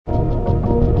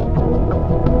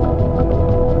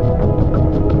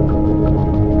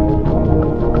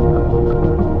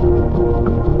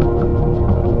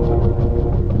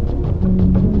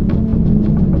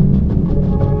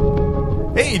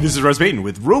This is Russ Payton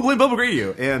with Roleplaying Public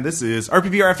Radio, and this is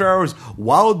RPPR After Hours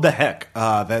Wild the Heck.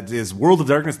 That is World of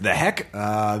Darkness the Heck.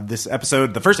 This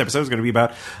episode, the first episode, is going to be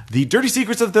about the dirty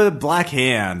secrets of the Black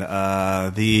Hand. So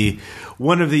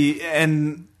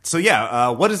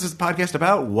what is this podcast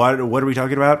about? What are we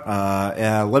talking about?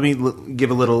 Let me give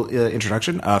a little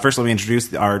introduction. First, let me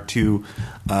introduce our two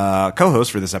co-hosts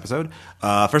for this episode.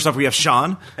 First off, we have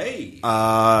Sean. Hey.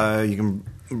 You can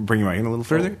bring your mic in a little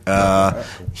further.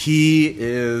 He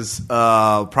is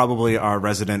probably our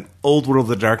resident Old World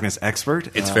of Darkness expert.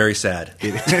 It's very sad.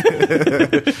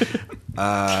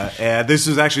 And this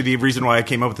is actually the reason why I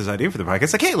came up with this idea for the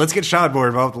podcast. Like, hey, let's get Sean more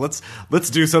involved. Let's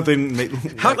do something.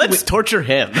 Let's torture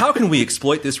him. How can we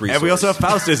exploit this resource? And we also have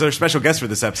Faust as our special guest for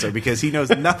this episode because he knows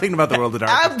nothing about the World of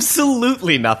Darkness.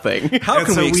 Absolutely nothing. How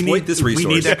can we exploit this resource?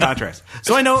 We need that contrast.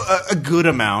 So I know a good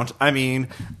amount. I mean,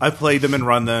 I've played them and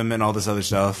run them and all this other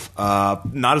stuff.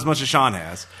 Not as much as Sean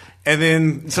has. And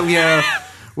then, so we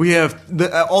have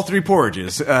all three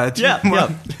porridges.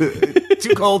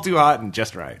 Too cold, too hot, and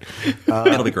just right.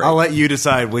 It'll be great. I'll let you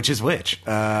decide which is which.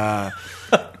 In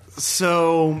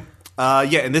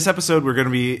this episode, we're going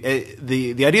to be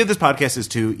the idea of this podcast is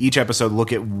to each episode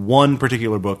look at one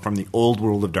particular book from the Old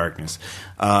World of Darkness.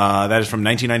 That is from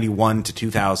 1991 to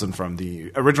 2000, from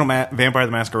the original Vampire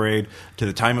the Masquerade to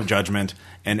the Time of Judgment,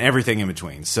 and everything in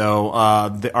between. So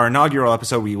our inaugural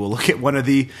episode, we will look at one of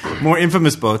the more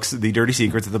infamous books, The Dirty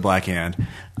Secrets of the Black Hand,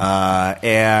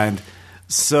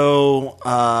 So,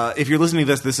 if you're listening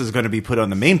to this is going to be put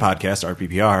on the main podcast,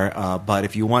 RPPR. But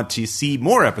if you want to see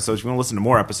more episodes, if you want to listen to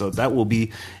more episodes, that will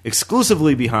be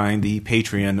exclusively behind the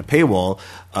Patreon paywall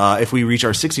if we reach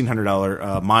our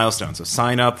 $1,600 milestone. So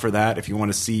sign up for that if you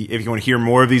want to hear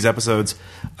more of these episodes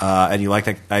and you like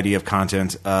that idea of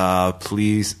content.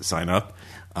 Please sign up.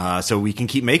 So we can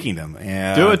keep making them.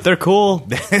 And do it. They're cool.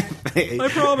 I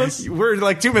promise. We're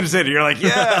like 2 minutes in, and you're like,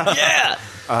 yeah. Yeah.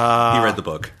 He read the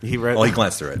book. He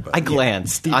glanced through it. But I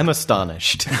glanced. I'm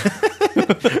astonished.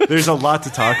 There's a lot to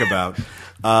talk about.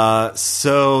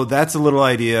 So that's a little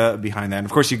idea behind that. And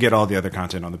of course, you get all the other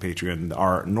content on the Patreon.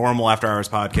 Our normal After Hours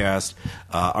podcast,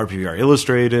 RPVR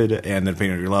Illustrated, and then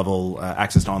depending on your level,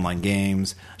 access to online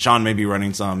games. Sean may be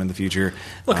running some in the future.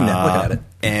 Looking at it.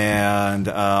 And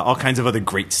all kinds of other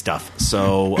great stuff.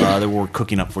 So that we're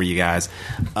cooking up for you guys.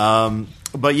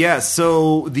 But yeah,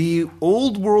 so the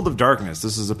Old World of Darkness,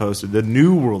 this is opposed to the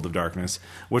New World of Darkness,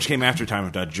 which came after Time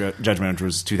of Judgment, which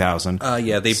was 2000.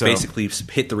 They basically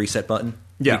hit the reset button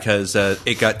because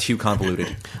it got too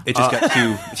convoluted. It just got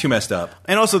too messed up.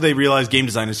 And also they realized game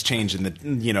design has changed in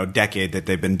the decade that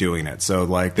they've been doing it. So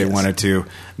they wanted to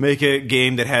make a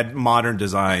game that had modern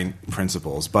design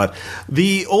principles. But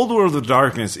the Old World of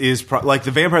Darkness is like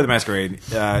the Vampire the Masquerade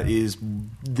is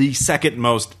the second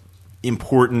most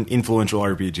important, influential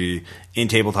RPG in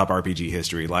tabletop RPG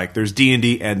history. Like, there's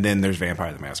D&D, and then there's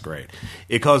Vampire the Masquerade.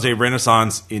 It caused a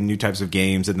renaissance in new types of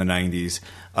games in the 90s.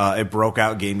 It broke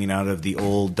out gaming out of the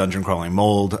old dungeon-crawling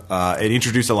mold. It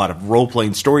introduced a lot of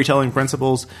role-playing storytelling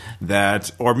principles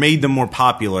or made them more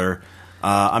popular.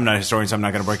 I'm not a historian, so I'm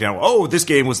not going to break down, this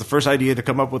game was the first idea to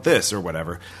come up with this, or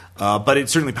whatever. But it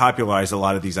certainly popularized a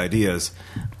lot of these ideas.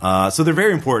 So they're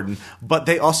very important, but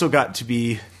they also got to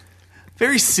be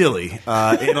very silly in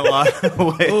a lot of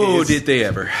ways. Oh, did they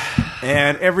ever?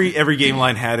 And every game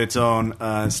line had its own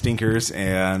stinkers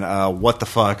and what the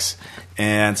fucks.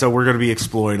 And so we're going to be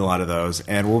exploring a lot of those,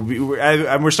 and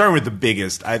we're starting with the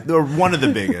biggest, or one of the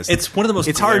biggest. It's one of the most.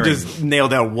 It's glaring. hard to nail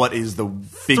down what is the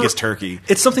biggest turkey.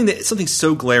 It's something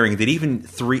so glaring that even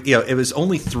it was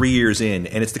only 3 years in,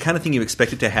 and it's the kind of thing you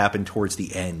expected to happen towards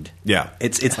the end. Yeah,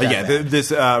 it's that bad.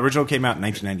 This original came out in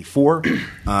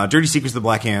 1994. Dirty Secrets of the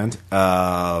Black Hand,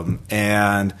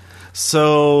 and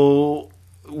so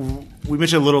we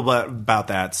mentioned a little bit about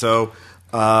that. So.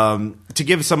 To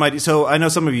give some idea, so I know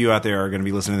some of you out there are going to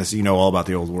be listening to this. You know all about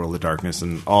the Old World of Darkness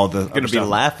and all the going to be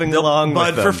laughing along.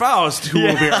 But with for them. Faust, who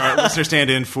will be our listener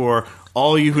stand-in for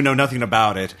all you who know nothing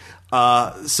about it.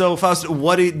 So Faust,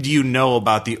 what do you know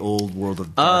about the Old World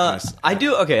of Darkness? I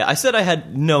do. Okay, I said I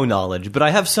had no knowledge, but I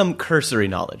have some cursory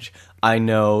knowledge. I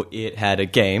know it had a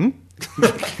game.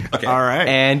 Okay. All right.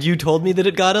 And you told me that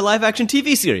it got a live-action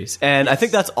TV series, and I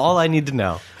think that's all I need to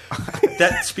know.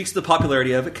 That speaks to the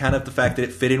popularity of it, kind of the fact that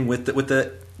it fit in with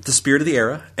the spirit of the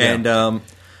era, and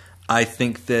I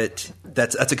think that's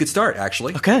a good start,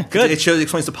 actually. Okay, good. It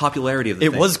explains the popularity of the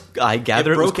thing. I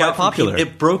gather it was quite popular.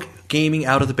 It broke gaming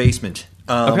out of the basement.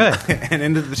 Okay. And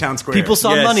into the town square. People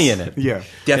saw money in it. Yeah.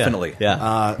 Definitely.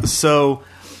 Yeah. So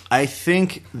I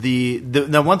think the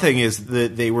one thing is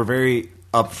that they were very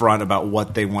upfront about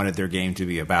what they wanted their game to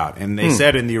be about. And they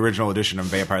said in the original edition of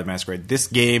Vampire the Masquerade, this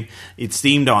game, it's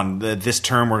themed on this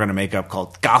term we're going to make up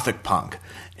called Gothic Punk.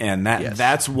 And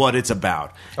that's what it's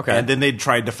about. Okay. And then they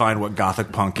tried to find what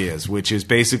Gothic Punk is, which is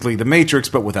basically the Matrix,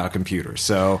 but without computers.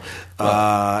 So,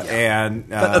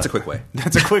 That's a quick way.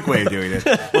 That's a quick way of doing it.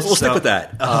 We'll stick with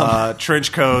that.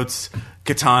 Trench coats,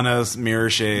 katanas,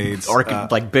 mirror shades.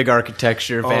 Like big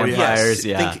architecture, vampires,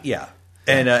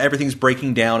 And everything's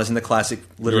breaking down, as in the classic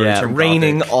literary term.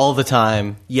 Raining Gothic. all the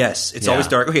time. Yes, it's always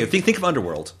dark. Okay, think of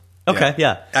Underworld. Okay,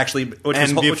 yeah. Actually, which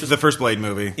the was first Blade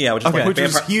movie. Yeah, which was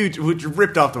was huge, which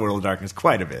ripped off the World of Darkness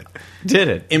quite a bit. Did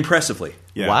it? impressively.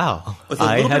 Yeah. Wow. With a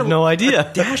I little bit had of- no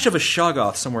idea. A dash of a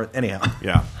Shoggoth somewhere. Anyhow.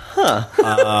 Yeah.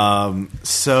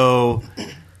 So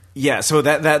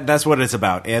that's what it's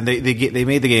about. And they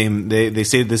made the game. They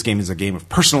say this game is a game of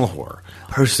personal horror.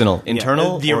 Personal,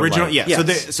 internal, The or original, like-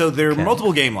 Yes. So there are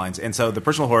multiple game lines, and so the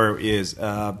personal horror is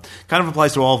kind of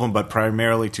applies to all of them, but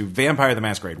primarily to Vampire the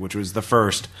Masquerade, which was the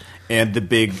first and the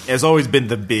big, has always been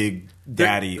the big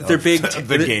daddy of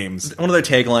the games. One of their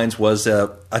taglines was, I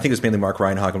think it was mainly Mark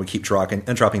Reinhagen would keep dropping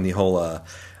the whole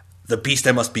the beast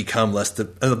I must become,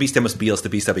 the beast I must be, less the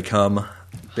beast I become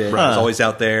bit. It was always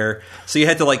out there. So you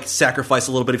had to sacrifice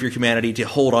a little bit of your humanity to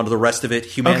hold on to the rest of it.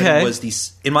 Humanity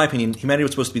was in my opinion, humanity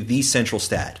was supposed to be the central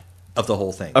stat of the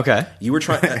whole thing. Okay. You were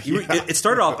trying. It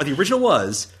started off. The original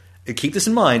was. Keep this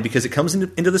in mind because it comes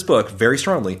into this book very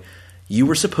strongly. You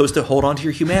were supposed to hold on to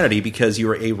your humanity because you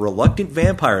were a reluctant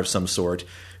vampire of some sort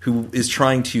who is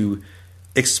trying to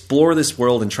explore this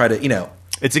world and try to,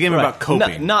 It's a game about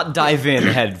coping. Not dive in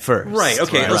head first. Right.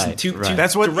 Okay. Right. Listen. To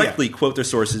That's what directly quote their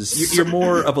sources. You're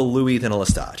more of a Louis than a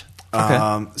Lestat.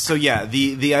 Okay.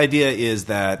 The idea is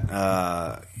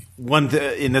that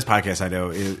in this podcast I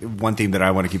know one theme that I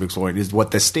want to keep exploring is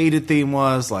what the stated theme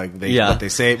was, what they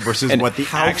say versus And what the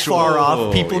how actual far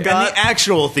off people and got. the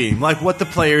actual theme, like what the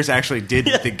players actually did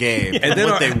with the game and then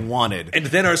what they wanted. And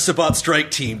then our Sabbat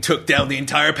strike team took down the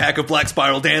entire pack of Black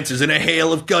Spiral dancers in a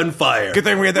hail of gunfire. Good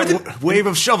thing we had that wave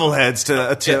of shovel heads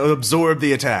to absorb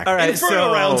the attack. All right,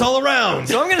 Inferno rounds all around.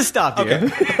 So I'm going to stop you.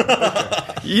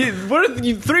 What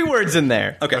are 3 words in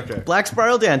there? Okay. Black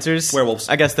Spiral Dancers. Werewolves.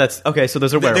 I guess that's... Okay, so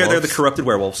those are werewolves. They're the corrupted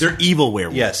werewolves. They're evil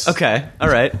werewolves. Yes. Okay, all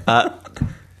right.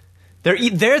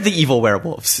 They're the evil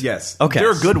werewolves. Yes. Okay.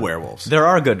 They're good werewolves. There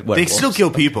are good They werewolves. still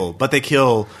kill people, but they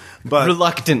kill... But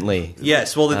reluctantly.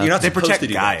 Yes. Well, you're not They supposed protect to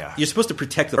do Gaia. that. You're supposed to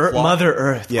protect the plot. Mother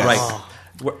Earth. Yes.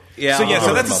 Right. Yeah.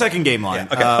 So that's the second game line.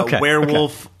 Okay.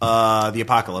 Werewolf, the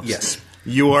Apocalypse. Yes.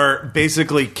 You are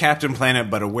basically Captain Planet,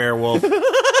 but a werewolf.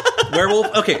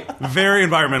 Werewolf. Okay. Very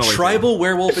environmentally. Tribal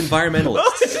werewolf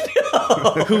environmentalists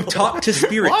who talk to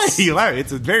spirits. Why are you laughing?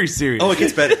 It's a very serious. Oh, it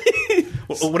gets better.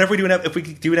 Whenever we do if we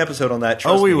do an episode on that,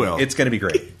 trust we me, will. It's going to be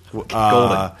great.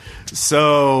 Golden.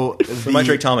 So We might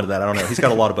drag Tom into that. I don't know. He's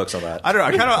got a lot of books on that. I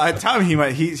don't know. I Tom,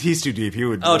 he's too deep. He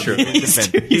would. Oh, true.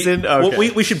 He's in... Okay.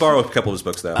 Well, we should borrow a couple of his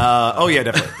books, though. Yeah,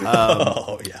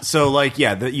 definitely. yeah. So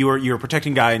you were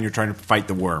protecting Gaia and you're trying to fight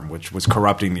the worm, which was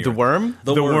corrupting the The Earth. worm?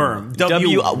 The worm.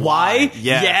 W-Y?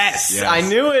 Yes. Yes. I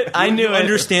knew it. I knew You it.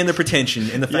 understand the pretension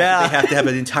and the fact that they have to have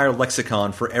an entire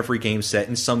lexicon for every game set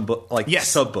in some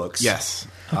sub books. Yes.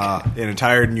 An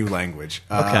entire new language.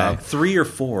 Okay. 3 or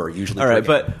 4 usually. All right,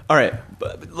 per game.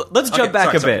 but let's jump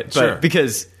back a bit. Sure.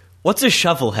 Because what's a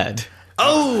shovel head?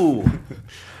 Oh.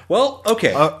 Well,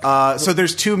 okay. So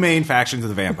there's 2 main factions of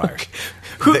the vampires.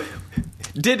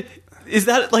 Is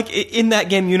that in that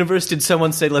game universe? Did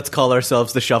someone say let's call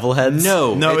ourselves the shovelheads?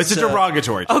 No, it's a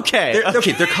derogatory. Okay.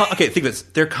 Think of this.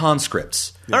 They're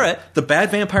conscripts. All right. The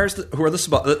bad vampires who are the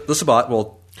Sabbat.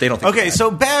 Well, they don't think. Okay, they're bad.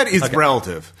 so bad is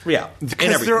relative. Yeah.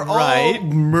 Because they're all Right.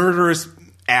 murderous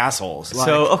assholes.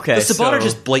 So okay, the Sabbat are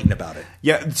just blatant about it.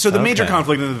 Yeah, so the major Okay.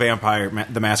 conflict in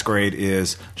the Masquerade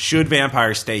is should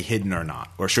vampires stay hidden or not,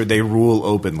 or should they rule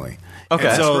openly? Okay.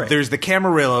 And so That's correct. there's the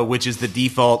Camarilla, which is the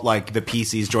default, the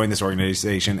PCs join this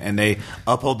organization, and they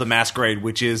uphold the Masquerade,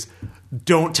 which is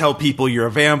don't tell people you're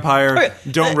a vampire, Okay.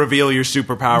 don't reveal your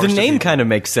superpowers. the to name people. kind of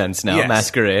makes sense now. Yes.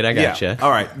 Masquerade. I gotcha. Yeah.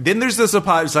 All right. Then there's the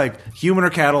Sabbat. It's like human or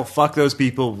cattle. Fuck those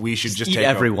people. We should just Eat take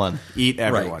over. everyone. Eat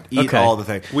everyone. Right. Eat Okay. all the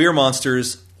things. We are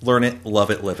monsters. Learn it,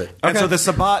 love it, live it. And so the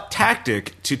Sabbat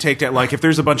tactic to take that, if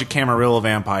there's a bunch of Camarilla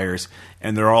vampires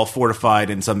and they're all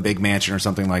fortified in some big mansion or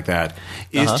something like that,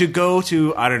 is to go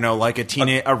to, I don't know,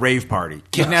 a rave party,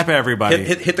 kidnap everybody.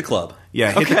 Hit the club.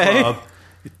 Yeah, hit the Okay. club,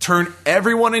 turn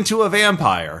everyone into a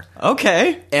vampire,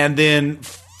 Okay. and then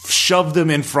shove them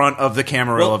in front of the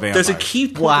Camarilla vampires. There's a key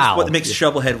point Wow. that makes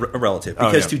Shovelhead a relative. Oh,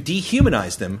 Because yeah. to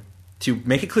dehumanize them, to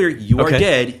make it clear you are Okay.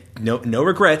 dead. No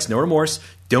regrets, no remorse.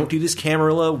 Don't do this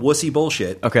Camarilla wussy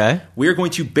bullshit. Okay. We are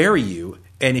going to bury you,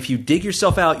 and if you dig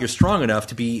yourself out, you're strong enough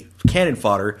to be cannon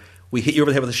fodder. We hit you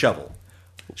over the head with a shovel.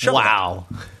 Wow.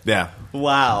 Yeah.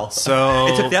 Wow. So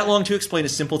It took that long to explain a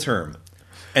simple term,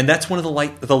 and that's one of the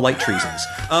light treasons.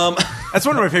 that's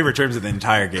one of my favorite terms of the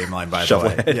entire game line, by the way.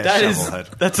 Shovelhead. Yeah,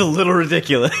 That's a little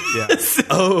ridiculous. Yeah.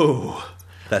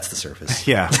 That's the surface.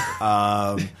 Yeah.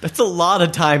 That's a lot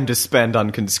of time to spend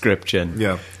on conscription.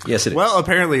 Yeah. Yes, it is. Well,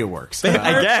 apparently it works. I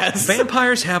guess.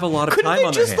 Vampires have a lot of Couldn't time they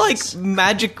on their just hands. like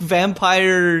magic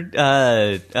vampire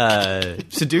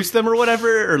seduce them or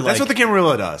whatever? Or That's what the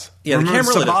Camarilla does. Yeah, the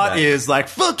Remember, Camarilla does Sabat that. is like,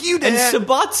 fuck you, and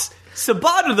Dad.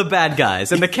 Sabat are the bad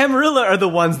guys, and the Camarilla are the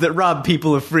ones that rob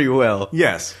people of free will.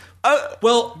 Yes.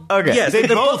 Well, Okay. yes, They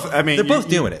they're both, I mean, they're both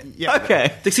doing it. Yeah.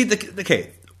 Okay.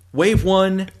 Okay, Wave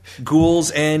 1,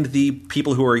 ghouls, and the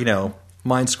people who are,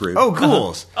 mind screwed. Oh,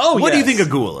 ghouls. Oh, What do you yes. think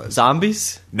a ghoul is?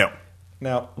 Zombies? No.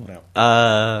 No.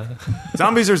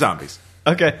 Zombies are zombies.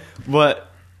 Okay.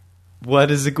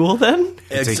 What is a ghoul then?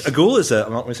 A ghoul is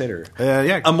I'm not going to say it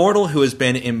Yeah. a mortal who has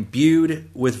been imbued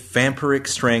with vampiric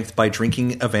strength by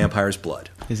drinking a vampire's blood.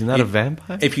 Isn't that a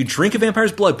vampire? If you drink a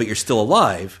vampire's blood but you're still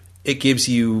alive, it gives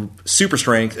you super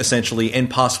strength, essentially, and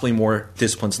possibly more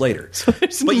disciplines later.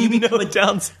 There's but you no become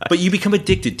downside. But you become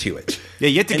addicted to it. Yeah,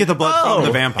 you have to get the blood from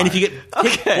the vampire. And if you get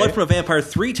Okay. blood from a vampire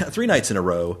three nights in a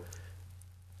row,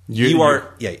 you're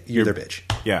their bitch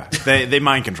Yeah. They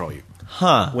mind control you.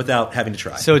 Huh. without having to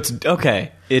try. So it's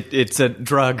okay. It's a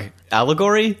drug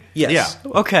allegory? yes.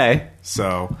 Yeah. Okay.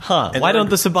 So Huh. And Why they're- don't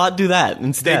the Sabat do that they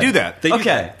instead? do that. They do Okay.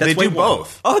 that. That's They do wave one.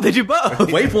 both. Oh, they do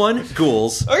both. Wave 1,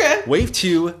 ghouls. Okay. Wave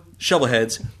 2,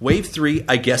 shovelheads. Wave 3,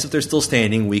 I guess if they're still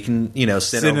standing, we can, send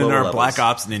Sit in lower our levels. Black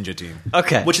Ops ninja team.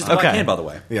 Okay. Which is the okay. Black Hand, by the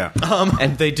way. Yeah.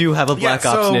 And they do have a Black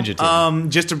Ops Ninja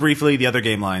team. Just to briefly, the other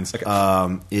game lines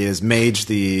is Mage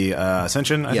the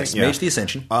Ascension. I Yes, think. Yeah. Mage the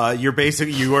Ascension.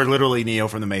 You are literally Neo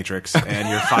from the Matrix, and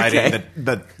you're fighting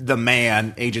Okay. the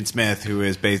man, Agent Smith, who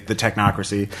is the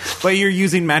technocracy. But you're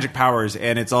using magic powers,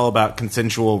 and it's all about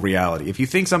consensual reality. If you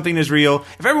think something is real,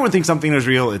 if everyone thinks something is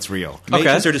real, it's real. Okay.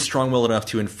 Mages are just strong-willed enough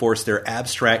to enforce their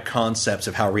abstract concepts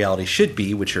of how reality should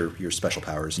be, which are your special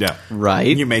powers. Yeah.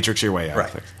 Right. You Matrix your way out.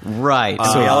 Right. Right.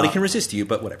 So reality can resist you,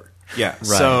 but whatever. Yeah.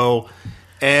 So,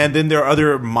 and then there are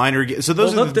other minor. So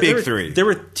those are the big three. There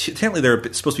were technically there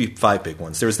are supposed to be 5 big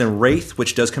ones. There was then Wraith,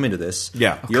 which does come into this.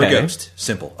 Yeah. You're Okay. a ghost.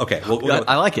 Simple. Okay. We'll go with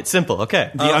I like it. Simple.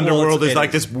 Okay. The underworld it's- is like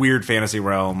it is. this weird fantasy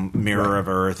realm, mirror of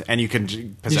Earth, and you can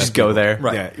possess just go people. there.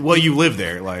 Right. Yeah. Well, you live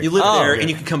there. Like You live Oh, there, yeah. and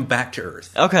you can come back to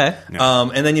Earth. Okay.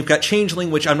 And then you've got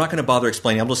Changeling, which I'm not going to bother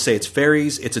explaining. I'll just say it's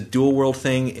fairies. It's a dual world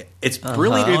thing. It's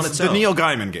brilliant on It's its the own. Neil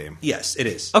Gaiman game. Yes, it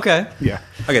is. Okay. Yeah.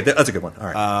 Okay, that's a good one. All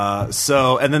right.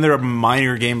 So, and then there are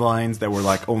minor game lines that were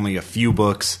like only a few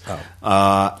books.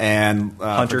 And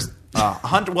Hunter?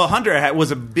 Hunter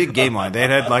was a big game line. They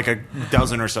had like a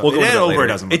dozen or so. We'll go They into had that over later. a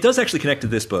dozen. It does actually connect to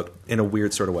this book in a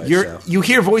weird sort of way. You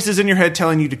hear voices in your head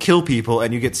telling you to kill people,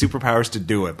 and you get superpowers to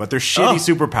do it, but they're shitty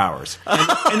superpowers.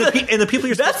 and the people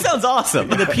you're That supposed to, sounds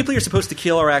awesome. and the people you're supposed to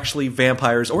kill are actually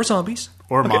vampires or zombies.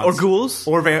 Or Okay, or ghouls?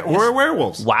 or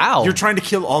werewolves. Wow. You're trying to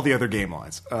kill all the other game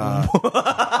lines.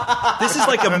 This is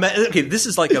like this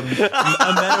is like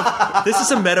this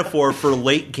is a metaphor for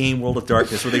late game World of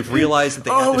Darkness where they've realized that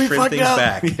they have to trim things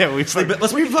back. Yeah, we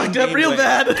fucked up real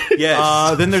bad.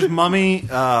 Yes. Then there's Mummy,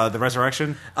 the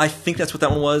Resurrection. I think that's what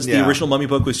that one was. Yeah. The original Mummy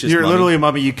book was just You're Mummy. literally a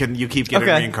mummy. You keep getting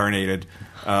Okay. reincarnated,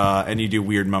 and you do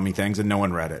weird mummy things, and no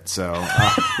one read it. So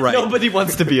right. Nobody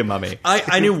wants to be a mummy.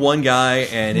 I knew one guy,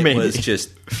 and it Maybe. was just,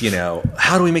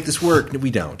 how do we make this work?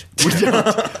 We don't.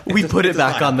 We put it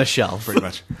back on the shelf. pretty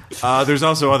much. There's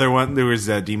also other one. There was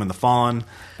Demon the Fallen,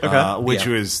 which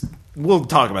Yeah. was. We'll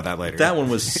talk about that later. That one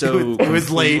was so It was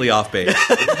completely late. off base.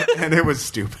 and it was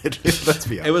stupid. Let's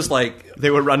be honest. It was like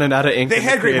They were running out of ink. They in the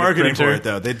had great creative marketing printer. for it,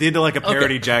 though. They did like a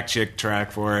parody Jack Chick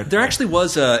track for it. there actually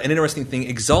was an interesting thing.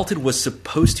 Exalted was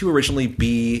supposed to originally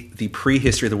be the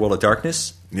prehistory of the World of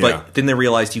Darkness, Yeah. but then they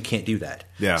realized you can't do that.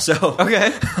 Yeah. So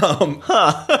Okay.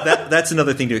 that's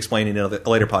another thing to explain in a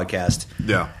later podcast.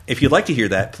 Yeah. If you'd like to hear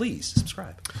that, please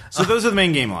subscribe. So those are the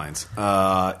main game lines,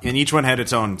 and each one had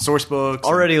its own source books.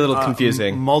 Already a little and,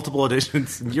 confusing. Multiple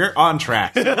editions. You're on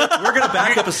track. We're going to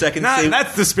back up a second. and say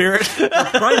That's the spirit. we're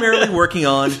primarily working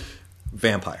on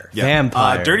vampire. Yeah.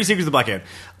 Vampire. Dirty Secrets of the Black Hand.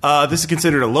 This is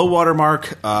considered a low water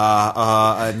mark,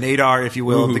 a nadir, if you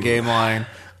will, of the game line.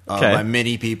 Okay. By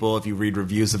many people, if you read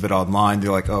reviews of it online,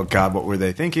 they're like, "Oh God, what were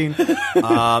they thinking?"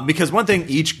 Because one thing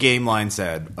each game line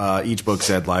said, each book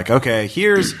said, like, "Okay,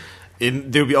 here's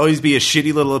there would always be a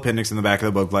shitty little appendix in the back of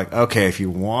the book, like, okay, if you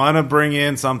want to bring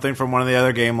in something from one of the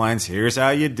other game lines, here's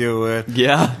how you do it.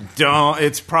 Yeah.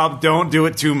 Don't do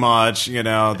it too much.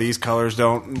 These colors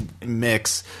don't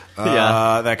mix.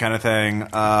 That kind of thing.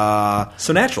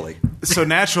 So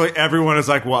naturally, everyone is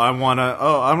like, well, I'm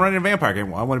running a vampire game.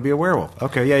 Well, I want to be a werewolf.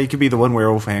 Okay, yeah, you could be the one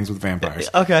werewolf who hangs with vampires.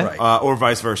 Okay. Right. Or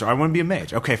vice versa. I want to be a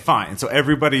mage. Okay, fine. And so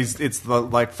it's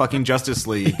the fucking Justice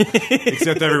League,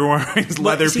 except everyone wears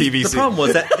leather PVC. The problem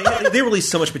was that they released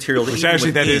so much material. Which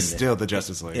actually, that is still the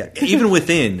Justice League. Yeah, even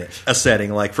within a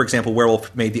setting, like, for example,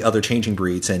 Werewolf made the other changing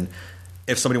breeds, and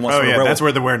if somebody wants to werewolf, that's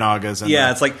where the were-nagas and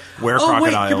it's like, crocodiles.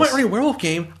 Wait, you're running a werewolf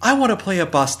game? I want to play a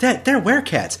Bastet. They're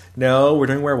werecats. No, we're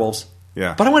doing werewolves.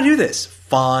 Yeah. But I want to do this.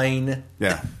 Fine.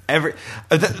 Yeah.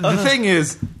 The thing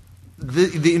is,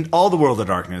 in all the World of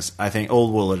Darkness, I think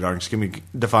old World of Darkness can be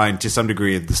defined to some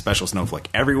degree as the special snowflake.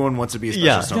 Everyone wants to be a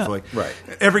special snowflake. Yeah. Right.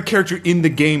 Every character in the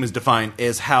game is defined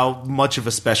as how much of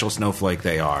a special snowflake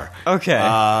they are. Okay.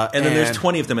 And then there's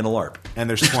 20 of them in the LARP. And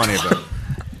there's 20 of them.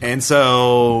 And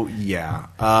so, yeah.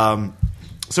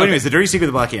 Anyways, the Dirty Secret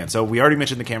of the Black Hand. So we already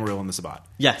mentioned the Camarilla and the Sabbat.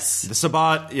 Yes. The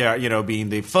Sabbat, being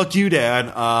the fuck you, Dad.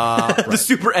 The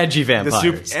super edgy vampires.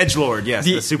 The super edgelord, yes.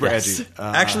 The super edgy.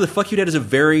 Actually, the fuck you, Dad is a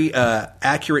very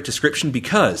accurate description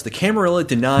because the Camarilla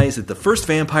denies that the first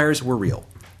vampires were real.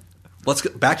 Let's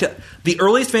get back to the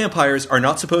earliest vampires are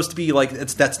not supposed to be like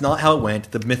that's not how it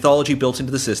went. The mythology built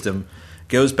into the system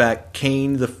goes back.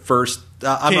 Cain the first.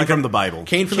 Cain from the Bible.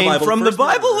 Cain from the Bible. From the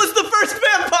Bible was the first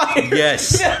vampire.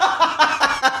 Yes.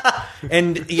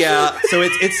 And so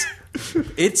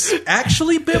it's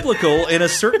actually biblical in a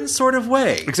certain sort of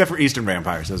way. Except for Eastern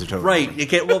vampires, those are totally right.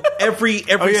 Every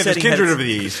there's setting Kindred has, of the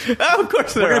East. Of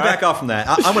course, we're going to back off from that.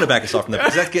 I'm going to back us off from that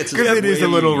because that gets because it is a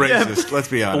little racist. Let's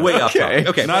be honest. Way off topic.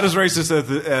 Okay, not as racist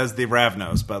as the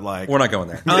Ravnos, but like we're not going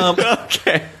there.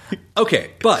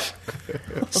 Okay, but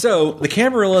so the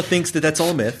Camarilla thinks that that's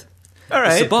all a myth. All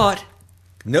right. The Sabbat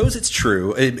knows it's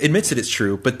true, admits that it's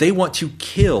true, but they want to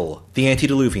kill the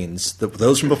antediluvians,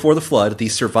 those from before the flood,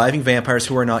 these surviving vampires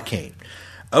who are not Cain.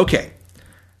 Okay,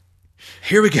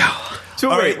 here we go. So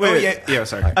wait. Yeah,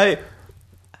 sorry.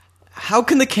 How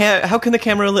can the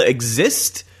Camarilla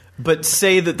exist, but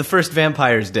say that the first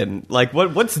vampires didn't? Like,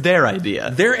 what's their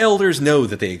idea? Their elders know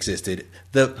that they existed.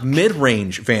 The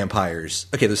mid-range vampires.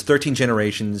 Okay, there's 13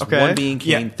 generations. Okay. 1 being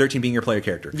Cain, 13 being your player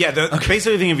character. Yeah,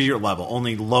 basically think of your level.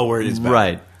 Only lower is better.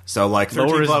 Right. So like 13th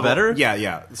lower is level, better?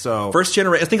 Yeah. So first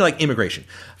generation, think like immigration.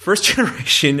 First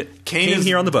generation Cain is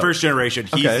here on the boat. First generation,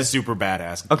 he's the super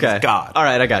badass. Okay. He's God. All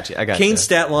right, I got you. Cain's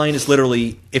stat line is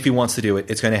literally, if he wants to do it,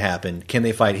 it's going to happen. Can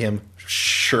they fight him?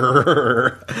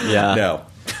 Sure. Yeah. No.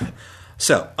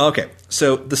 So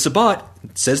the Sabbat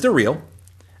says they're real,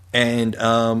 and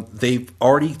they've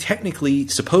already technically,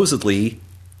 supposedly,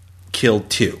 killed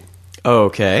 2.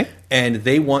 Okay. And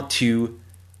they want to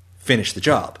finish the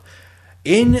job.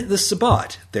 In the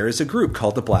Sabbat, there is a group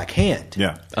called the Black Hand.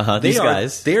 Yeah. These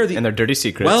guys. They are and their dirty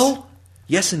secrets. Well,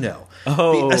 yes and no.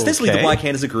 Ostensibly, the Black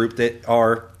Hand is a group that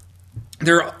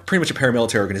they're pretty much a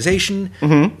paramilitary organization.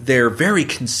 Mm-hmm. They're very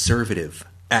conservative,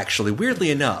 actually,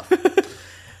 weirdly enough.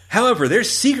 However, they're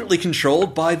secretly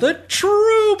controlled by the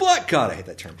true Black... God, I hate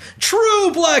that term.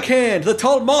 True Black Hand, the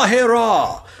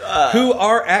Talmahera, who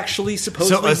are actually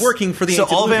supposedly working for the So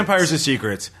all antediluvians. vampires are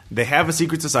secrets. They have a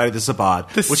secret society, the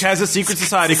Sabbat, which has a secret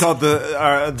society called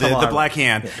the Black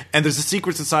Hand. Yeah. And there's a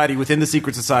secret society within the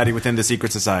secret society within the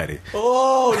secret society.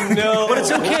 Oh, no. But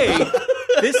it's okay.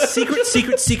 This secret,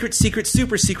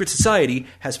 super secret society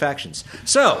has factions.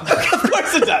 So, of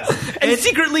course it does. And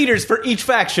secret leaders for each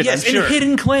faction, yes, I'm sure. and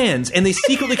hidden clans, and they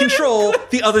secretly control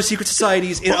the other secret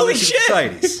societies in Holy other secret shit.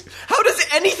 societies. How does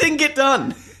anything get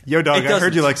done? Yo, dog, I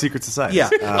heard you like secret societies.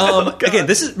 Yeah. Again,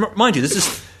 this is, mind you, this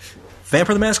is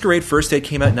Vampire the Masquerade First Aid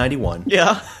came out in 91.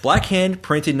 Yeah. Black Hand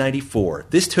printed 94.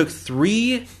 This took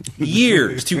 3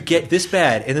 years to get this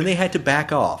bad, and then they had to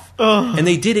back off. And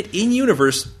they did it in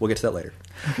universe. We'll get to that later.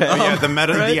 Okay. The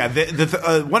meta. Right?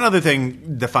 Yeah. One other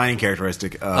thing, defining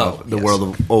characteristic of the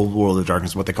old World of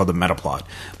Darkness, what they call the meta plot,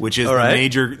 which is the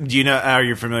major. Do you know? Are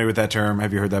you familiar with that term?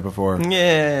 Have you heard that before?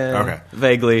 Yeah. Okay.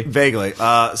 Vaguely.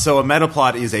 So a meta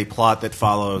plot is a plot that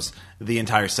follows the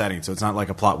entire setting. So it's not like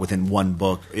a plot within one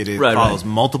book. It follows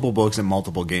multiple books and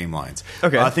multiple game lines.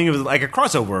 Okay. Think of it like a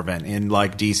crossover event in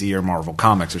like DC or Marvel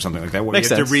Comics or something like that, where Makes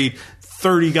you have sense. to read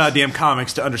 30 goddamn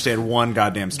comics to understand one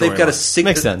goddamn story. They've got a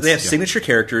Makes sense. They have signature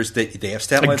characters that they have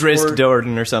stat Like lines Drizzt for.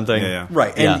 Do'Urden or something. Yeah.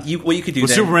 Right. And what you could do Well,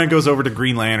 then... Superman goes over to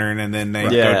Green Lantern, and then they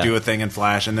go do a thing in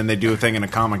Flash, and then they do a thing in a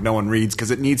comic no one reads because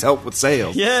it needs help with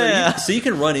sales. Yeah. So you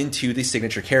can run into the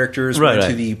signature characters, Right.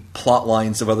 into the plot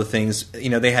lines of other things. You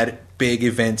know, they had big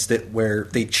events where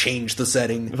they change the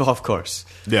setting. Oh, of course.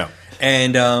 Yeah.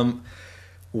 And,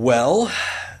 well,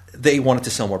 they wanted to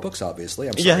sell more books, obviously.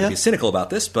 I'm sorry to be cynical about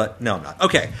this, but no, I'm not.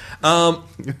 Okay.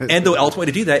 And the ultimate way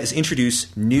to do that is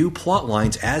introduce new plot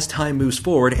lines as time moves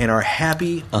forward in our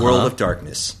happy world of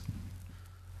darkness.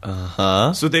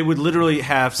 So they would literally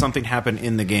have something happen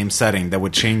in the game setting that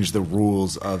would change the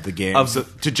rules of the game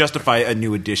to justify a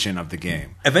new edition of the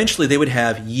game. Eventually, they would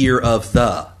have Year of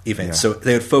the events. So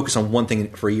they would focus on one thing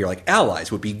for a year, like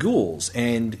allies would be ghouls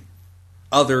and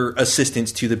other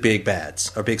assistants to the big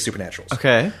bads or big supernaturals.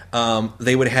 Okay.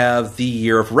 They would have the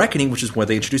Year of Reckoning, which is where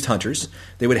they introduced hunters.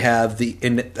 They would have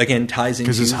again ties into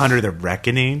Because it's Hunter the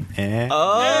Reckoning.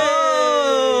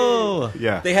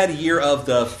 Yeah. They had a Year of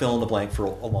the fill in the blank for a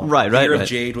long time. Right. Year of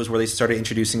Jade was where they started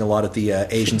introducing a lot of the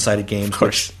Asian-sided games,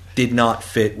 which did not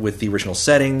fit with the original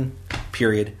setting,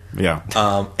 period. Yeah.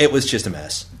 It was just a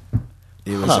mess.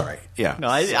 It was sorry. Yeah. No,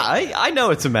 I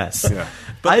know it's a mess. Yeah.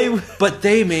 But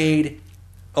they made...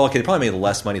 Oh, okay, they probably made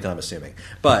less money than I'm assuming.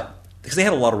 But... Because they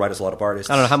had a lot of writers, a lot of artists.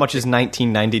 I don't know, how much is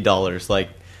 $19.90? Like,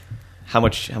 how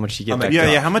much you get back?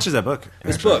 Yeah. How much is that book?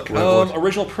 This book,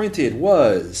 original printed,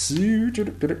 was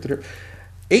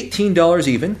 $18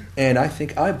 even, and I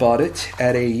think I bought it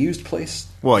at a used place.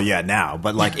 Well, yeah, now,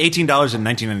 but like $18 and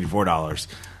 $1994.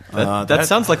 That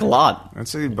sounds like a lot. I'd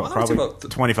say probably about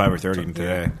 25 or 30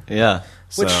 today. Yeah.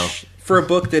 So Which, for a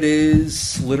book that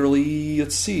is literally,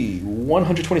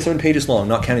 127 pages long,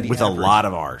 not counting the with a average. lot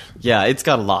of art. Yeah, it's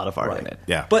got a lot of art Right. in it.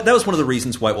 Yeah. But that was one of the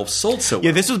reasons White Wolf sold so well.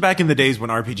 Yeah, this was back in the days when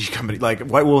RPG companies, like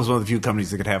White Wolf was one of the few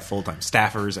companies that could have full-time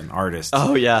staffers and artists.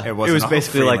 Oh, yeah. It wasn't was all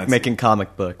basically like freelance. making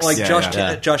comic books. Like Yeah, Josh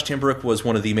yeah. Josh Timbrook was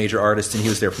one of the major artists, and he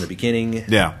was there from the beginning.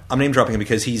 Yeah. I'm name dropping him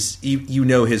because you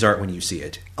know his art when you see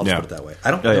it. I'll just Yeah. put it that way.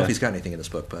 I don't know if he's got anything in this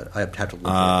book, but I have to look.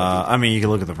 I mean, you can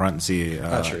look at the front and see.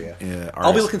 Sure, yeah.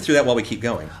 I'll be artists. looking through that while we keep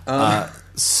going.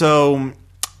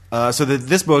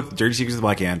 This book, Dirty Secrets of the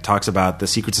Black Hand, talks about the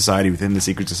secret society within the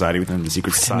secret society within the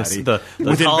secret society the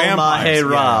within vampires.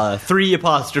 Kalmahera, 3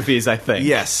 apostrophes, I think.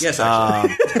 Yes. Yes,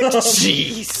 actually.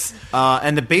 Jeez.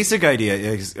 And the basic idea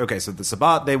is, okay, so the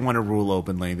Sabbat, they want to rule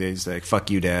openly. They say,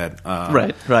 fuck you, Dad.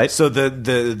 Right. So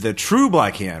the true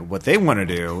Black Hand, what they want to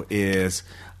do is...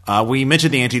 we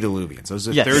mentioned the antediluvians. Those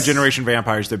are Yes. third-generation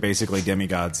vampires. They're basically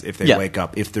demigods if they wake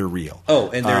up, if they're real. Oh,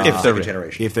 and they're If the they're second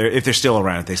generation. If they're still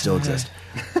around, if they still exist.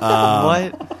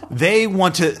 What? They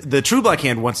want to. The true Black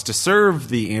Hand wants to serve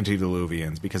the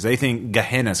antediluvians because they think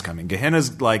Gehenna's coming.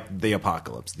 Gehenna's like the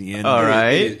apocalypse, the end. All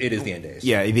right. It is the end days.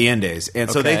 Yeah, the end days. And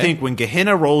so they Okay. think when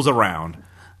Gehenna rolls around,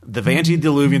 the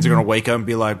antediluvians are going to wake up and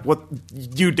be like, "What,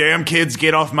 you damn kids,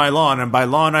 get off my lawn!" And by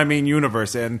lawn, I mean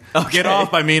universe. And get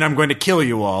off, I mean I'm going to kill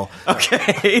you all.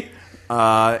 Okay.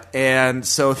 And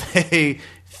so they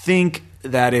think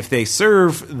that if they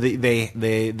serve,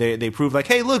 they prove like,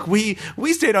 hey, look, we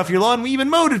stayed off your lawn, we even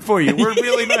mowed it for you. We're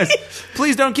really nice.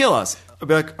 Please don't kill us. I'll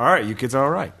be like, all right, you kids are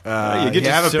all right. you get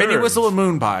to have a penny serve. whistle and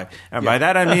moon pie, and by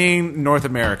that I mean North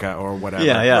America or whatever.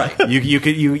 Yeah. Right.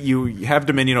 You have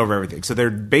dominion over everything. So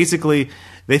they're basically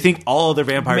they think all other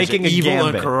vampires Making are a evil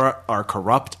and gambit. are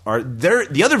corrupt.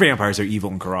 The other vampires are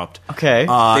evil and corrupt. Okay.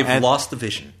 They've and- lost the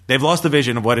vision. They've lost the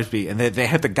vision of what it be, and they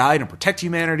have to guide and protect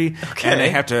humanity, and they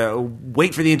have to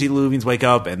wait for the antediluvians wake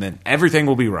up, and then everything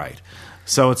will be right.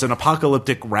 So it's an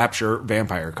apocalyptic rapture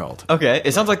vampire cult. Okay.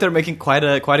 It sounds like they're making quite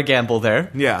a gamble there.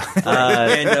 Yeah.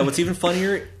 And what's even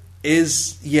funnier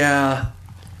is, now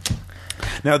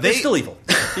they're they still evil.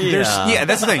 Yeah,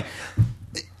 that's the thing.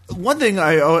 One thing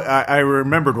I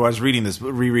remembered while I was rereading this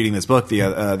book the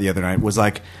other night was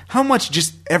like how much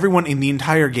just everyone in the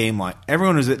entire game, like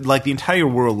everyone was like the entire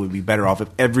world would be better off if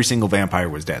every single vampire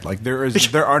was dead. Like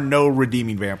there are no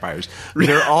redeeming vampires.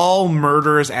 They're all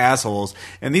murderous assholes,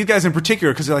 and these guys in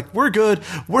particular because they're like we're good,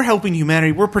 we're helping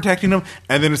humanity, we're protecting them,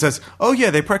 and then it says oh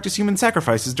yeah they practice human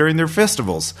sacrifices during their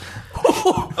festivals.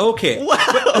 Okay.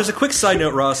 But there's a quick side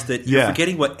note, Ross, that you're Yeah.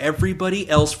 forgetting what everybody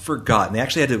else forgot. And they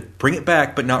actually had to bring it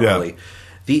back, but not Yeah. really.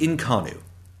 The Inkanu.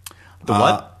 The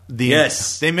what?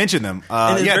 Yes, they mention them.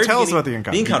 And in the Yeah, very tell us beginning-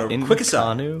 about the Inkanu. The Inkanu. Quick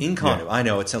aside. Inkanu. Yeah. I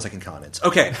know, it sounds like incontinence.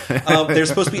 Okay. They're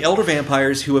supposed to be elder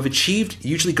vampires who have achieved,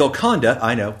 usually Golconda.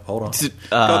 I know. Hold on.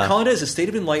 Golconda is a state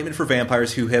of enlightenment for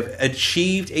vampires who have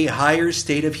achieved a higher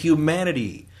state of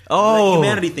humanity. Oh. The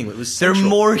humanity thing that was They're central.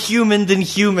 more human than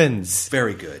humans.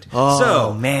 Very good. Oh,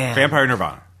 So, man. Vampire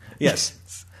Nirvana. yes.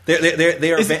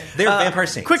 They are vampire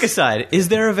saints. Quick aside, is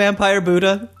there a vampire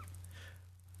Buddha?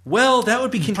 Well, that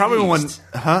would be kindred Probably to the one. East.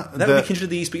 Huh? That would be kindred to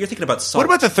the East, but you're thinking about Solid.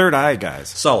 What about the Third Eye guys?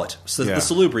 Solid? So Yeah. the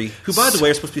Salubri, who, by the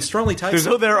way, are supposed to be strongly tied.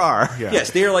 So there are. Yeah.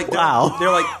 Yes, they are like Wow. They're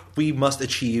like, we must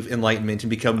achieve enlightenment and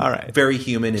become All right. very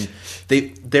human, and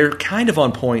they're kind of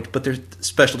on point, but they're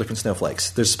special different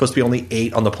snowflakes. There's supposed to be only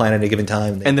 8 on the planet at a given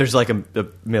time. And there's like a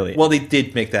million. Well, they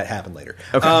did make that happen later.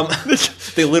 Okay.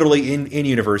 They literally in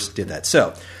universe did that.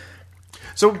 So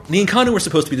So the Incarnu were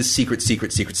supposed to be the secret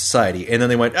society, and then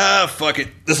they went, fuck it,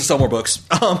 this will sell more books.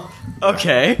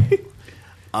 okay.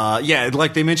 yeah,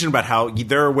 like they mentioned about how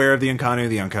they're aware of the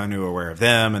Incarnu are aware of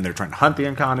them, and they're trying to hunt the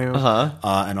Incarnu,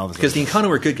 and all this. Because the Incarnu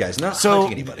were good guys, not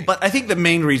hunting anybody. But I think the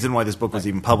main reason why this book was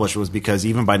even published was because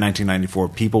even by 1994,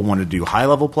 people wanted to do high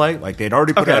level play. Like they'd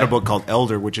already put Okay. out a book called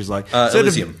Elder, which is like instead of-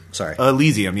 Elysium, sorry.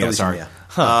 Elysium, yeah, Elysium, sorry. yeah.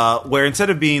 Where instead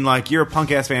of being like you're a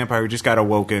punk ass vampire who just got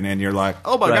awoken, and you're like,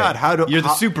 oh my Right. god, how do You're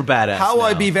the super badass How will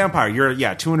I now. be vampire? You're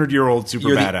 200-year-old super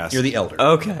you're badass. The, you're the elder.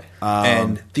 Okay.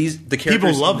 And the characters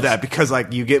People love in this- that because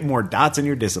like you get more dots in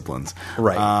your disciplines.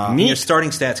 Right. And Neat. your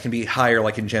starting stats can be higher,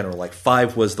 like in general. Like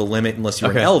 5 was the limit unless you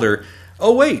were Okay. an elder.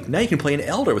 Oh, wait, now you can play an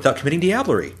elder without committing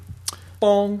diablerie.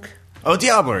 Bonk. Oh,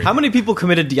 Diablo. How many people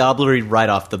committed diablerie right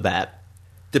off the bat?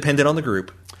 Dependent on the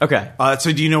group. Okay.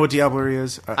 So do you know what Diablo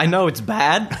is? I know it's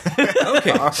bad.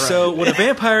 Okay, so when a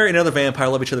vampire and another vampire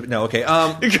love each other... No, okay.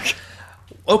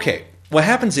 Okay, what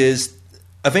happens is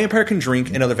a vampire can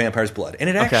drink another vampire's blood. And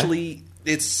it actually...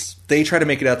 They try to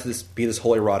make it out to be this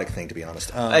whole erotic thing, to be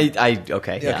honest. Okay. Yeah.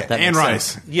 Okay. That Anne makes Rice.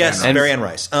 sense. Yes, And- very Anne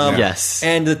Rice. Yes.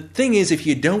 And the thing is, if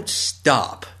you don't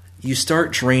stop, you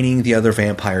start draining the other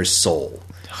vampire's soul.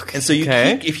 And so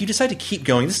if you decide to keep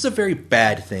going, this is a very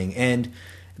bad thing, and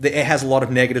it has a lot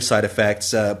of negative side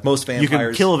effects. Most vampires... You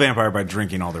can kill a vampire by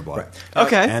drinking all their blood.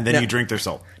 Okay. And then Now- you drink their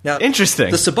soul. Now,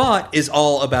 Interesting. The Sabbat is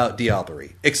all about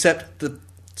diablerie, except the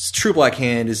True Black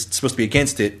Hand is supposed to be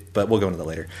against it, but we'll go into that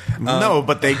later. No,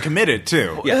 but they commit it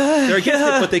too. Yeah, they're against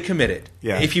it, but they commit it.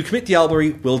 Yeah. If you commit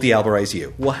diablerie, we'll diablerize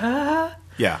you. What?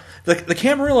 Yeah. The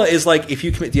Camarilla is like, if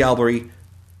you commit diablerie,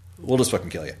 we'll just fucking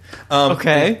kill you.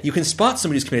 Okay. You can spot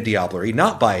somebody who's committed diablerie,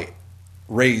 not by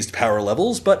raised power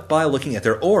levels, but by looking at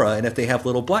their aura and if they have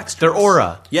little black streaks. Their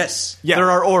aura. Yes. Yeah. There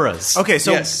are auras. Okay,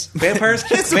 so yes. Vampires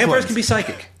can be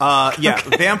psychic.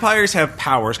 vampires have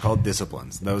powers called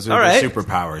disciplines. Those are All their right.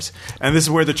 superpowers, and this is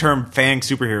where the term "fang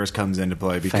superheroes" comes into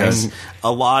play because Fang.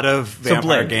 a lot of vampire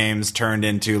Blade. games turned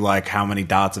into like how many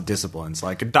dots of disciplines.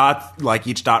 Like a dot, like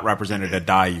each dot represented a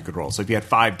die you could roll. So if you had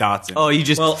 5 dots, in Oh, you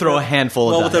just throw a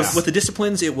handful of dice. with the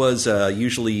disciplines, it was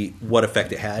usually what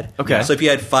effect it had. Okay. So if you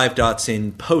had 5 dots in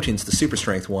Potence, the super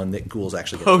strength one that ghouls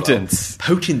actually get. Potence.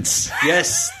 Potence.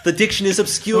 Yes, the diction is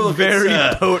obscure. A very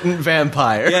It's, potent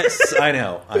vampire. yes, I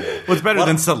know. what's better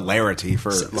than celerity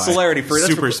for like, Celerity for that's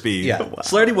super for- speed? Yeah,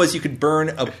 celerity was you could burn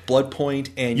a blood point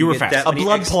and You were get fast. that A many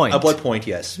blood point. A blood point,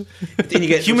 yes. Then you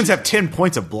get Humans have 10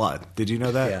 points of blood. Did you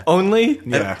know that? Yeah. Only?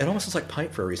 Yeah. It almost looks like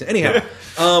pint for a reason. Anyhow,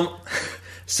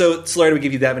 so celerity would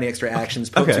give you that many extra actions.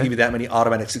 Potence Okay. would give you that many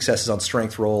automatic successes on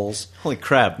strength rolls. Holy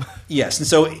crap. Yes, and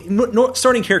so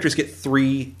starting characters get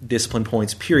 3 discipline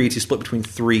points, period, to split between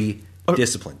 3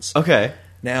 disciplines. Okay.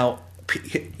 Now,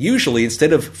 usually,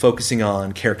 instead of focusing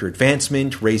on character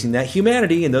advancement, raising that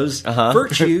humanity and those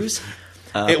virtues,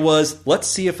 it was, let's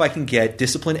see if I can get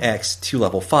discipline X to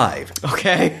level 5.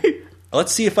 Okay.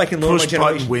 Let's see if I can lower my Push button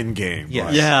generation. win game. Yes.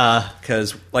 Like, Yeah.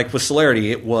 Because, like, with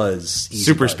celerity, it was easy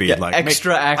super mode. speed. Yeah, like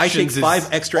extra I actions take 5 is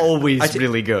extra. always I take-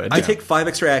 really good. I take 5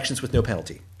 extra actions with no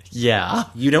penalty. Yeah.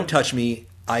 You don't touch me,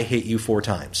 I hit you 4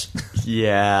 times.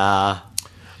 Yeah.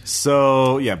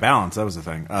 So yeah, balance. That was the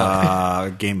thing.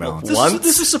 Game balance.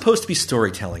 This was supposed to be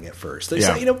storytelling at first. They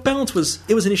said, Yeah. balance was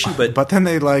an issue, But then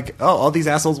they like, oh, all these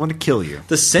assholes want to kill you.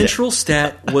 the central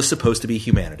stat was supposed to be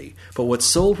humanity. But what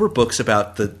sold were books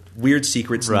about the weird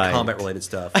secrets Right. and combat related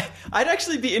stuff. I'd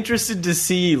actually be interested to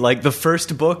see like the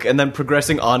first book and then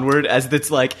progressing onward as it's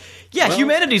like, yeah, Well,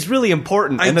 humanity's really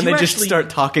important, I and then do they just actually- start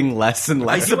talking less and I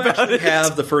less do about actually it.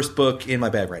 have the first book in my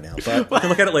bag right now, but you can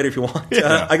look at it later if you want.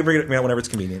 I can bring it out whenever it's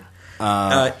convenient.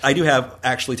 I do have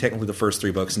actually technically the first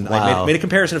 3 books, and I Wow. made a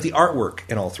comparison of the artwork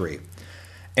in all 3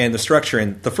 and the structure.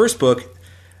 In the first book,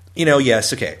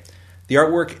 yes, okay. The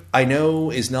artwork I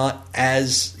know is not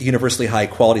as universally high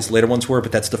quality as the later ones were, but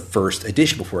that's the first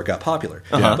edition before it got popular.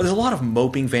 But there's a lot of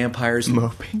moping vampires,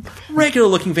 Moping? regular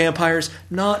looking vampires,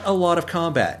 not a lot of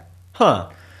combat. Huh.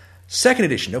 Second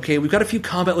edition. Okay, we've got a few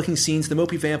combat-looking scenes. The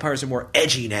mopey vampires are more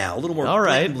edgy now, a little more All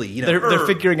right. blatantly. You know, They're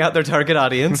figuring out their target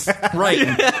audience. right.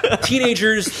 And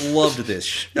teenagers loved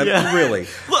this. Really.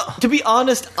 Well, to be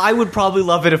honest, I would probably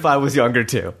love it if I was younger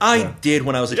too. I did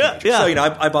when I was a teenager. Yeah.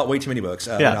 So, I bought way too many books.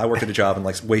 I worked at a job and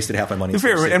wasted half my money.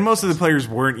 And most of the players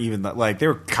weren't even they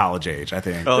were college age, I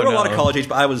think. Oh, there were a lot no. of college age,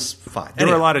 but I was fine. There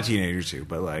were Anyway. a lot of teenagers too,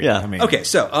 but Yeah. I mean, Okay,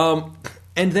 so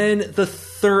and then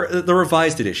the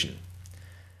revised edition.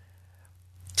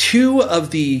 2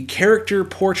 of the character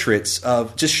portraits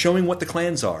of just showing what the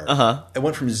clans are. It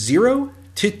went from 0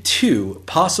 to 2,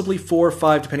 possibly 4 or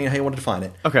 5, depending on how you want to define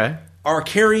it. Okay. Are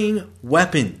carrying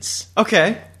weapons.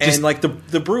 Okay. And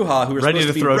the Bruja, who are ready supposed to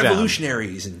to be throw down.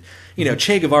 revolutionaries and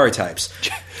Che Guevara types.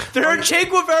 There are Che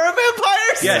Guevara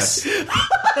vampires? Yes.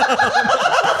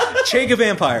 Che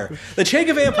Vampire. The Che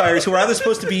Vampires, who are either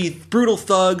supposed to be brutal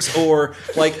thugs or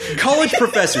college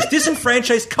professors,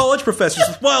 disenfranchised college professors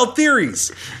with wild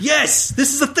theories. Yes,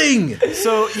 this is a thing.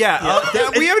 So we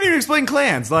haven't even explained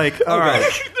clans. All right.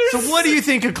 So what do you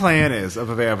think a clan is of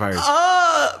a vampire?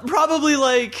 Probably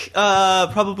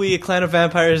probably a clan of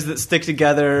vampires that stick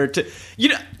together to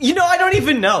I don't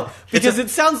even know, because it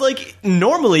sounds like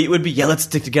normally it would be let's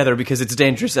stick together because it's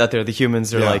dangerous out there. The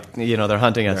humans are they're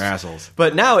hunting us. They're assholes.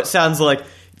 But now it sounds like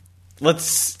let's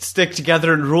stick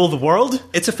together and rule the world.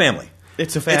 It's a family.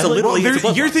 It's a family. It's a literally- Well, it's a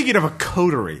bloodline. you're thinking of a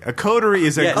coterie. A coterie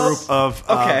is a Yes. group of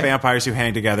Okay. vampires who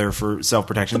hang together for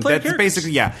self-protection. To play That's characters.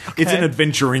 basically, it's an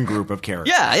adventuring group of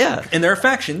characters. Yeah. And there are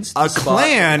factions. A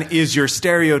clan is your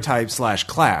stereotype /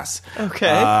 class.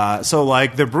 Okay. So,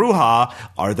 the Bruja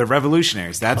are the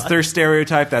revolutionaries. That's their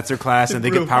stereotype. That's their class, and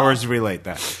they get Bruja. powers to relate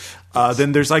that.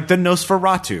 Then there's the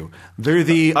Nosferatu. They're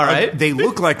the All right. they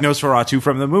look like Nosferatu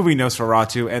from the movie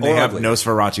Nosferatu, and they Or have ugly.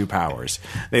 Nosferatu powers.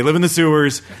 They live in the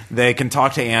sewers. They can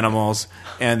talk to animals,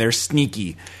 and they're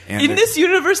sneaky. And In they're- this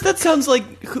universe, that sounds like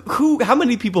how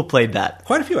many people played that?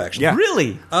 Quite a few, actually. Yeah.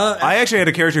 Really? I actually had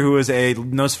a character who was a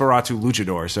Nosferatu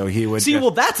luchador, so he would See,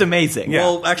 well, that's amazing. yeah.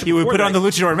 Well, actually, he would before put on that- the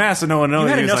luchador mask so no one knows.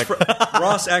 You had He a was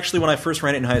Ross, actually, when I first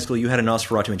ran it in high school, you had a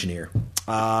Nosferatu engineer.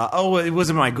 it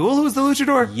wasn't my ghoul who was the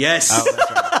luchador? Yes.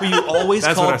 Who you always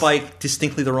That's called what by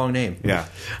distinctly the wrong name. Yeah.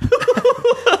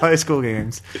 High school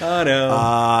games. I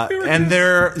know. And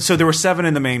there were 7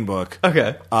 in the main book.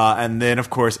 Okay. And then, of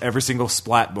course, every single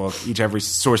splat book, every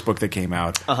source book that came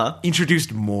out,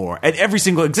 introduced more. And every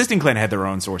single existing clan had their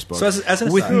own source book. So as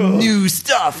an with aside- new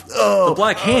stuff. Oh. The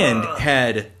Black Hand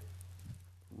had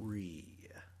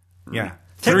Yeah.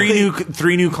 Technically-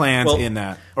 Three new clans Well- in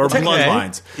that. Or well, technically-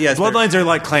 bloodlines. Yes, bloodlines are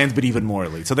like clans, but even more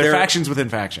elite. So they're They're- factions within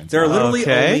factions. There are literally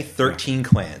Okay. only 13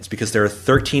 clans because there are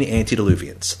 13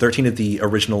 antediluvians, 13 of the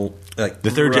original, the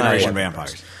third generation Right.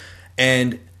 vampires.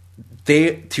 And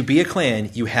to be a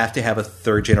clan, you have to have a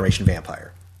third generation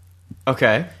vampire.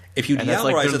 Okay. If you And that's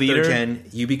like Diabolize their a leader? third gen,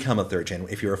 you become a third gen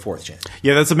if you're a fourth gen.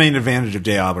 Yeah, that's the main advantage of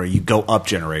Diablo. You go up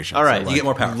generations. All right. You get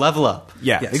more power. Level up.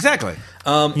 Yeah, Yes. exactly.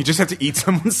 You just have to eat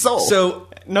someone's soul. So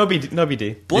No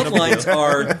BD. bloodlines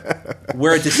are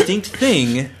we're a distinct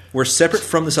thing. We're separate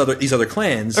from these other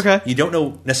clans. Okay. You don't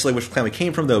know necessarily which clan we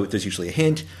came from, though. There's usually a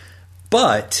hint,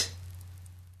 but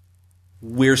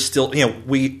we're still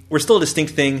we're still a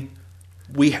distinct thing.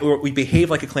 We behave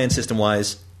like a clan system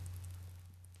wise,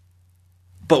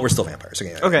 but we're still vampires.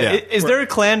 Okay. Yeah. Is there a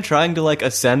clan trying to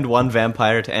ascend one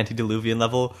vampire to antediluvian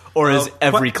level, or is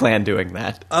every clan doing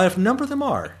that? A number of them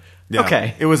are. Yeah.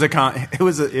 Okay. It was a it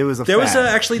was a There was fad.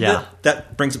 actually Yeah.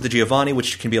 that brings up the Giovanni,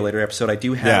 which can be a later episode. I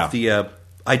do have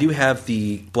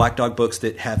the Black Dog books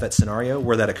that have that scenario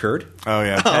where that occurred. Oh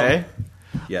yeah. Okay.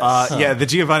 Yes. Yeah, the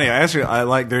Giovanni. I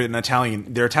like. They're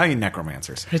Italian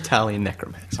necromancers. Italian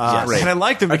necromancers. And I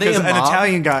like them Are they because a an mob?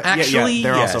 Italian guy. Actually,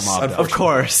 they're yes. also mobbed. Of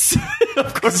course.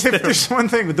 Of course, if there's one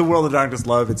thing with the World of Darkness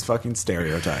love, it's fucking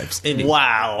stereotypes. Indeed.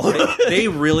 Wow. They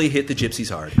really hit the gypsies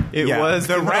hard. It Yeah, was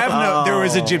the Ravno. There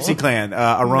was a gypsy clan,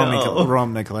 a Roman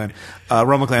clan.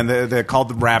 Roma clan. They're called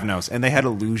the Ravnos, and they had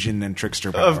illusion and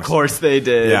trickster powers. Of course they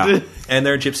did. Yeah. And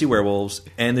they're gypsy werewolves,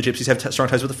 and the gypsies have strong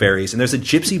ties with the fairies. And there's a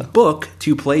gypsy book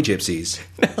to play gypsies.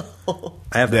 No.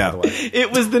 I have that, Yeah. by the way.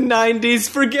 It was the 90s.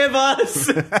 Forgive us.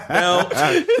 No.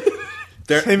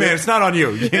 Hey man, it's not on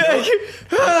you.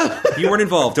 You weren't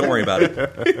involved. Don't worry about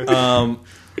it.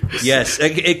 Yes,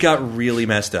 it got really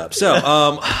messed up.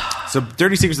 So,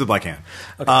 Dirty Secrets of the Black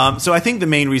Hand. So, I think the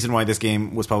main reason why this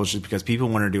game was published is because people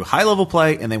wanted to do high-level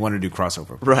play and they wanted to do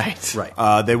crossover. Right.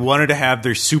 Right. They wanted to have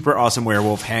their super awesome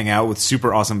werewolf hang out with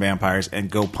super awesome vampires and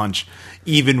go punch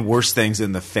even worse things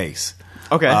in the face.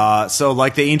 Okay. So,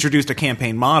 they introduced a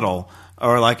campaign model,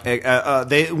 or one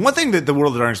thing that the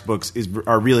World of Darkness books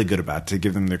are really good about, to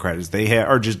give them their credit, is they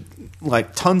are just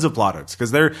like tons of plot hooks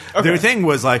because their thing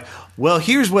was like, well,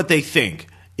 here's what they think.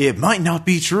 It might not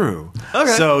be true.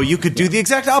 Okay. So you could do the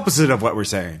exact opposite of what we're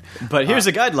saying. But here's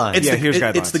a guideline. Here's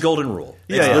guidelines. It's the golden rule.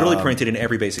 It's Yeah. literally printed in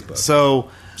every basic book. So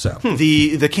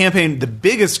the campaign, the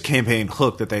biggest campaign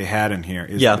hook that they had in here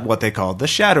is what they called the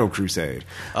Shadow Crusade.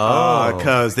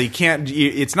 Because they can't.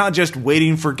 It's not just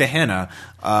waiting for Gehenna.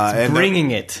 And bringing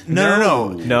it.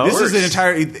 No. This is an Worse.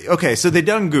 entire. Okay, so they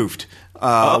done goofed.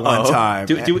 One time.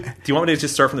 Do you want me to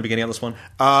just start from the beginning on this one?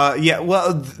 Yeah,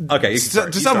 well, Okay, you can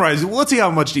start. to You summarize, let's see how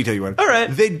much detail you want. All right.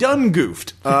 They done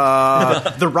goofed.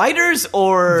 The writers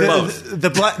or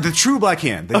The true Black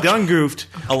Hand. They done goofed.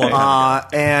 A long time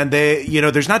and they,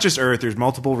 there's not just Earth, there's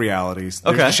multiple realities.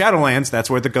 There's Okay. the Shadowlands, that's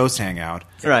where the ghosts hang out.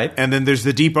 Right. And then there's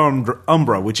the Deep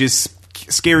Umbra, which is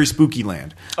scary, spooky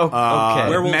land. Okay.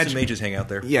 Werewolves Magic- and mages hang out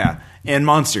there. Yeah, and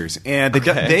monsters, and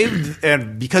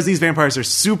and because these vampires are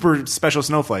super special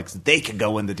snowflakes, they could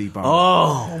go in the Deep Umbra.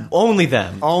 Oh, only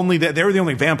them. Only they were the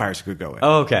only vampires who could go in.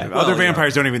 Oh, okay. Other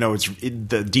vampires don't even know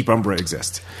the Deep Umbra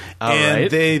exists. All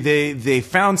and right. they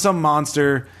found some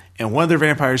monster, and one of their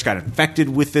vampires got infected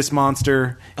with this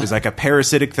monster. It was like a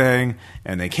parasitic thing,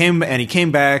 and he came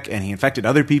back, and he infected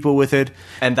other people with it.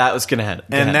 And that was gonna happen.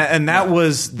 And that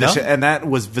was No? and that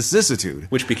was vicissitude,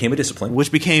 Which became a discipline.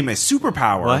 which became a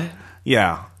superpower. What?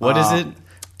 Yeah. What is it?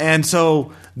 And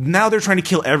so now they're trying to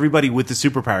kill everybody with the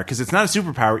superpower because it's not a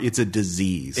superpower; it's a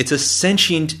disease. It's a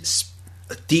sentient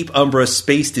Deep Umbra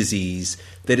space disease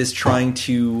that is trying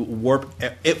to warp.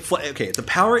 The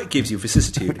power it gives you,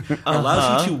 vicissitude,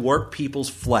 allows you to warp people's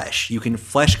flesh. You can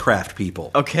flesh craft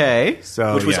people, Okay.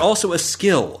 so which was yeah. also a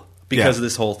skill because Yeah. of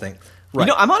this whole thing. You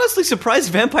know, I'm honestly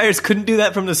surprised vampires couldn't do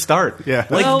that from the start. Yeah.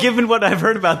 Like, Well- given what I've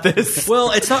heard about this. Well,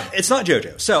 it's not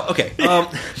JoJo. So okay,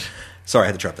 sorry, I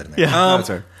had to drop that in there. Yeah. That's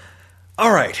right.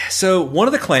 All right. So one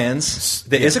of the clans,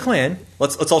 there is a clan.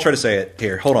 Let's all try to say it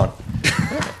here. Hold on.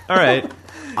 All right.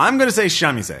 I'm going to say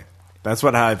Shamise. That's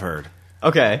what I've heard.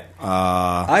 Okay.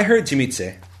 I heard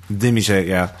Jimitse. Dimishe,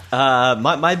 yeah.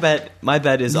 My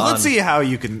bet is on. Let's see how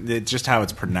you can just how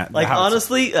it's pronounced. Like,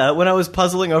 honestly, when I was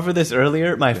puzzling over this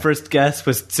earlier, my first guess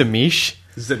was Tsamish.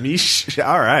 Zamish.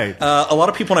 All right. A lot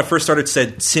of people when I first started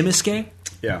said Simiske.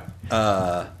 Yeah.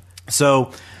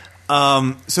 So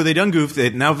they done goofed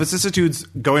it. Now vicissitude's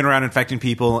going around infecting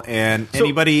people, and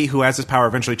anybody who has this power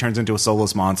eventually turns into a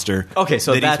soulless monster. Okay,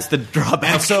 so That that's the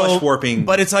drawback. And so, Flesh warping.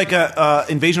 But it's like a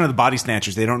invasion of the body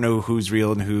snatchers. They don't know who's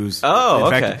real and who's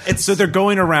infected. okay. So they're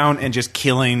going around and just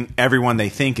killing everyone they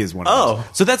think is one of Oh. those.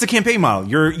 So that's a campaign model.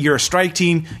 You're a strike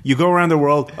team. You go around the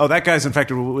world. Oh, that guy's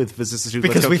infected with vicissitude.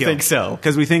 Because Let's go we kill think him. so.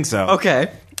 Because we think so.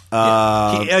 Okay.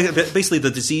 Basically,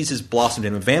 the disease has blossomed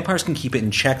in, and vampires can keep it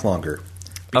in check longer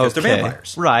because they're Okay.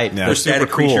 vampires. Right. Yeah. They're super static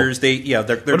cool. creatures. They're What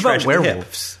about tragically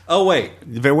werewolves? hip. Oh wait,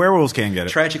 The werewolves can get it.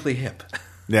 tragically hip.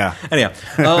 Yeah. Anyhow,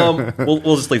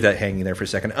 we'll just leave that hanging there for a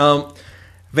second.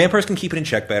 Vampires can keep it in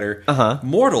check better.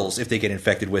 Mortals, if they get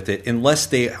infected with it, unless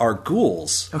they are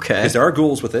ghouls, Okay. because there are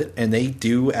ghouls with it, and they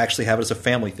do actually have it as a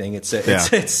family thing. We're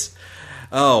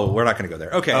not going to go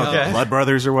there. Okay. Okay. Blood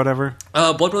Brothers or whatever.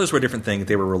 Blood Brothers were a different thing.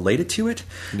 They were related to it,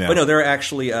 Yeah. but no, they're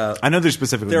actually I know they're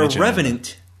specifically they're mentioned in it.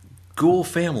 revenant ghoul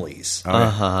families.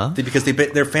 Uh-huh. Because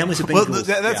their families have been Well, ghouls.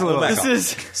 that's a Yeah, little. we'll back This off.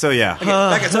 is So yeah.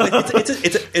 Back up. So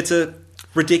it's a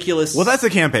ridiculous. Well, that's the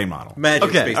campaign model. magic.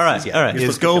 Okay, space. all right, Yeah, all right. you're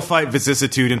Is supposed go to fight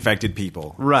vicissitude infected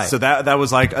people. Right. So that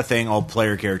was like a thing all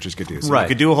player characters could do. So Right. you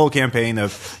could do a whole campaign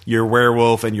of your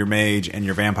werewolf and your mage and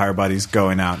your vampire buddies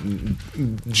going out and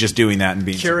just doing that and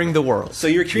being curing the world. So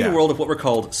you're creating Yeah. a world of what were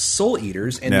called soul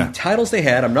eaters, and Yeah. the titles they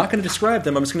had. I'm not going to describe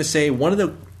them. I'm just going to say one of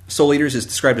the soul eaters is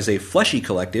described as a fleshy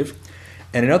collective,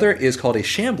 and another is called a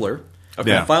shambler.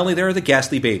 Okay. And finally, there are the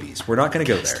ghastly babies. We're not going to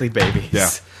go there. Sleep babies. Yeah.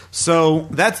 So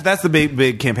that's the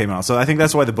big campaign model. So I think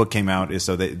that's why the book came out is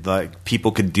so that like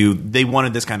people could do. They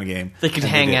wanted this kind of game. They could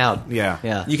And hang did. out. Yeah.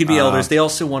 Yeah. You could be elders. They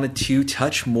also wanted to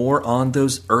touch more on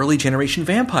those early generation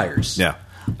vampires. Yeah.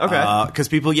 Okay. Because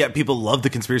people love the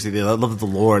conspiracy. They love the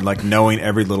lore, like knowing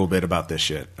every little bit about this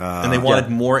shit. And they wanted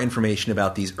more information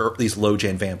about these low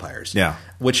gen vampires. Yeah.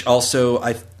 Which also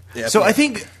So I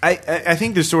think I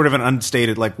think there's sort of an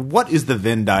unstated like what is the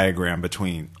Venn diagram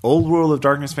between Old World of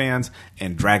Darkness fans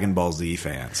and Dragon Ball Z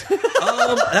fans?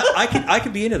 I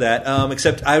could be into that.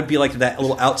 Except I would be like that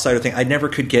little outsider thing. I never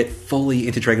could get fully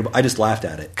into Dragon Ball. I just laughed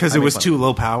at it Because I it made was fun too of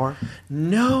low power.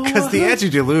 No, Because the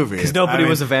antediluvian. Because nobody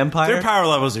was a vampire? Their power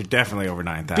levels are definitely over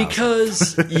 9,000.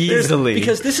 because Easily.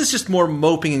 because this is just more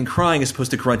moping and crying as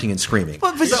opposed to grunting and screaming.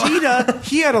 But Vegeta,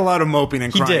 he had a lot of moping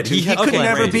and crying. did. too. He He had could plenty.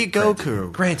 never Granted, beat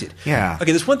Goku. Granted. painted. Yeah.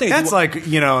 Okay, there's one thing. That's like,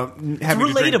 having to drink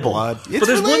relatable. blood. It's But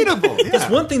there's relatable. There's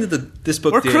one thing that this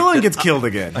book Or did. Krillin that- gets killed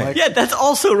again. Like, Yeah, that's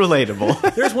also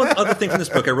relatable. There's one other thing from this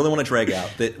book I really want to drag out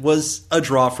that was a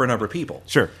draw for a number of people.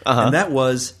 Sure. And that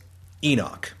was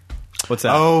Enoch. What's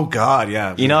that? Oh, God,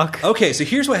 yeah. Enoch? Okay, so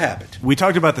here's what happened. We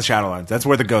talked about the Shadowlands. That's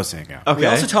where the ghosts hang out. Okay. We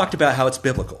also talked about how it's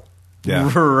biblical.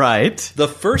 Yeah. Right. The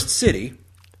first city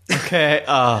Okay.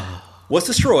 was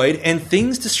destroyed, and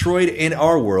things destroyed in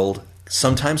our world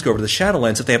sometimes go over to the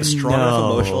Shadowlands if they have a strong enough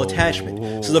emotional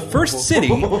attachment. So the first city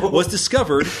was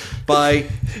discovered by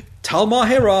Tal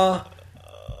Mahera.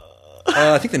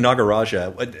 I think the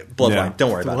Nagaraja bloodline. Yeah.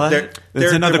 Don't worry about What? it.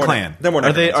 It's another more- clan. They're more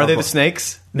Are they necromancers. the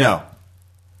snakes? No.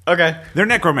 Okay. They're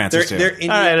necromancers, too. They're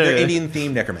Indian, All right, they're okay. Indian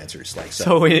themed necromancers. Like so.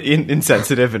 So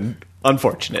insensitive and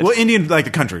unfortunate. Well, Indian, like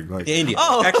the country. Like, Indian.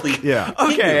 Oh. Actually, Yeah.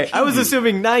 Okay, Hindu. I was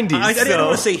assuming 90s. I didn't so-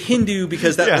 want to say Hindu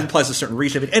because that Yeah. implies a certain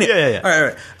region of it. Anyway, Yeah. All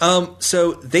right, all right.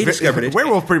 So they discovered it.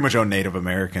 Werewolf pretty much own Native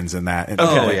Americans in that.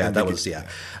 Oh yeah, that was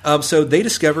So they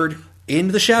discovered in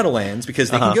the Shadowlands because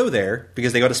they can go there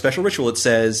because they got a special ritual. It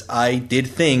says, "I did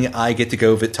thing. I get to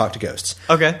go talk to ghosts."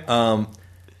 Okay.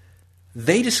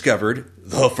 They discovered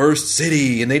the first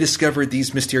city, and they discovered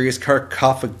these mysterious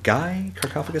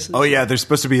sarcophaguses. Oh, yeah. There's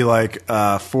supposed to be like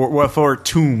four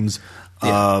tombs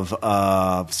of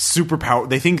superpower.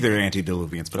 They think they're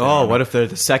antediluvians, but Oh, what if they're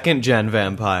the second gen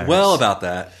vampires? Well, about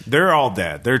that. they're all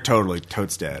dead. They're totally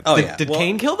totes dead. Oh did, yeah. did Well,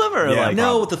 Cain kill them or Yeah, like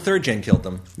No, the third gen killed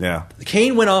them. Yeah.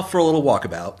 Cain went off for a little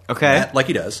walkabout. Okay. Like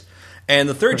he does. And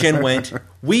the third gen went,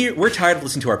 we're tired of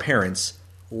listening to our parents.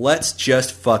 Let's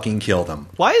just fucking kill them.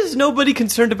 Why is nobody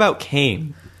concerned about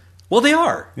Cain? Well, they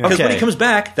are. Because when Okay. he comes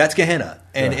back, that's Gehenna.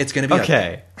 And it's going to be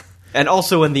Okay. And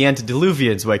also when the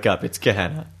antediluvians wake up, it's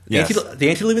Gehenna. Yes. The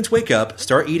antediluvians wake up,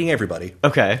 start eating everybody,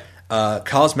 Okay.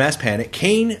 cause mass panic.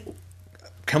 Cain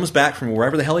comes back from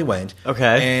wherever the hell he went,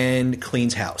 Okay. and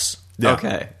cleans house. Yeah.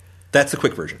 Okay. That's the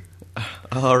quick version.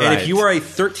 All right. And if you are a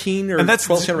 13 or And that's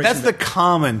 12 generation, the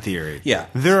common theory. Yeah.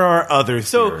 There are other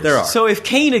theories. There are. So if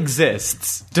Cain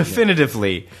exists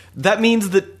definitively, that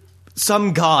means that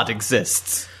some god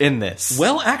exists in this.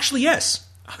 well, actually, yes.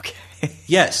 Okay.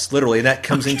 Yes, literally. And that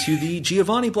comes into the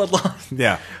Giovanni bloodline.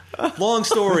 Yeah. Long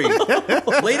story.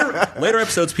 later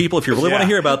episodes, people, if you really want to Yeah.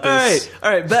 hear about this.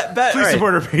 All right. Please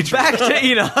support our Patreon. Back to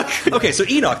Enoch. Okay, so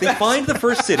Enoch, they find the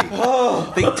first city.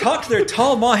 They talk to their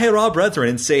Tal Mahera brethren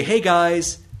and say, hey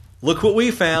guys, look what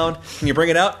we found. Can you bring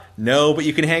it out? No, but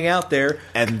you can hang out there.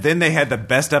 And then they had the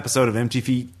best episode of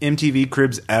MTV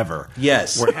Cribs ever.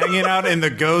 Yes. We're hanging out in the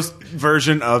ghost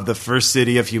version of the first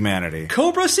city of humanity.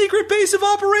 Cobra Secret Base of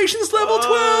Operations Level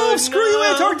 12. Screw you,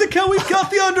 no. Antarctica. We've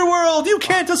got the underworld. You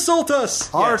can't assault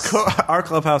us. Our Yes. our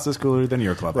clubhouse is cooler than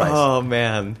your clubhouse. Oh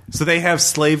man. So they have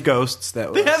slave ghosts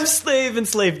that They have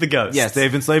enslaved the ghosts. Yes, they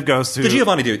have enslaved ghosts who The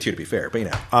Giovanni do it too, to be fair, but you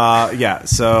know. yeah,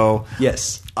 so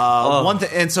Yes. one thing,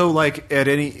 and so like at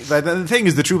any the thing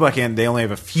is the True Black Hand, they only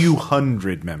have a few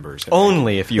hundred members.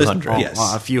 Only a few There's- hundred. yes.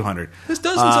 A few hundred. There's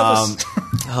dozens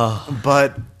of us.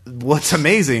 But what's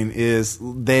amazing is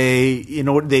there's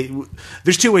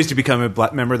two ways to become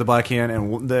a member of the Black Hand,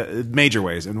 and the major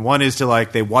ways, and one is to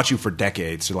like they watch you for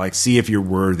decades to like see if you're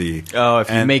worthy. Oh, if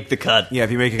you And- make the cut. yeah,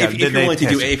 if you make a cut, If then you're they willing to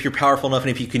do test it, you. if you're powerful enough,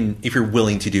 and if you're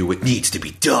willing to do what needs to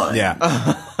be done. Yeah.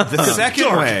 The second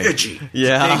Dark, way, edgy.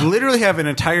 Yeah. they literally have an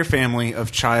entire family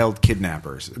of child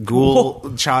kidnappers.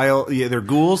 They're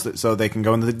ghouls, so they can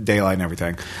go into the daylight and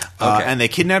everything. Okay. And they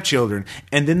kidnap children,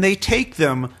 and then they take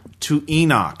them to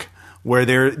Enoch, where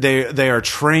they are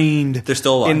trained. They're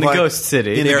still alive. In the ghost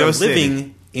city. In they the are ghost city.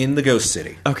 living in the ghost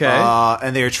city. Okay.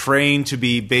 And they are trained to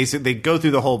be basic. They go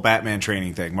through the whole Batman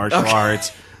training thing, martial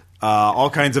arts, all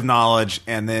kinds of knowledge,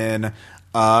 and then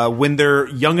when they're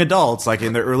young adults, like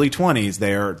in their early 20s,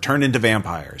 they are turned into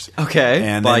vampires. Okay.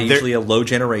 and By then they're- usually a low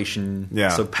generation, Yeah.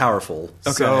 so powerful.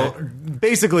 So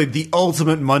basically, the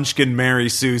ultimate Munchkin Mary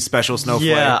Sue special snowflake.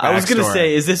 yeah, I was gonna backstory.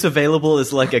 say, is this available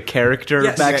as like a character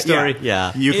Yes. backstory?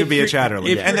 Yeah. Yeah. You could If be a you're- chatterling,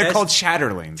 if and you're they're as- called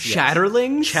chatterlings.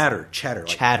 Chatterlings? Chatter. Like,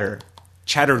 Chatter.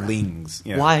 Chatterlings.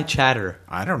 Yeah. Why chatter?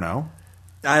 I don't know.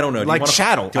 I don't know. Do you Like wanna-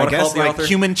 chattel, do you I wanna call guess, it the like author?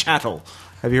 human chattel.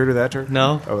 Have you heard of that term?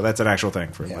 No. Oh, that's an actual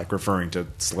thing for like referring to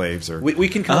slaves or We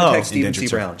can contact Oh. Stephen C. indentured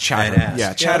Brown chatter. and ask. Yeah,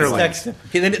 Let's chatterlings. text him.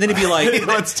 Then he'd be like,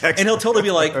 Let's text and he'll totally be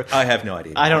like, I have no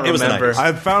idea. I don't It was the remember. 90s.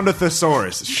 I've found a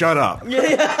thesaurus. Shut up.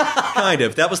 Kind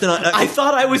of. That was the. I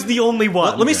thought I was the only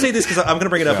one. Let me say this because I'm going to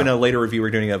bring it up Yeah. in a later review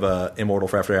we're doing of Immortal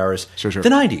for After Hours. Sure. The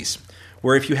 90s,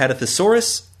 where if you had a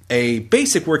thesaurus, a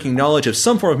basic working knowledge of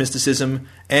some form of mysticism,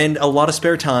 and a lot of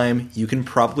spare time, you can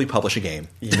probably publish a game.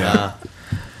 Yeah.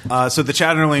 So the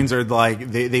Chatterlings are like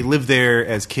they live there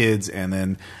as kids, and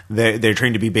then they're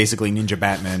trained to be basically ninja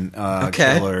Batman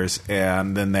killers,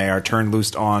 and then they are turned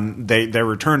loose on. They're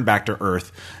returned back to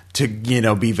Earth to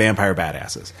be vampire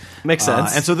badasses. Makes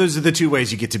sense. And so those are the two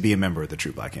ways you get to be a member of the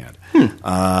True Black Hand. You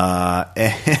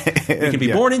can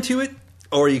be born into it,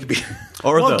 or you can be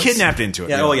kidnapped into it.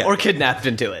 Yeah, really. or kidnapped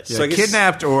into it. So I guess-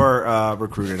 Kidnapped or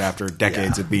recruited after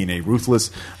decades of being a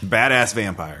ruthless, badass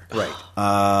vampire. Right.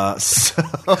 So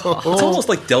It's almost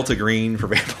like Delta Green for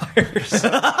vampires.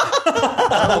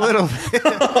 a little bit.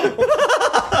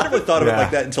 I never thought of it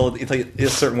like that until in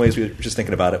certain ways we were just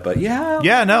thinking about it. But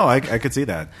Yeah, no, I could see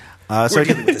that. we're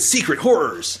dealing with the secret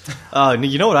horrors.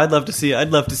 You know what I'd love to see?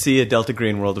 I'd love to see a Delta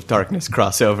Green World of Darkness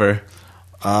crossover.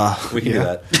 We can do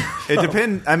that. It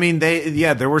depends. I mean,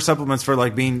 there were supplements for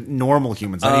like being normal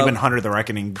humans, not even Hunter the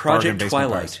Reckoning. Project bargain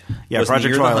Twilight. basement price. Yeah, was Project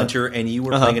Nier Twilight. the Hunter, and you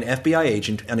were playing an FBI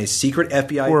agent on a secret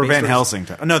FBI. Or based Van on- Helsing.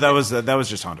 No, that was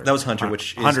just Hunter. That was Hunter,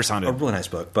 which is Hunter's Hunter. a really nice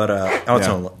book. But on its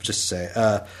own, just to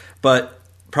say. But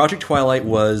Project Twilight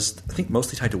was, I think,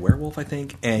 mostly tied to Werewolf, I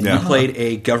think. And Yeah. you played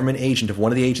a government agent of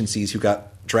one of the agencies who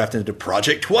got drafted into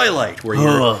Project Twilight, where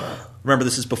you're... Remember,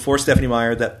 this is before Stephanie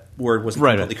Meyer. That word wasn't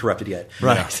completely corrupted yet.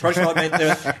 Right. Project Twilight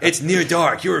meant it's near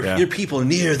dark. You're people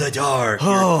near the dark.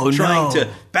 You're trying to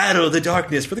battle the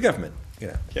darkness for the government.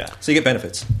 Yeah. So you get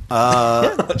benefits.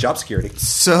 Job security.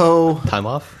 So Time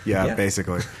off? yeah.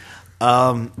 Basically.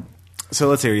 So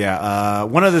let's hear.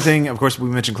 One other thing, of course, we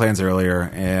mentioned clans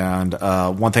earlier, and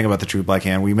one thing about the True Black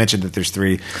Hand, we mentioned that there's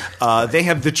three. They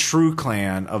have the True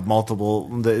Clan of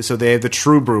multiple. So they have the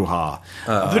True Bruja.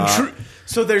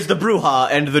 So there's the Bruja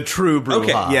and the true Bruja.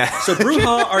 Okay, Yeah. So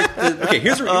Bruja are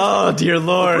here's Oh, dear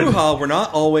Lord. Bruja were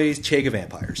not always Chega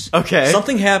vampires. Okay.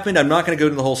 Something happened. I'm not going to go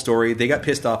into the whole story. They got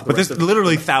pissed off. At the But this rest of-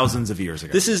 literally thousands of years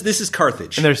ago. this is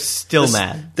Carthage, And they're still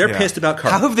mad. They're Yeah. pissed about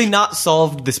How Carthage. have they not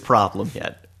solved this problem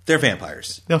yet? They're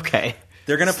vampires. Okay.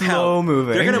 They're going to Slow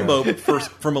moving. They're going to mope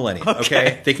for millennia.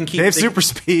 Okay. They can keep. They have super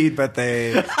speed, but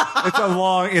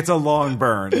it's a long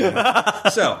burn. Yeah.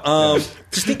 So,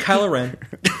 just think Kylo Ren.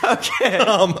 Okay.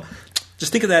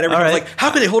 Just think of that. Everyone's All right. like,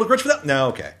 how can they hold a grudge for that? No,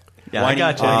 okay. Yeah, I Whiny,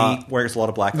 gotcha. whiny, wears a lot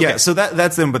of black. Yeah, Okay. so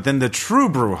that's them. But then the True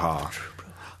Bruja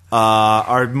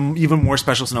are even more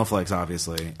special snowflakes,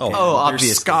 obviously. Oh, And oh, they're obviously.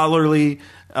 scholarly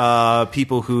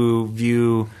people who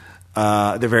view.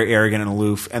 They're very arrogant and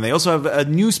aloof, and they also have a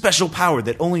new special power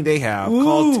that only they have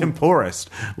called Temporist,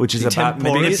 which is about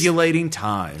Temporist? manipulating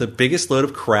time. the biggest load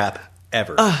of crap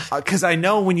ever. Because I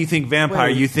know when you think vampire,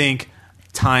 you think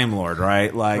Time Lord,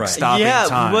 right? Like Right. stopping Yeah,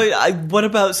 time. what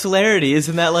about celerity?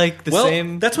 Isn't that like the Well,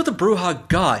 same? that's what the Bruja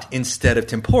got instead of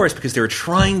Temporis, because they were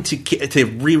trying to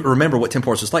remember what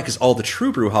Temporis was like, because all the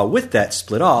true Bruja with that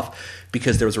split off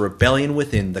because there was a rebellion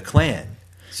within the clan.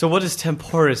 So what does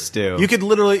Temporis do? You could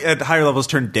literally, at higher levels,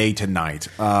 turn day to night.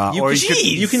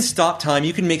 You can stop time.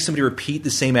 You can make somebody repeat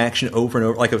the same action over and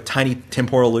over, like a tiny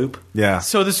temporal loop. Yeah.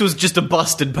 So this was just a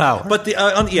busted power. But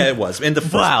yeah, it was. And the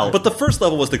first, Wow. But the first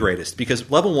level was the greatest,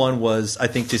 because level 1 was, I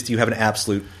think, just you have an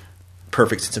absolute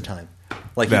perfect sense of time.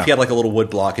 Like Yeah. if you had like a little wood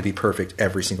block, it'd be perfect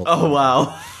every single time. oh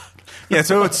wow. Yeah,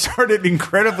 so it started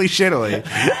incredibly shittily,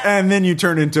 and then you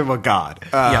turn into a god.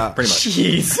 Yeah, pretty much.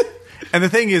 Jeez. And the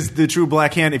thing is, the True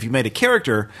Black Hand, if you made a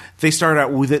character, they start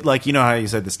out with it, like, you know how you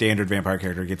said the standard vampire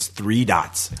character gets 3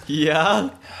 dots. Yeah.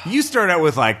 You start out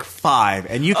with like 5,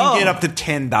 and you can Oh. get up to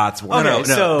 10 dots. Okay, No.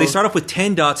 so- They start off with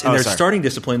 10 dots in their sorry. starting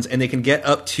disciplines, and they can get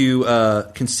up to,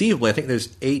 conceivably, I think there's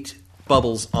 8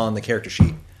 bubbles on the character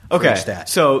sheet. for Okay. each stat.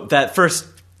 So that first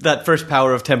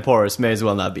power of Temporis may as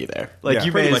well not be there. Like Yeah.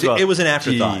 you Pretty may much. as well. It was an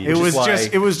afterthought. Jeez. It was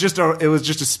why-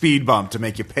 just a speed bump to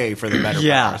make you pay for the better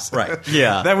Yeah. powers. Right.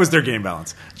 Yeah. That was their game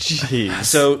balance. Jeez.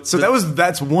 So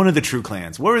That's one of the true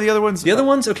clans. What were the other ones? the other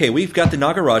ones, okay, we've got the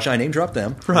Nagaraja. I name dropped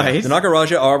them. Right. The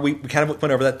Nagaraja are, we kind of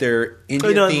went over that, they're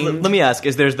Indian No, themed. let me ask: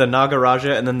 is there's the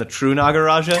Nagaraja and then the true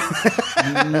Nagaraja?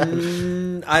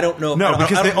 I don't know. No,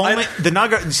 because I they don't- only the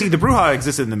Naga. See, the Bruja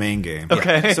existed in the main game.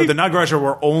 Okay. so the Nagaraja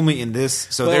were only in this.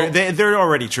 So Well, they're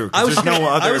already true. 'cause I was there's no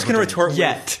other. I was going to in between. retort with,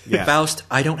 Yet. Yeah. Faust,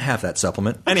 I don't have that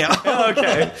supplement. Anyhow,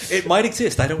 Okay. it might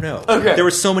exist. I don't know. Okay. There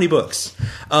were so many books.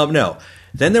 No.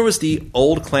 Then there was the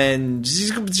old clan.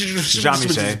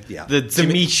 Jamishe. Yeah. The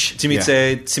Zimish.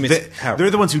 Zimitse. They're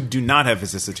the ones who do not have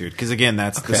vicissitude because again,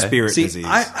 that's the Okay. spirit See, disease.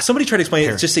 somebody tried to explain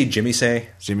it. Just say Jimmy say.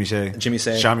 Jimmy Shay,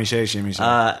 Jimmy-say. Shami Shay.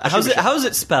 How's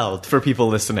it spelled for people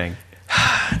listening?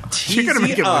 You're gonna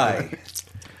make it look-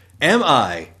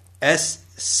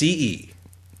 TZIMISCE.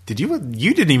 Did you?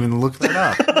 You didn't even look that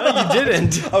up. No, you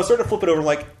didn't. I was starting to flip it over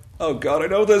like, Oh God, I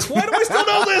know this. Why do I still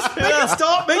know this? Make it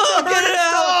stop! Make it Get it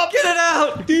out! Get it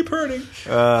out! Deep hurting.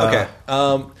 Okay.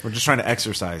 We're just trying to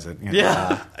exercise it.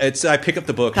 Yeah. I pick up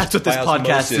the book. That's what this by podcast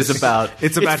osmosis. is about.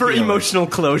 It's about for healing. emotional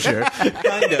closure.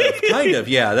 Kind of.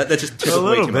 Yeah, that just took way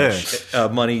little too bit.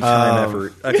 much money, time,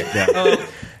 effort. Okay.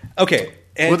 Okay.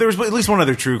 And, Well, there was at least one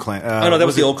other true clan. oh no, that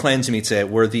was the old Clan Zemitze,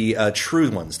 were the true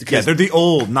ones. Yeah, Because they're the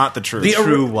old, not the true. the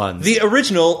true ones. The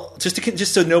original,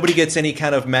 just so nobody gets any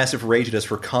kind of massive rage at us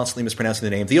for constantly mispronouncing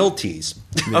the name. The old T's.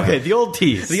 Okay, the old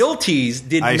teas. The old T's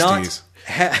did Iced not teas.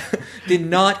 did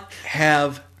not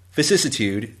have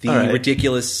vicissitude, the All right.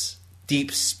 ridiculous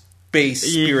deep space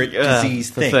spirit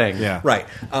disease the thing. thing. Yeah. Right.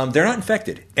 They're not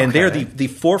infected, and they're the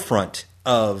forefront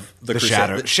of the the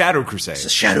crusade. Shadow Crusade. The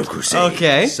Shadow Crusade.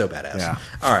 Okay. So badass. Yeah.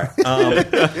 All right.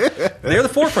 They're the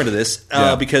forefront of this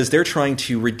Yeah. because they're trying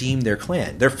to redeem their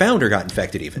clan. Their founder got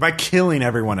infected even. By killing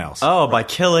everyone else. Oh, by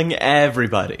killing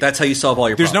everybody. That's how you solve all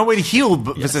your There's no problems. way to heal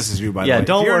vicissitude, by the Yeah, way.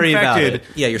 don't If you're worry about infected,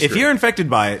 it. Yeah, you're if screwed. you're infected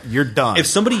by it, you're done. If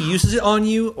somebody uses it on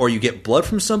you or you get blood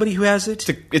from somebody who has it,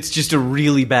 It's just a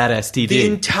really bad STD. the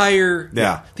entire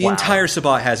Yeah. the entire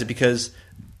Sabbat has it because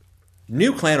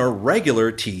New Clan or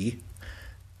regular T.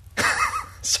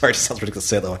 Sorry, it sounds ridiculous to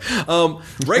say it that way.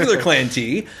 Regular Clan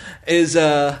T is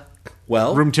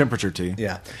room temperature tea.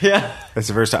 yeah. yeah. That's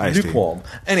the verse to iced tea. Lukewarm.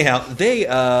 Anyhow, they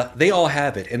all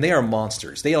have it, and they are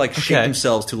monsters. They shape Okay.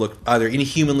 themselves to look either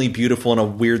inhumanly beautiful in a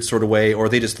weird sort of way, or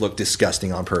they just look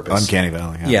disgusting on purpose. Uncanny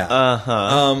Valley. Yeah.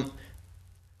 Uh-huh.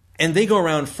 And they go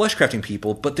around flesh crafting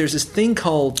people, but there's this thing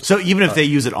called So even if they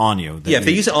use it on you, then if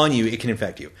they use it on you, it can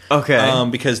infect you. Okay.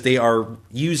 Because they are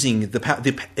using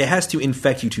it has to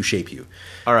infect you to shape you.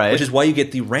 All right. Which is why you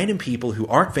get the random people who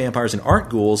aren't vampires and aren't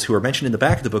ghouls who are mentioned in the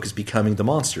back of the book as becoming the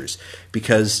monsters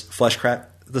because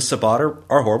the Sabbat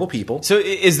are horrible people. So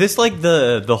is this like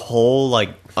the whole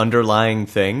like underlying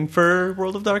thing for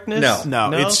World of Darkness?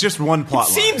 no, it's just one plot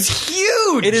line. Seems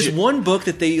huge. It is one book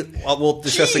that they we'll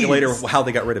discuss Jeez. later how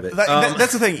they got rid of it.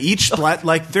 That's the thing. Each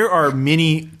there are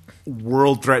many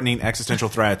world-threatening existential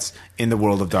threats in the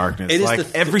World of Darkness. It is Like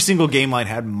every single game line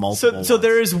had multiple. So ones.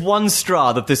 there is one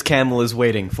straw that this camel is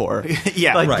waiting for.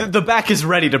 Yeah, like right. the back is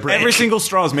ready to break. Every single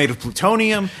straw is made of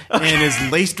plutonium and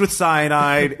is laced with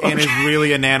cyanide and is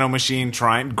really a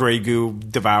nanomachine gray goo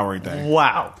devouring thing.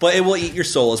 Wow. But it will eat your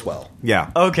soul as well.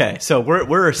 Yeah. Okay, so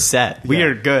we're set. We Yeah.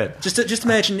 are good. Just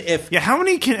imagine if Yeah, how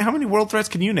many world threats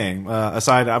can you name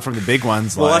aside from the big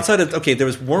ones? well like, outside of there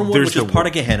was Wormwood, There's which is the- part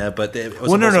of Gehenna, but it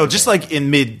was no, just like in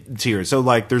mid tier. So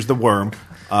like, there's the worm,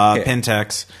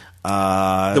 Pentex,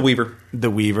 the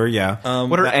Weaver. Yeah.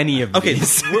 What are any of Okay,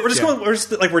 these? we're just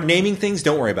going. We're naming things.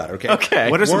 Don't worry about it. Okay. Okay.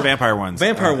 What are some Worm- vampire ones?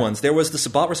 Vampire ones. There was the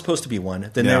Sabbat was supposed to be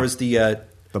one. Then Yeah. there was the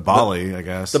Bali, I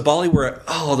guess. the Bali were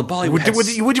the Bali would had-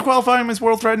 you qualify them as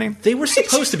world threatening? they were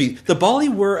supposed to be. The Bali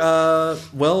were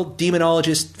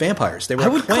demonologist vampires. They were I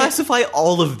would plant- classify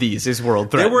all of these as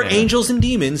world There threatening. were angels and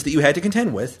demons that you had to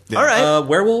contend with. All right.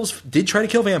 Werewolves did try to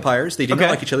kill vampires. They did Okay.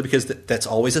 not like each other because that's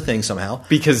always a thing somehow.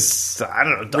 because I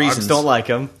don't know. Dogs Reasons. don't like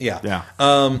them. Yeah.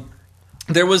 Yeah.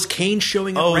 There was Cain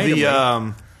showing up Oh, randomly.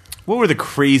 the what were the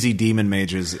crazy demon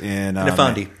mages in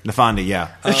Nefandi. Nefandi, yeah.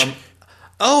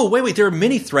 Oh, wait. There were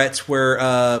many threats where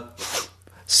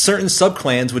certain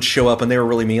subclans would show up and they were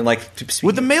really mean. Like,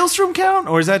 Would the Maelstrom count,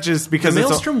 or is that just because The it's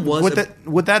Maelstrom was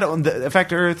would that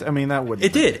affect Earth? I mean, that would.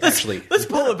 it did, actually. Let's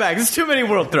pull it back. There's too many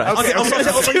world threats. Okay,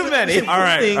 There's too many. All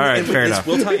right, fair enough.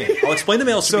 We'll tie in. I'll explain the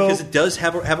Maelstrom So- because it does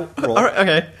have a role. All right,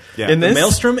 okay. Yeah. In The this,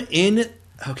 Maelstrom in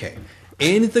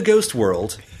the Ghost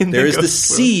World, there is the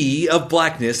sea of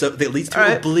blackness that leads to All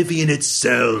right. oblivion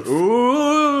itself.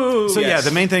 ooh. So yeah, Yes.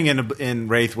 the main thing in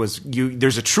Wraith was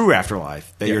there's a true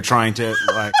afterlife that you're trying to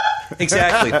like.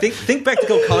 Exactly. think back to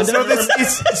Golconda.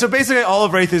 So basically, all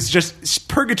of Wraith is just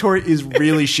purgatory is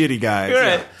really shitty, guys.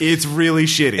 Right. It's really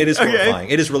shitty. It is horrifying.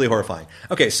 It is really horrifying.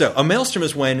 Okay, so a maelstrom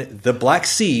is when the Black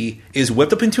Sea is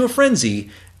whipped up into a frenzy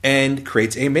and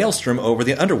creates a maelstrom over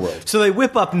the underworld. So they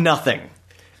whip up nothing,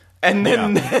 and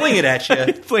then Fling it at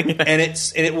you, Fling it at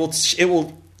and it will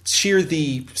shear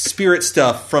the spirit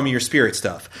stuff from your spirit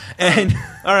stuff. And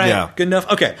all right, Yeah. good enough.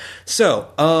 Okay, so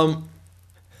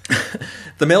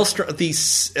the maelstrom, I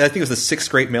think it was the sixth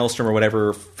great maelstrom or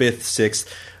whatever, fifth,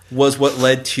 sixth, was what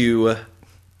led to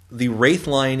the Wraith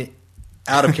line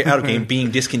out of game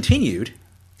being discontinued.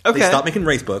 Okay. They stopped making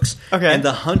Wraith books. Okay. And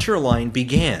the Hunter line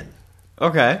began.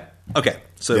 okay. Okay,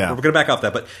 so Yeah. we're going to back off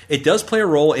that, but it does play a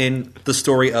role in the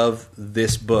story of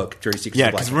this book, Dirty Secrets Yeah,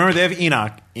 of the because Black. remember they have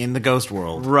Enoch in the Ghost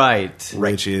World, Right.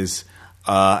 which is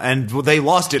And they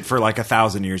lost it for like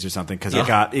 1,000 years or something because it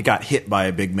got hit by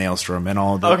a big maelstrom, and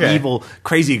all the evil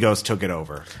crazy ghosts took it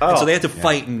over. And so they had to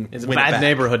fight and It's a win it bad back.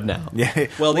 neighborhood now. Yeah.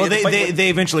 Well, Well, they had to fight they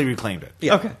eventually reclaimed it.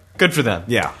 Yeah. Okay. Good for them.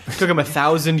 Yeah. Took them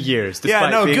 1,000 years. Yeah,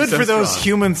 despite no, being good so for those strong.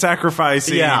 human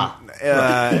sacrificing Yeah.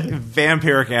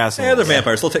 vampiric assholes. Yeah, they're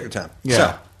vampires. They'll take their time.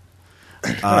 Yeah.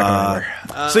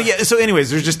 So anyways,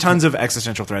 there's just tons of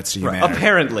existential threats to humanity.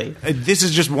 Apparently. This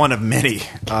is just one of many.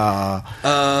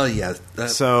 Yeah.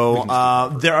 So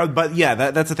there are, but yeah,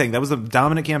 that's the thing. That was the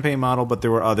dominant campaign model, but there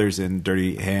were others in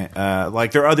Dirty Hand.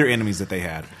 Like there are other enemies that they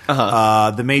had.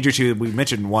 The major two, we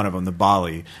mentioned one of them, the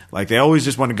Bali. Like they always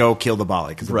just want to go kill the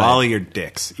Bali because the Bali are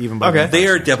dicks. Even by Okay. They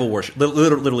are devil worship,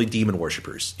 literally demon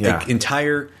worshippers. Yeah. Like,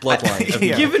 entire bloodline. Of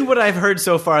Yeah. Given what I've heard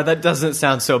so far, that doesn't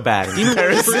sound so bad. In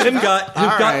comparison.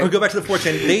 who go back to the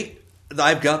 410.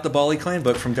 I've got the Bali clan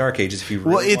book from Dark Ages. If you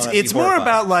really Well, it's be more horrified.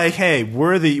 about like, hey,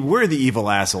 we're the evil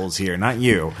assholes here, not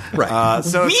you. Right.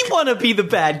 So We want to be the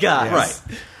bad guys.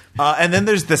 Right. and then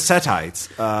there's the Setites.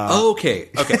 Okay.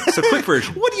 So quick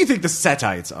version. What do you think the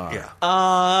Setites are?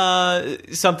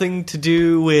 Yeah. Something to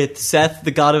do with Seth,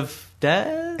 the god of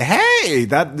death? Hey,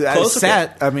 that Close,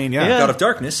 Set. I mean, yeah. Yeah. God of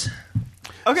Darkness.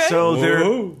 Okay. So they're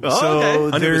Oh, okay.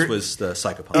 Anubis they're was the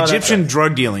psychopath. Egyptian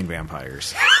drug dealing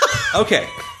vampires. Okay.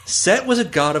 Set was a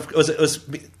god of was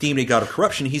deemed a god of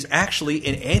corruption. He's actually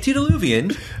an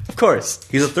antediluvian. Of course.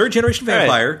 He's a third generation All right.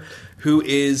 vampire who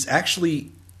is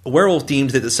actually a werewolf.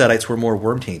 Deemed that the Setites were more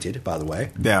worm tainted. By the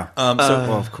way. Yeah. Well,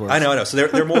 of course. I know. So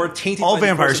they're more tainted. All by the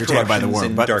vampires force are of tainted by the corruptions worm,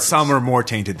 and but darkness. some are more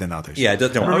tainted than others. Yeah,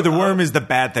 don't worry. Remember, the worm is the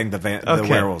bad thing. The Okay.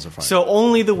 werewolves are fighting. So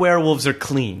only the werewolves are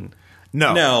clean.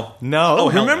 no, No. No. Oh,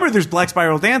 hell Remember, no. there's Black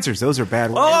Spiral Dancers. Those are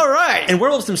bad. All right. And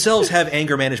werewolves themselves have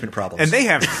anger management problems, And they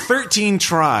have 13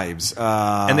 tribes.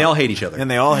 and they all hate each other.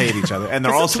 And they all hate each other. And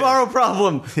they're all It's a tomorrow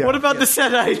problem. Yeah. What about the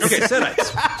Setites? Okay,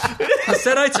 Setites. The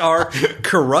Setites are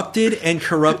corrupted and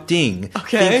corrupting.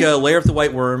 Okay. Think Lair of the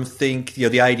White Worm. Think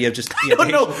the idea of just. Oh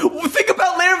no! Think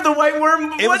about Lair of the White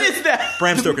Worm. It What was is that?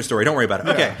 Bram Stoker story. Don't worry about it.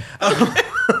 Okay.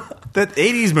 That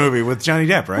 80s movie with Johnny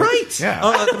Depp, right? Right. Yeah.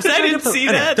 I didn't see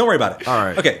Anyway, that. Don't worry about it. All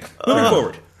right. Okay. Moving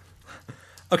forward.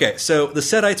 Okay, so the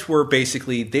Setites were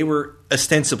basically they were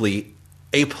ostensibly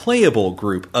a playable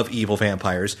group of evil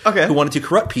vampires Okay. who wanted to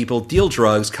corrupt people, deal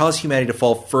drugs, cause humanity to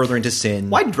fall further into sin.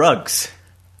 Why drugs?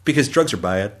 Because drugs are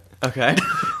bad. Okay.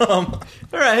 All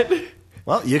right.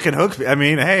 Well, you can hook. I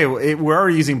mean, hey, we're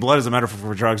already using blood as a metaphor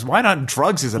for drugs. Why not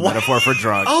drugs as a metaphor for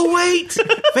drugs? Oh wait,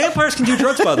 vampires can do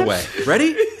drugs. By the way,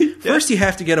 ready? First, you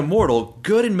have to get immortal,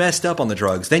 good and messed up on the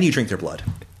drugs. Then you drink their blood.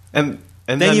 And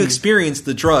Then you experience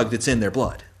the drug that's in their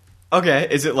blood. Okay,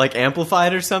 is it like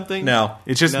amplified or something? No,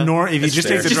 It's just No. if you That's just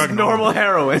fair. take the Just drug normal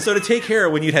heroin. So to take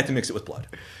heroin, you'd have to mix it with blood.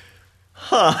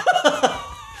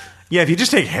 Yeah, if you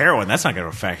just take heroin, that's not going to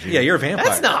affect you. Yeah, you're a vampire.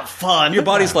 That's not fun. Your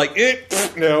body's like,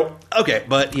 no. Okay,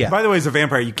 but yeah. By the way, as a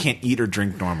vampire, you can't eat or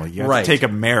drink normally. You have Right. to take a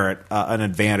merit, an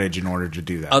advantage in order to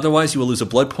do that. Otherwise, you will lose a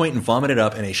blood point and vomit it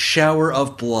up in a shower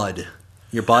of blood.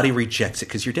 Your body rejects it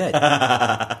because you're dead.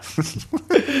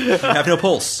 You have no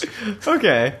pulse.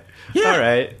 Okay. Yeah. All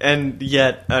right. And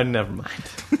yet, never mind.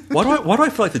 Why do I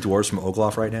feel like the dwarves from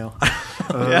Olaf right now?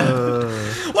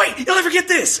 Wait, you'll never get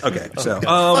this. Okay, so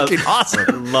Fucking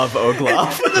awesome. Love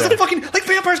Oglaf. that's fucking like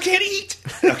vampires can't eat.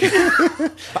 Okay.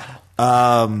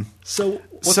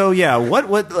 So yeah, what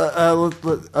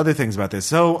other things about this?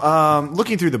 So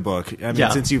looking through the book, I mean, Yeah.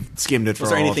 since you've skimmed it for Was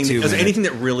there all anything? of 2 Was there minutes, anything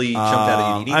that really jumped out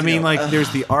at you? You need I to mean, know. like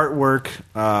there's the artwork.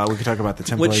 We could talk about the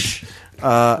templates. Which-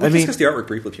 I Let's mean, discuss the artwork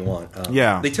briefly if you want.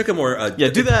 Yeah. They took a more Yeah,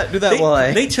 do that while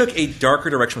I- They took a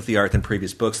darker direction with the art than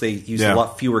previous books. They used Yeah. a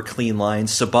lot fewer clean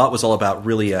lines. Sabat was all about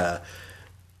really a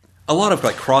lot of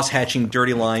like cross hatching,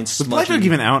 dirty lines. was Black smudging. Dog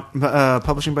even out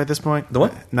publishing by this point? The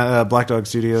what? Black Dog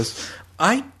Studios.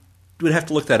 I would have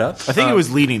to look that up. I think it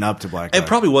was leading up to Black Dog. It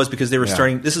probably was because they were Yeah.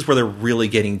 starting. This is where they're really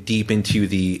getting deep into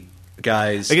the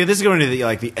guys. Again, this is going to the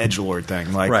the edgelord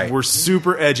thing. Like Right. we're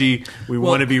super edgy. We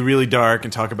Well- want to be really dark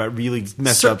and talk about really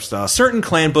messed up stuff. Certain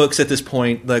clan books at this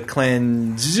point, the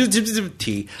clan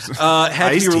T,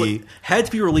 had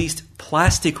to be released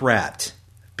plastic wrapped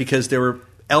because there were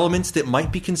elements that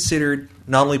might be considered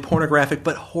not only pornographic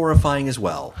but horrifying as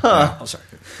well. Oh, sorry.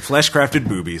 Flesh crafted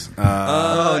boobies.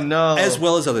 Oh no. As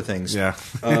well as other things. Yeah.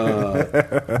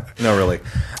 No, really.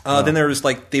 Then there was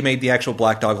like they made the actual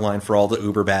Black Dog line for all the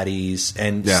Uber baddies,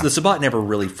 and Yeah. the Sabat never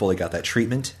really fully got that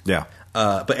treatment. Yeah.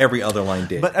 but every other line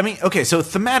did. But I mean, okay, so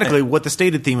thematically, what the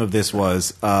stated theme of this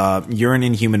was, you're an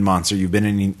inhuman monster. You've been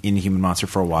an inhuman monster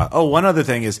for a while. Oh, one other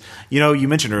thing is, you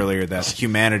mentioned earlier that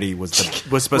humanity was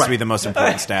supposed to be the most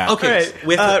important stat. Okay.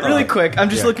 Really quick, I'm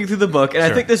just looking through the book, and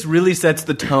I think this really sets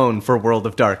the tone for World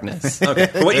of Darkness. Okay,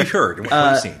 for what you've heard, what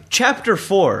you've seen. Chapter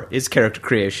 4 is character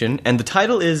creation, and the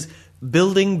title is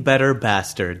Building Better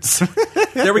Bastards.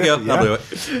 There we go. I'll do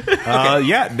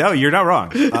it. No, you're not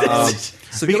wrong.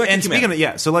 So go back to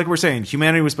humanity. So like we're saying,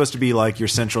 humanity was supposed to be like your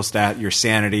central stat, your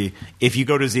sanity. If you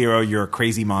go to 0, you're a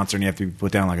crazy monster and you have to be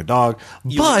put down like a dog.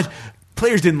 But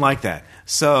players didn't like that.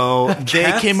 So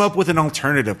they came up with an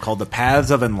alternative called the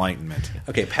Paths of Enlightenment.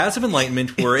 Okay, Paths of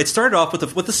Enlightenment, where it started off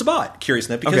with the Sabbat,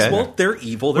 curiously enough, because, they're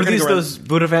evil. They're Were these those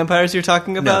Buddha vampires you're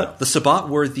talking about? No, the Sabbat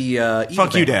were the evil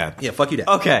Fuck you, Dad. Yeah, fuck you, Dad.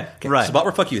 Okay, right. Sabbat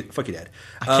were fuck you, Dad.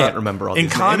 I can't remember all these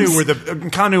names.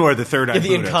 Nkanu are the third eye the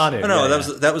Buddhas. Nkanu. Oh, no,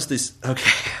 that was this.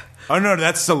 Okay. Oh, no,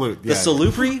 that's Salute. The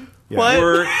Salubri What?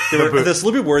 the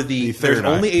Salubri were the third there's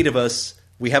eye. only 8 of us.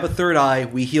 We have a third eye.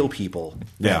 We heal people.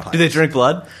 Yeah. Vampires. Do they drink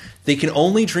blood? They can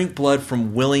only drink blood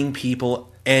from willing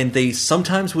people, and they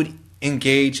sometimes would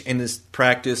engage in this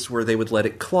practice where they would let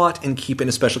it clot and keep it in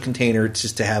a special container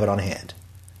just to have it on hand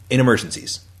in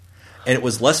emergencies. And it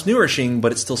was less nourishing,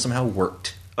 but it still somehow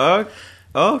worked.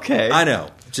 Okay. I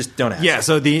know. Just don't ask. Yeah,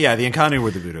 so the Nkanu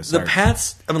were the Buddhas. The Sorry.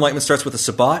 Paths of Enlightenment starts with a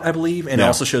Sabbat, I believe, and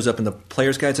also shows up in the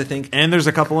player's guides, I think. And there's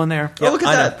a couple in there. Oh, look at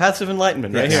I know. that. Paths of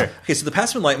Enlightenment right here. Okay, so the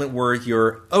Paths of Enlightenment were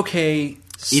you're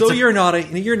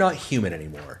not human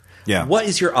anymore. Yeah. What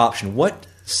is your option? What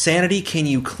sanity can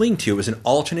you cling to as an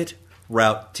alternate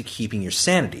route to keeping your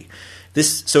sanity?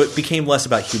 So it became less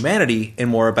about humanity and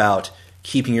more about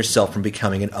keeping yourself from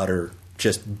becoming an utter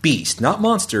just beast, not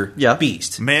monster,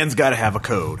 beast. Man's got to have a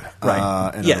code.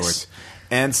 Right. In Yes. other words.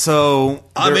 And so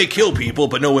I may kill people,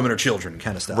 but no women or children,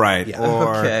 kind of stuff. Right. Yeah.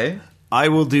 Or Okay. I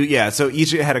will do, so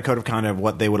each had a code of conduct of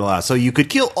what they would allow. So you could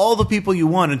kill all the people you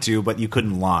wanted to, but you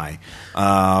couldn't lie.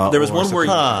 There was one where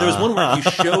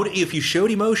if you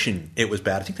showed emotion, it was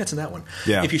bad. I think that's in that one.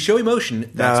 Yeah. If you show emotion,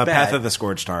 that's bad. Path of the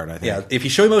Scourged Heart, I think. Yeah, if you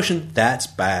show emotion, that's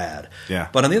bad. Yeah.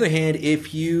 But on the other hand,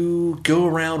 if you go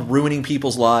around ruining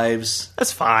people's lives,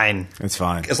 That's fine. It's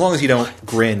fine. as long as you don't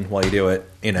grin while you do it,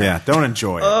 Yeah, don't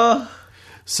enjoy it.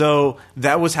 So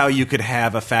that was how you could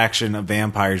have a faction of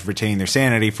vampires retain their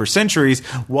sanity for centuries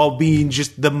while being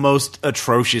just the most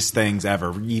atrocious things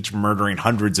ever, each murdering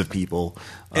hundreds of people.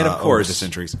 And of over course, the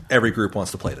centuries. every group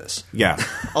wants to play this. Yeah.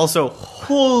 Also,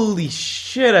 holy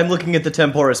shit, I'm looking at the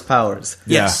Temporis powers.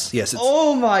 Yes. It's,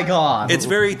 Oh my god. it's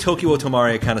very Tokyo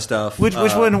Otomare kind of stuff. Which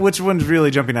one's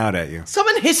really jumping out at you?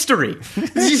 Summon history.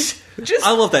 just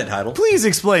I love that title. Please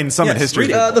explain Summon Yes, History.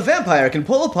 read it. the vampire can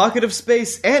pull a pocket of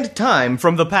space and time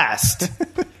from the past.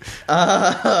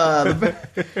 I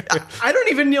don't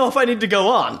even know if I need to go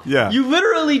on. Yeah. You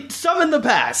literally summon the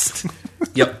past.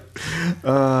 Yep.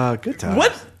 Good time.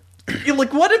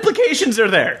 What implications are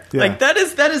there? Yeah. Like that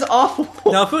is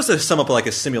awful. Now, if it was to sum up like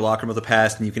a simulacrum of the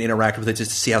past, and you can interact with it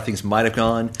just to see how things might have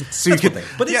gone, So you that's could, one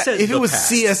thing. But it yeah, says if it the was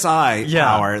past. CSI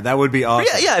power, that would be awesome.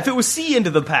 Yeah, if it was see into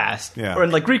the past, Yeah. or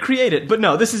like recreate it, but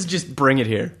no, this is just bring it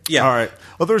here. Yeah. All right.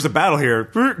 Well, there's a battle here.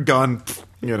 Gun.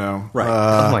 Right.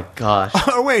 Oh my gosh.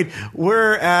 Oh wait,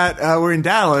 we're in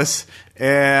Dallas,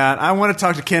 and I want to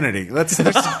talk to Kennedy. Let's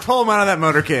pull him out of that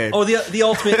motorcade. Oh, the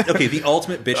ultimate. Okay, the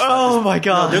ultimate bitch. Oh my No,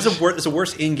 god. there's a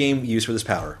worse in-game use for this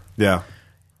power. Yeah.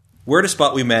 We're at a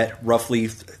spot we met roughly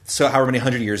however many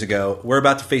 100 years ago. We're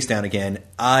about to face down again.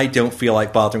 I don't feel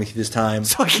like bothering with you this time.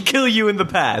 So I can kill you in the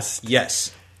past.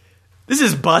 Yes. This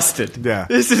is busted. Yeah.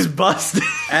 This is busted.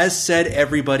 As said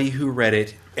everybody who read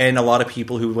it, and a lot of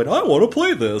people who went, I want to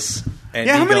play this. And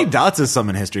Yeah. How you many go- dots is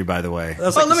Summon History, by the way?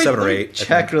 That's like let me 7 or let me 8. I check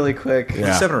think. really quick.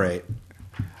 Yeah. 7 or 8.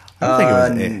 I don't think it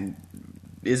was eight.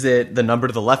 Is it the number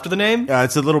to the left of the name?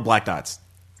 It's the little black dots.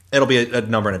 It'll be a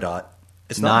number and a dot.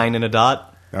 It's not 9 and a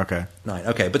dot. Okay. 9.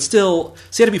 Okay, but still,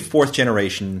 so you had to be 4th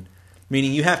generation,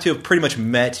 meaning you have to have pretty much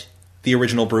met the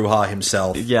original Bruja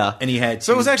himself. Yeah. And he had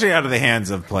So it was actually out of the hands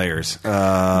of players.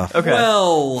 Okay.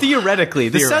 well, Theoretically,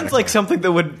 this sounds like Theoretically. something that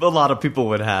a lot of people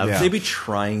would have. Yeah. they'd be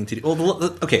trying to do. Well,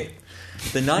 okay.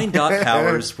 The 9 dot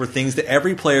powers were things that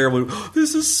every player would.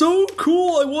 This is so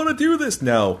cool. I want to do this.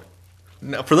 No,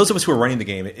 for those of us who were running the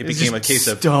game, it became a just case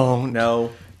of don't.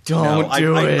 No, Don't no.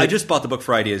 do it. I just bought the book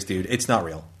for ideas, dude. It's not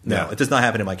real. No, Yeah. it does not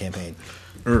happen in my campaign.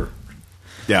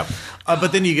 Yeah.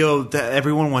 But then you go,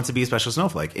 everyone wants to be a special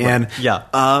snowflake. And Yeah.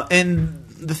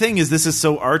 and the thing is, this is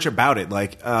so arch about it.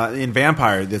 Like in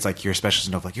Vampire, it's like you're special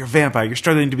enough. Like you're a vampire, you're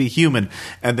struggling to be human,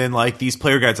 and then like these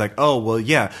player guides, like, oh well,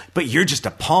 yeah, but you're just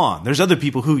a pawn. There's other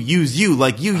people who use you,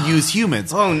 like you use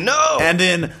humans. Oh no! And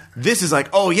then this is like,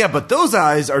 oh yeah, but those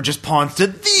eyes are just pawns to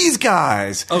these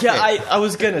guys. Okay. Yeah, I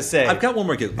was gonna say. I've got one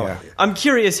more. I'm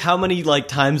curious how many like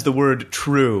times the word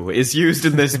 "true" is used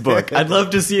in this book. I'd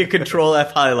love to see a Control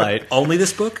F highlight. Only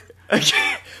this book?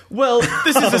 Okay. Well,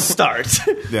 this is a start.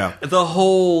 Yeah. The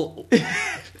whole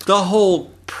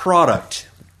product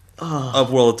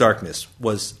of World of Darkness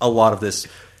was a lot of this.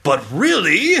 But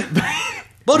really?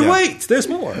 But Yeah. wait, there's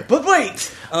more. But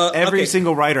wait, Every okay.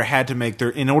 single writer had to make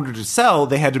in order to sell,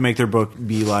 they had to make their book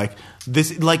be like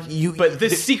this, like you. but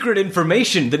this secret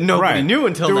information that nobody knew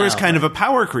until there now. was kind of a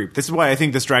power creep. This is why I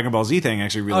think this Dragon Ball Z thing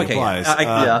actually really Okay, applies.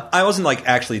 Yeah. I wasn't like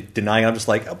actually denying. I'm just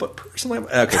like, oh, but personally,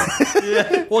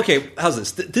 okay. Well, okay. How's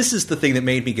this? This is the thing that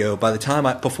made me go. By the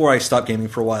time before I stopped gaming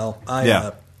for a while,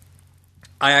 I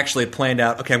actually had planned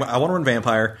out. Okay, I want to run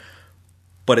Vampire,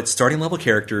 but it's starting level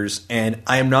characters, and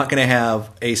I am not going to have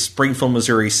a Springfield,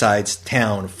 Missouri sized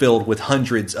town filled with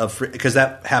hundreds of because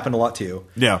that happened a lot too.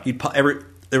 Yeah.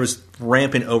 There was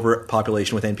rampant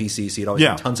overpopulation with NPCs, so you'd always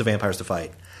have tons of vampires to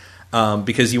fight.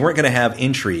 Because you weren't going to have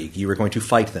intrigue, you were going to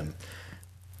fight them.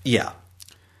 Yeah.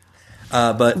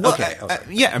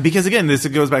 Yeah, because again, this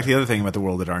goes back to the other thing about the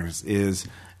World of Darkness is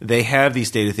they have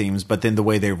these data themes, but then the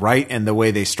way they write and the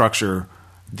way they structure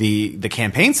the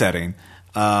campaign setting,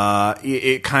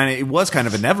 it was kind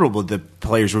of inevitable that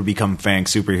players would become Fang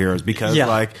superheroes because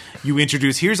like you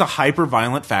introduce here's a hyper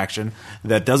violent faction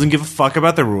that doesn't give a fuck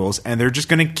about the rules and they're just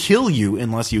going to kill you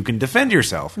unless you can defend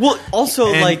yourself. Well,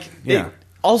 also And-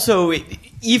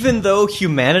 even though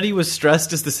humanity was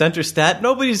stressed as the center stat,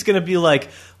 nobody's going to be like,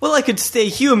 well, I could stay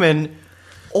human,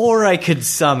 or I could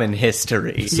summon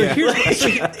history. So here's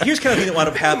kind of thing that wound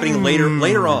up happening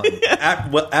later on.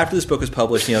 After this book was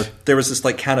published, there was this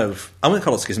like kind of, I'm going to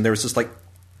call it schism. There was this like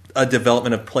a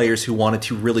development of players who wanted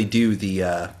to really do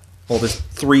there's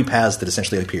three paths that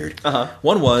essentially appeared.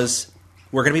 One was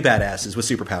we're going to be badasses with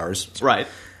superpowers. Right.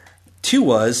 Two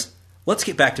was let's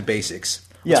get back to basics.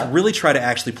 Let's really try to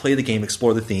actually play the game,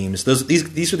 explore the themes.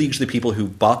 These are usually people who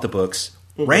bought the books,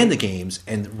 ran the games,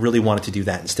 and really wanted to do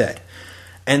that instead.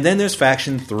 And then there's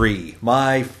Faction 3.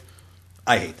 I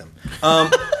hate them. I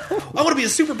want to be a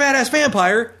super badass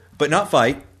vampire, but not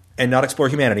fight and not explore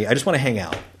humanity. I just want to hang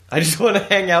out. I just want to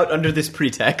hang out under this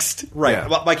pretext. Right.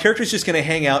 Yeah. My character's just going to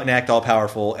hang out and act all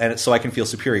powerful, and so I can feel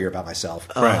superior about myself.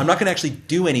 Right. I'm not going to actually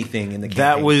do anything in the campaign.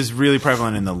 That was really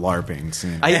prevalent in the LARPing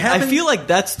scene. I feel like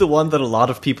that's the one that a lot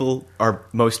of people are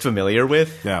most familiar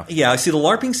with. yeah. Yeah, I see. The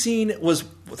LARPing scene was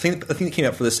the thing that came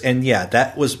out for this, and yeah,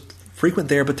 that was frequent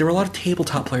there. But there were a lot of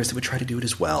tabletop players that would try to do it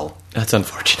as well. That's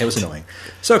unfortunate. It was annoying.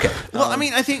 So okay, Well,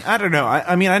 I don't know.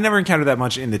 I mean, I never encountered that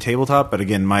much in the tabletop, but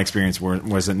again, my experience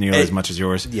wasn't nearly as much as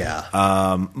yours. Yeah.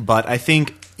 But I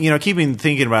think,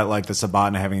 thinking about like the Sabbat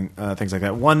and having things like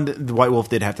that. One, the White Wolf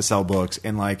did have to sell books,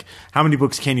 and like, how many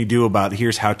books can you do about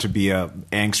here's how to be a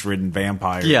angst-ridden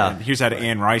vampire? Yeah. And here's how to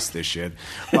Anne Rice this shit.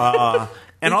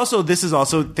 And also, this is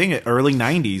also the thing, early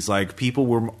 90s, like, people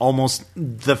were almost,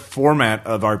 the format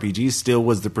of RPGs still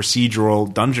was the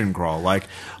procedural dungeon crawl. Like,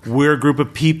 we're a group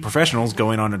of professionals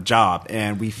going on a job,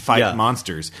 and we fight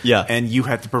monsters. Yeah. And you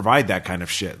have to provide that kind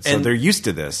of shit. So And- they're used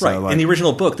to this. Right. So, like, In the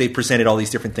original book, they presented all these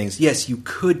different things. Yes, you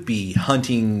could be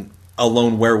hunting a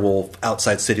lone werewolf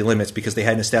outside city limits because they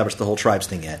hadn't established the whole tribes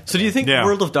thing yet. So do you think Yeah.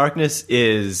 World of Darkness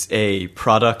is a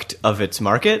product of its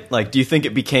market? Like, do you think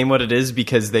it became what it is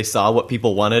because they saw what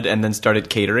people wanted and then started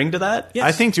catering to that? Yes.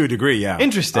 I think to a degree, yeah.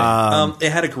 Interesting.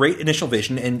 It had a great initial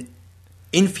vision and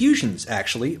infusions,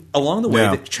 actually, along the way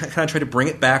Yeah. that kind of tried to bring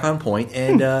it back on point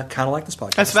and kind of like this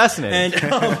podcast. That's fascinating.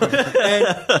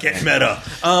 And get meta.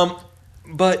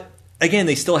 But again,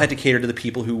 they still had to cater to the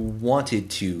people who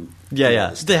wanted to.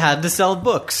 Yeah. They had to sell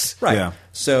books. Right. Yeah.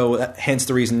 So hence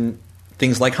the reason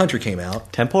things like Hunter came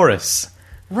out. Temporis.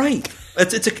 Right.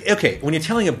 Okay. When you're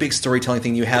telling a big storytelling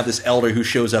thing, you have this elder who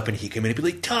shows up and he can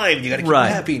manipulate time. You got to keep Right.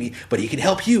 him happy, but he can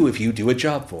help you if you do a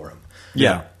job for him.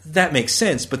 Yeah. That makes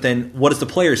sense. But then, what does the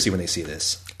player see when they see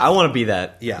this? I want to be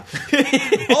that. Yeah.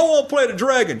 I want to play the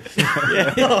dragon.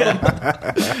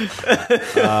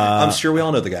 I'm sure we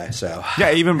all know the guy. So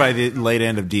Yeah, even by the late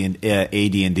end of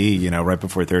AD&D, right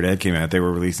before Third Ed came out, they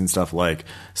were releasing stuff like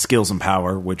Skills and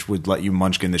Power, which would let you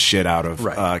munchkin the shit out of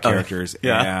Right. characters,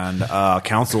 Yeah. and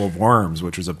Council of Worms,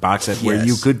 which was a box set where Yes.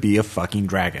 you could be a fucking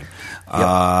dragon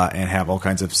and have all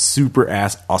kinds of super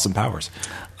ass awesome powers.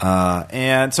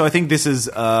 And so I think this is.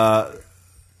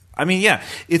 I mean, yeah,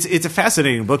 it's a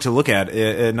fascinating book to look at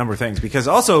a number of things because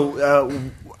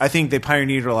also I think they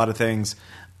pioneered a lot of things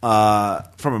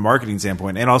from a marketing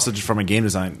standpoint and also just from a game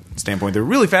design standpoint. They're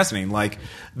really fascinating. Like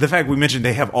the fact we mentioned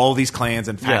they have all these clans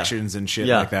and factions and shit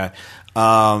like that.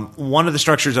 One of the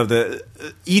structures of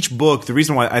each book, the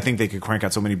reason why I think they could crank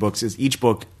out so many books is each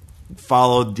book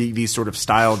followed these sort of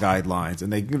style guidelines,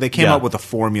 and they came up with a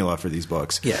formula for these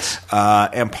books. Yes.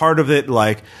 And part of it,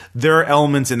 like, there are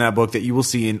elements in that book that you will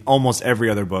see in almost every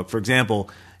other book. For example,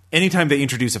 anytime they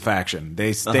introduce a faction,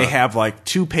 they have, like,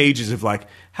 2 pages of, like,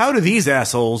 how do these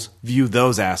assholes view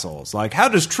those assholes? Like, how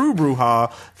does True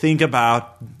Bruja think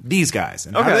about these guys?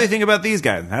 And how do they think about these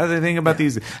guys? And how do they think about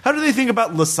these? How do they think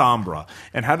about La Sombra?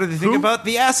 And how do they think about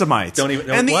the Assamites?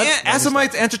 And the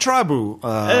Assamites Antitrabu.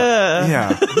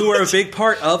 Yeah. Who are a big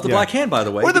part of the Black Hand, by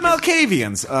the way. Or the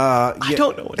Malkavians. I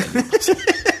don't know what it means.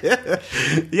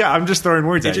 Yeah, I'm just throwing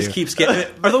words at you. It just keeps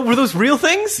getting... Were those real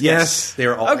things? Yes.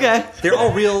 They're all They're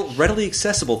all real, readily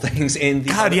accessible things. In the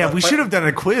God, yeah, we should have done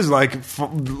a quiz, like,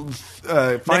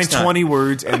 find 20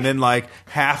 words, and then, like,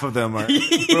 half of them are...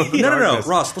 No,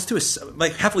 Ross, let's do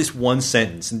have at least one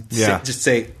sentence and just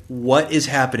say, what is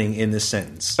happening in this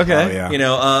sentence? Okay. Oh, yeah. You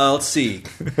know, let's see.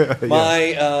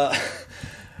 My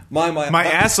Assamite.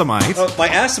 My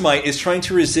Assamite is trying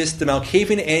to resist the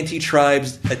Malkavian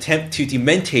anti-tribe's attempt to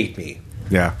dementate me.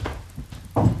 Yeah.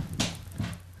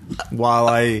 While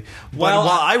I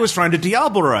was trying to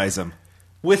diabolarize him.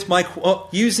 With my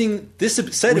using this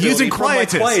set ability using from my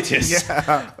Quietus. Quietus.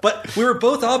 Yeah. But we were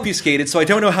both obfuscated, so I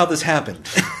don't know how this happened.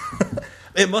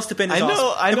 It must have been his I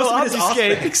know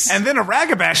obfuscate. And then a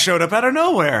Ragabash showed up out of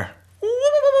nowhere.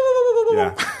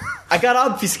 Yeah. I got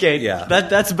obfuscate. Yeah.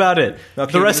 That's about it.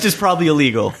 Okay, the rest is probably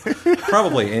illegal.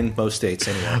 Probably in most states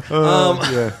anyway.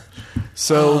 Yeah.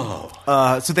 So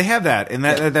they have that, and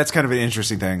that's kind of an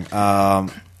interesting thing.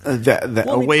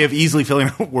 A way of easily filling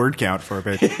a word count for a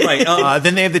page. Right.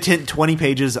 Then they have the 20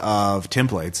 pages of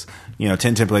templates. 10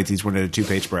 templates, each one at a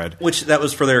 2-page spread. Which that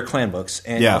was for their clan books,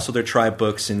 and also their tribe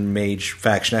books and mage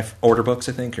faction order books,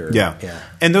 I think. Yeah.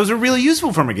 And those are really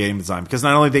useful from a game design because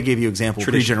not only they gave you example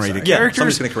pre-generated characters, so I'm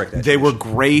just going to correct that. They were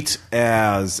great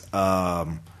as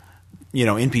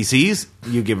NPCs.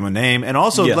 You give them a name, and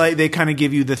also like they kind of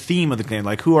give you the theme of the clan.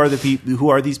 Like who are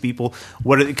these people?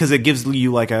 Because it gives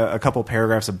you like a couple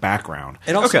paragraphs of background.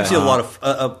 It also gives you a lot of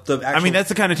the. Actual, I mean, that's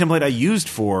the kind of template I used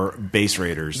for Base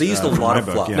Raiders. They used a lot of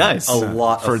fluff. Yeah. Nice. A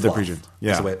lot for of the fluff. region.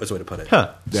 Yeah, that's the way to put it.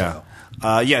 Huh. Yeah. So.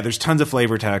 There's tons of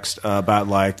flavor text about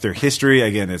like their history.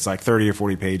 Again, it's like 30 or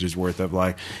 40 pages worth of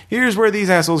like, here's where these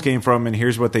assholes came from and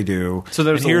here's what they do. So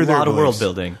there's a lot of world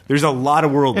building. There's a lot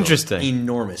of world Interesting.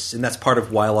 Enormous. And that's part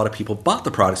of why a lot of people bought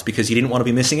the products because you didn't want to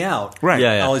be missing out. Right.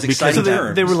 Yeah. All these exciting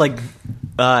terms. They were like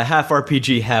half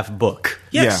RPG, half book.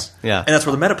 Yes. Yeah. And that's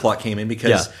where the meta plot came in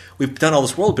because we've done all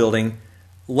this world building.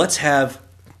 Let's have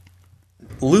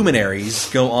luminaries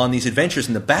go on these adventures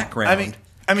in the background.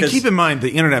 I mean, keep in mind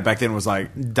the internet back then was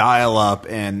like dial up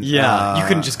and you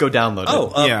couldn't just go download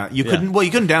it. You couldn't. Well,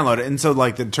 you couldn't download it, and so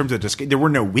like in terms of there were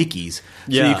no wikis,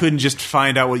 so you couldn't just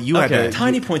find out what you had to.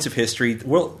 Tiny points of history.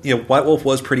 Well, White Wolf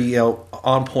was pretty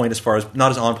on point as far as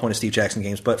not as on point as Steve Jackson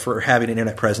games, but for having an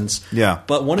internet presence. Yeah.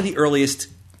 But one of the earliest.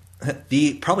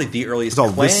 Probably the earliest it's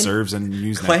all listservs and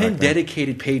Usenet clan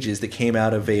dedicated pages that came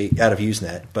out of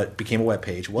Usenet but became a web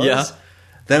page was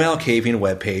the Malkavian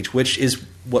web page, which is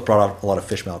what brought out a lot of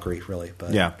Fishmalkery, really.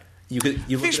 But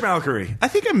Fishmalkery. I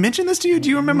think I mentioned this to you. Do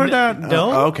you remember that?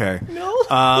 No. Okay. No.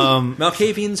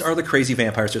 Malkavians are the crazy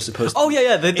vampires they're supposed to. Oh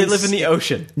yeah. They live in the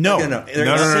ocean. No. They're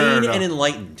insane and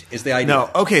enlightened. Is the idea?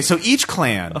 No. Okay. So each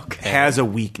clan has a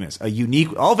weakness, a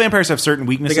unique. All vampires have certain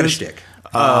weaknesses. They got a shtick.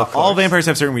 All vampires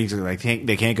have certain weaknesses. Like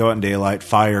they can't go out in daylight.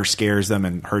 Fire scares them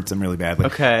and hurts them really badly.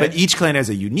 Okay. But each clan has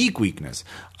a unique weakness.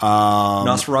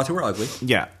 Nosferatu are ugly.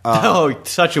 Yeah.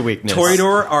 Such a weakness.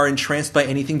 Toreador are entranced by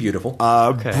anything beautiful.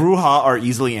 Bruja are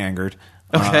easily angered.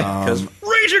 Okay. Because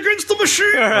rage against the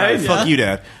machine. All right. Fuck you,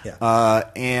 Dad.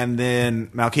 Yeah. And then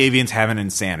Malkavians have an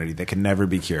insanity that can never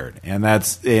be cured,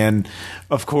 and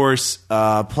of course,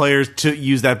 players to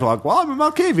use that block. Well, I'm a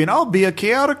Malkavian. I'll be a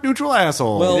chaotic neutral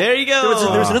asshole. Well, there you go.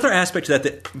 There was another aspect to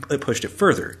that pushed it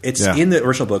further. It's in the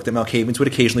original book that Malkavians would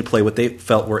occasionally play what they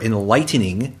felt were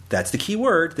enlightening. That's the key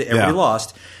word that everybody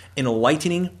lost.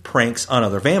 Enlightening pranks on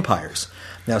other vampires.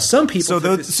 Now, some people.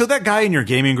 So that guy in your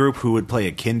gaming group who would play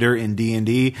a Kinder in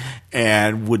D&D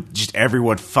and would just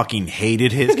everyone fucking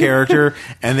hated his character,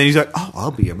 and then he's like, "Oh,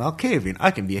 I'll be a Malkavian.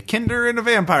 I can be a Kinder in a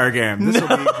vampire game. This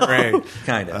will be great."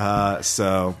 Kind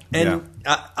of.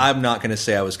 I'm not going to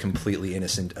say I was completely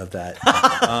innocent of that.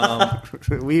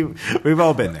 We've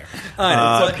all been there. I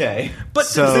know, okay, but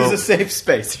this is a safe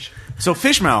space. So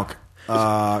fish milk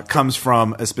comes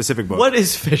from a specific book. What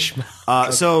is fish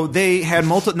milk? So they had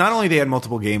not only they had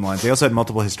multiple game lines, they also had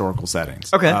multiple historical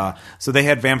settings. Okay. So they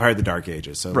had Vampire the Dark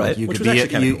Ages. So Right. like you Which could was be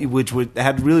actually kinda cool. which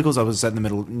had really cool stuff. It was set in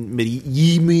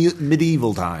the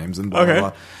medieval times and blah Okay.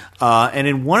 blah blah. And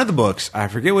in one of the books, I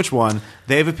forget which one,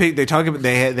 they have a pic. They talk about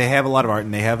they have a lot of art,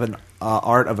 and they have an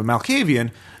art of a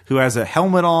Malkavian who has a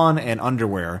helmet on and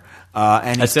underwear,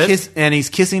 and he's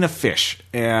kissing a fish.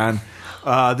 And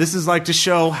this is like to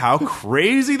show how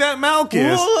crazy that Malk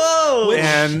is. Whoa!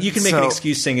 And You can make an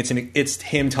excuse saying it's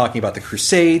him talking about the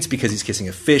Crusades because he's kissing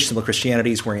a fish, symbol of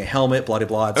Christianity, he's wearing a helmet, blah, blah,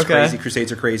 blah. It's Okay. crazy.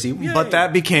 Crusades are crazy. Yay. But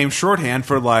that became shorthand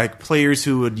for like players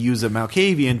who would use a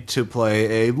Malkavian to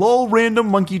play a lol random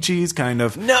monkey cheese kind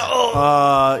of.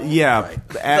 No! Yeah.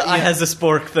 The eye has a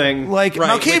spork thing. Like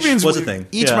Right, Malkavians which was a thing.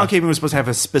 Each Yeah. Malkavian was supposed to have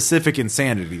a specific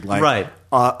insanity, like Right.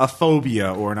 A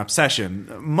phobia or an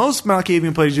obsession. Most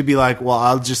Malkavian players would be like, "Well,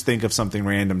 I'll just think of something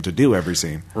random to do every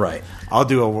scene. Right. I'll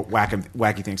do a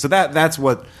wacky thing." So that's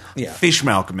what Yeah. fish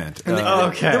milk meant.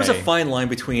 Okay. There was a fine line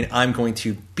between I'm going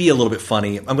to be a little bit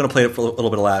funny, I'm going to play it for a little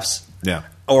bit of laughs, Yeah.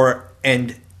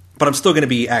 but I'm still going to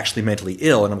be actually mentally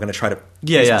ill, and I'm going to try to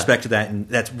pay some respect to that, and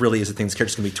that really is the thing. This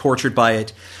character's going to be tortured by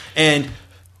it, and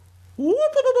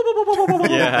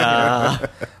Yeah.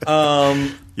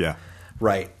 Yeah.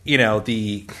 right,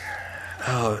 the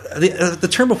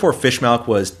term before fish milk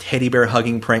was teddy bear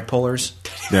hugging prank pullers.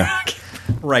 Yeah.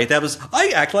 Right, that was I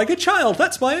act like a child.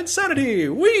 That's my insanity.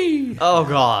 Wee. Oh,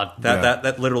 God.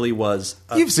 That literally was.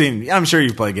 You've seen. I'm sure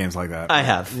you've played games like that. I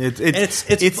have.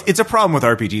 It's a problem with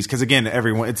RPGs because again,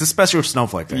 it's a special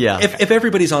snowflake thing. Yeah. If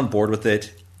everybody's on board with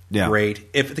it, Yeah. great.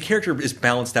 If the character is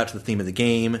balanced out to the theme of the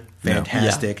game, Yeah.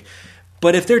 fantastic.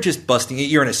 But if they're just busting it,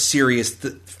 you're in a serious.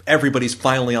 Everybody's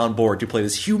finally on board to play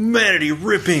this humanity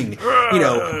ripping.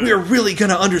 We're really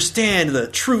going to understand the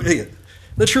truth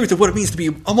of what it means to be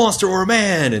a monster or a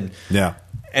man, and Yeah.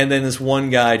 and then this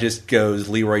one guy just goes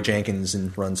Leroy Jenkins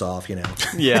and runs off.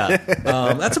 Yeah.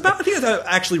 That's about. I think that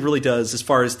actually really does, as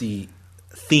far as the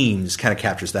themes, kind of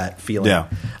captures that feeling. Yeah.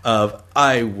 Of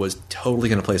I was totally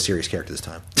going to play a serious character this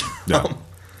time. Yeah.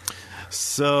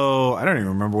 So I don't even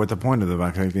remember what the point of the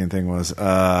Malkavian thing was,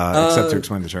 except to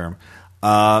explain the term.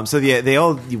 So yeah, they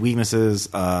all weaknesses.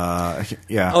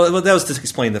 Yeah. Oh, well, that was to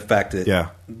explain the fact that Yeah.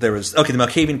 there was the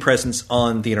Malkavian presence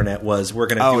on the internet was we're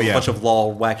going to do a yeah. bunch of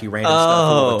lol, wacky, random stuff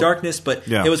for World of Darkness, but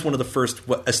Yeah. it was one of the first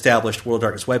established World of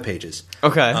Darkness web pages.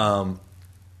 Okay.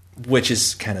 Which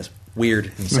is kind of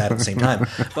weird and sad at the same time.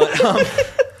 But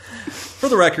for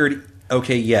the record,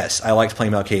 okay, yes, I liked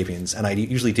playing Malkavians, and I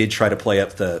usually did try to play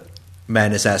up the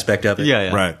madness aspect of it.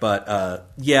 Yeah. Right. But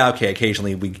okay,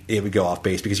 occasionally it would go off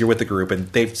base because you're with the group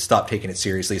and they've stopped taking it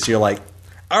seriously. So you're like,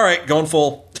 all right, going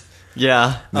full.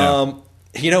 Yeah.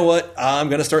 You know what? I'm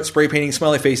going to start spray painting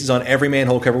smiley faces on every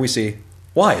manhole cover we see.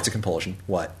 Why? It's a compulsion.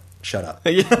 What? Shut up.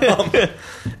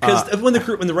 Because when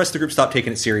the rest of the group stopped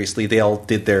taking it seriously, they all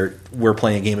did their "we're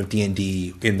playing a game of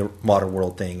D&D in the modern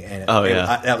world" thing, and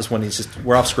that was when it's just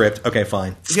we're off script. Okay,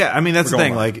 fine. Yeah, I mean that's We're the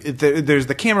thing. going Like, there's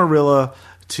the Camarilla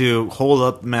to hold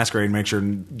up Masquerade and make sure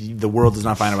the world does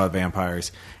not find out about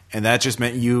vampires, and that just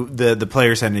meant the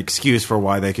players had an excuse for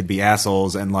why they could be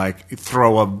assholes and like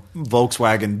throw a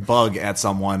Volkswagen Bug at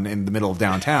someone in the middle of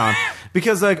downtown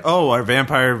because like our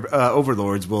vampire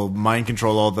overlords will mind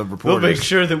control all the We'll reporters. make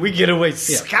sure that we get away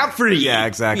scot free. Yeah,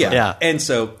 exactly. Yeah. And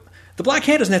so the Black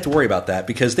Hand doesn't have to worry about that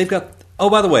because they've got. Oh,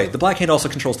 by the way, the Black Hand also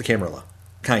controls the Camarilla.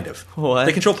 Kind of. What?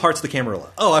 They control parts of the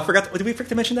Camarilla. Oh, I forgot. Did we forget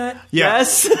to mention that? Yeah.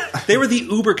 Yes. They were the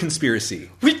Uber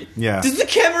conspiracy. Yeah. Does the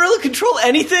Camarilla control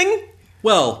anything?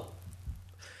 Well,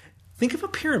 think of a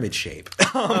pyramid shape.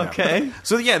 Okay.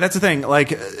 So yeah, that's the thing. Like,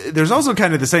 there's also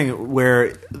kind of this thing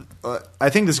where I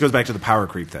think this goes back to the power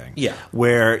creep thing. Yeah.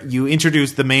 Where you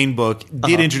introduce the main book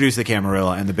did introduce the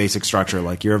Camarilla and the basic structure.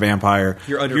 Like, you're a vampire.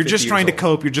 You're under You're 50 just trying to years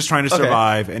old. cope. You're just trying to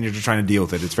survive, and you're just trying to deal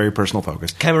with it. It's very personal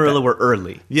focused. Camarilla were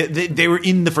early. Yeah, they were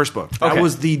in the first book. That Okay.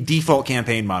 was the default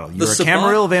campaign model. You're a Sabbat-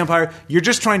 Camarilla vampire. You're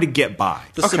just trying to get by.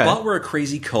 The Okay. Sabbat were a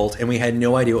crazy cult, and we had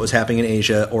no idea what was happening in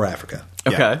Asia or Africa.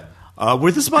 Okay.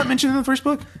 Were the Sabbat mentioned in the first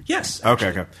book? Yes. Okay.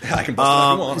 I can bust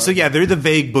it if you want. So yeah, they're the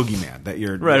vague boogeyman that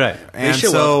you're Right. They And show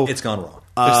so up, it's gone wrong.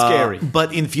 They're scary.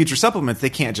 But in future supplements, they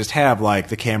can't just have like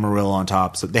the Camarilla on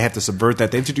top. So they have to subvert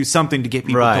that. They have to do something to get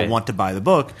people Right. to want to buy the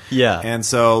book. Yeah. And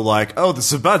so like, the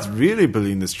Sabbat's really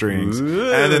pulling the strings.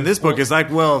 Ooh. And then this book is like,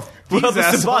 well, Well, these the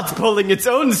assholes- Sabbat's pulling its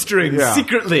own strings Yeah.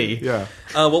 secretly. Yeah.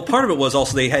 Well, part of it was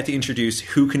also they had to introduce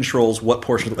who controls what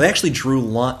portion. They actually drew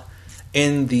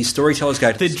in the Storyteller's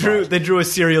Guide to They the drew a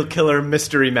serial killer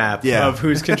mystery map of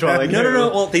who's controlling. No.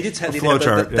 Well, they did have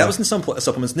flowchart. That was in some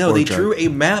supplements. No, they drew a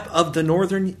map of the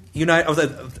northern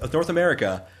of North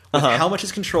America with how much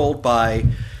is controlled by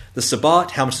the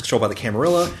Sabbat, how much is controlled by the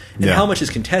Camarilla, and how much is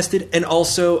contested, and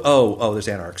also there's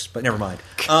Anarchs, but never mind.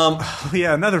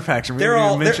 Another faction we haven't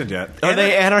even mentioned yet. Are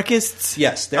they anarchists?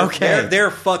 Yes, they're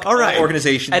fuck all right.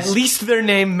 organizations. At least their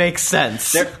name makes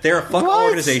sense. They're fuck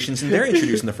organizations, and they're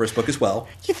introduced in the first book as well.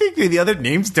 You think the other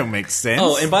names don't make sense?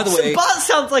 Oh, and by the way, Sabbat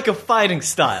sounds like a fighting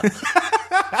style.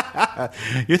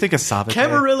 You think of Sabbath?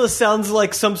 Camarilla sounds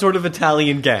like some sort of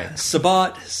Italian gang.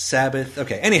 Sabbat, Sabbath.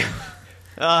 Okay, anyhow.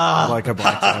 Like a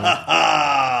black Sabbath.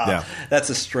 Yeah. That's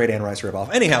a straight Anne Rice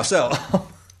ripoff. Anyhow, so...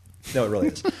 no, it really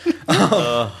is.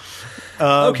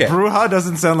 Okay. Bruja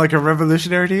doesn't sound like a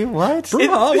revolutionary to you? What?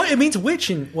 Bruja? It means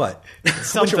witch in what?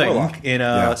 Something. Witch or warlock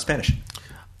in Spanish.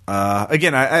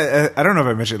 Again, I don't know if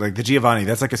I mentioned, like, the Giovanni,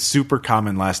 that's like a super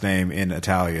common last name in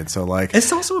Italian. So, like...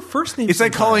 It's also a first name. It's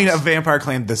like calling a vampire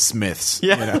clan the Smiths.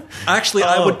 Yeah. You know? Actually,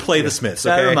 I would play the Smiths,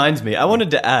 okay? That reminds me. I wanted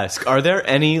to ask, are there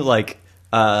any, like...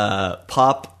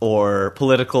 pop or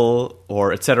political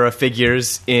or etc.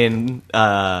 figures in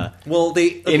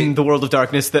in the World of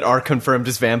Darkness that are confirmed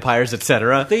as vampires,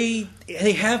 etc. They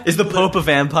have. Is the Pope a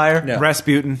vampire? No.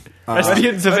 Rasputin.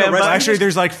 Rasputin's a vampire. Actually,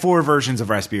 there's like 4 versions of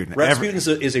Rasputin. Rasputin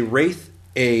is a wraith,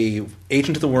 a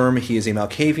agent of the worm. He is a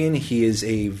Malkavian. He is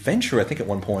a venturer, I think, at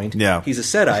one point. Yeah. He's a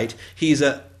Sedite. He's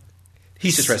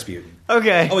just Rasputin.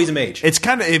 Okay. Oh, he's a mage.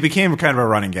 It became kind of a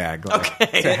running gag. Like,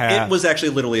 Okay. It was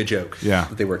actually literally a joke. Yeah.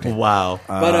 That they worked in. Wow.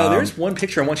 But there's one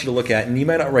picture I want you to look at, and you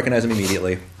might not recognize him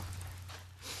immediately.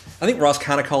 I think Ross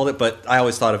kind of called it, but I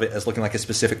always thought of it as looking like a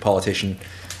specific politician.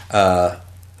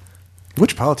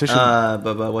 Which politician?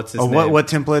 But what's his name? What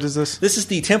template is this? This is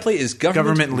the template is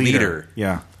government leader.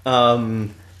 Yeah.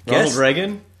 Ronald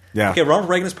Reagan? Yeah. Okay, Ronald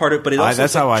Reagan is part of it, but it also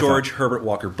that's looks like how I George Herbert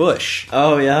Walker Bush.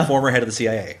 Oh, yeah? Former head of the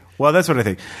CIA. Well, that's what I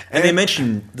think. And they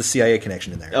mentioned the CIA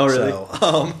connection in there. Oh, really?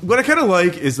 So, what I kind of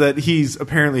like is that he's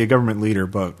apparently a government leader,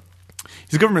 but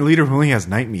he's a government leader who only has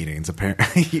night meetings.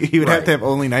 Apparently, he would have to have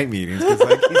only night meetings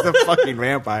because he's a fucking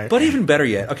vampire. But even better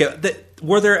yet, okay,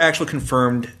 were there actual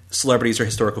confirmed celebrities or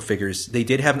historical figures? They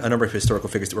did have a number of historical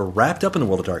figures that were wrapped up in the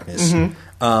World of Darkness, and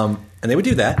they would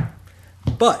do that.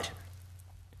 But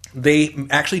they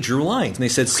actually drew lines, and they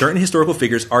said certain historical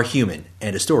figures are human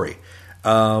and a story.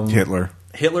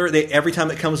 Hitler, every time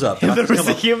it comes up, Hitler was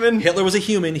a human? Hitler was a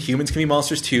human. Humans can be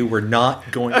monsters too. We're not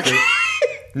going to.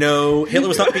 No, Hitler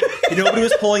was not. Nobody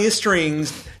was pulling his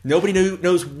strings. Nobody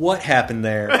knows what happened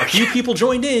there. A few people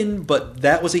joined in, but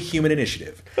that was a human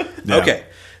initiative. Yeah. Okay,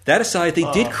 that aside, they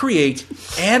did create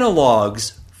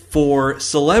analogs for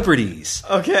celebrities.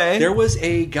 Okay. There was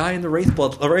a guy in the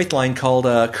Wraith line called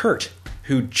Kurt,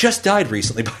 who just died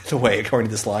recently, by the way, according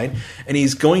to this line, and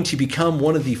he's going to become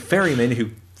one of the ferrymen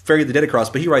who ferry the dead across.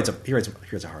 But he rides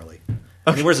a Harley.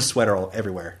 Okay. He wears a sweater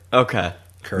everywhere. Okay.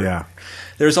 Kurt. Yeah.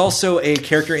 There's also a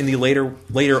character in the later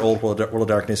Old World of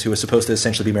Darkness who is supposed to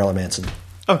essentially be Marilyn Manson.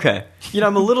 Okay.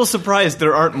 I'm a little surprised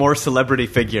there aren't more celebrity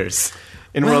figures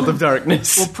in World of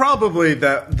Darkness. Well, probably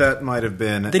that might have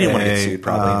been. They didn't want to get sued,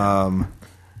 probably.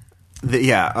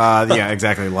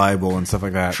 Exactly, libel and stuff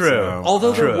like that. True. So,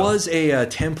 Although there was a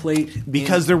template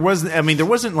because there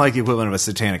wasn't like the equivalent of a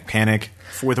satanic panic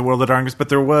for the World of Darkness, but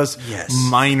there was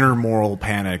minor moral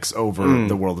panics over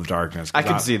the World of Darkness. I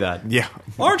could see that. Yeah.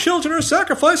 Our children are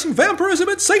sacrificing vampirism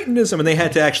and Satanism, and they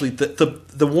had to actually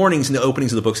the warnings in the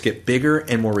openings of the books get bigger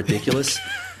and more ridiculous.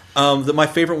 My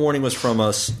favorite warning was from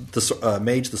the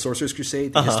Mage, the Sorcerer's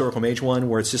Crusade, the historical mage one,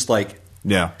 where it's just like,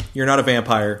 you're not a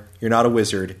vampire, you're not a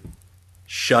wizard.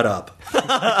 Shut up.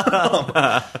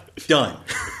 Done.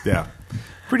 Yeah.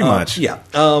 Pretty much. Yeah.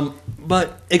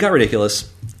 But it got ridiculous.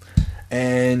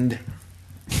 And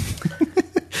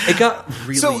it got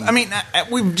really... So, I mean,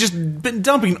 we've just been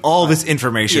dumping all this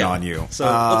information on you. So,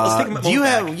 let's take a moment do you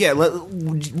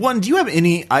back. do you have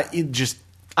any...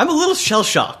 I'm a little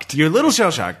shell-shocked. You're a little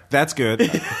shell-shocked. That's good.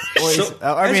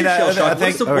 I mean, I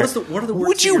think... What are the words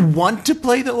would you want to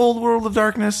play the old World of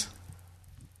Darkness?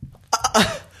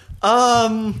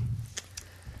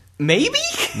 Maybe?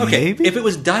 Okay, Maybe? if it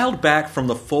was dialed back from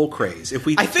the full craze, if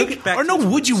we took it back... Or no,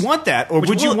 would you want that? Or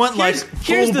would you want, like,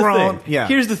 here's the full-blown... thing. Yeah.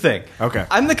 Here's the thing. Okay.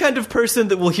 I'm the kind of person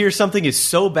that will hear something is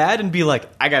so bad and be like,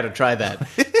 I gotta try that.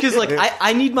 Because, like,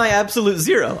 I need my absolute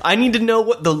zero. I need to know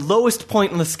what the lowest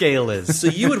point on the scale is. So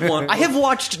you would want... I have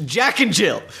watched Jack and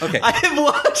Jill. Okay. I have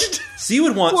watched... So you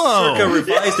would want circa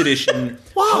revised edition.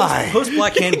 Why? Post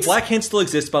Black Hand. Black Hand still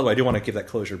exists, by the way. I do want to give that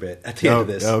closure bit at the end of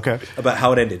this. Okay. About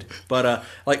how it ended. But,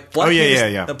 like, Black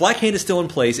Hand... Yeah. Black Hand is still in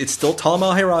place. It's still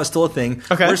Talmal Hera is still a thing.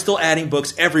 Okay. We're still adding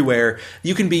books everywhere.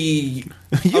 You can be.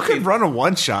 You could run a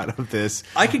one shot of this.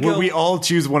 I could where go- we all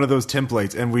choose one of those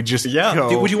templates and we just Yeah. go.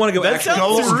 Dude, would you want to go? That actually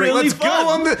sounds go straight? really Let's fun. go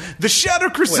on the Shadow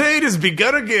Crusade has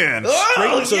begun again.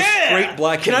 straight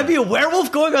Black Can I Hand. be a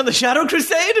werewolf going on the Shadow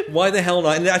Crusade? Why the hell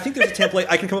not? And I think there's a template.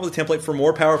 I can come up with a template for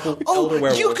more powerful elder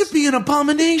werewolves. you could be an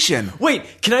abomination. Wait,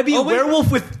 can I be a wait.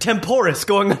 werewolf with Temporis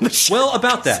going on the Shadow? Well,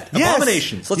 about that. Yes.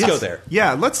 Abominations. Let's Yes. go there.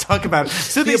 Yeah, let's talk about it.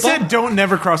 So they said don't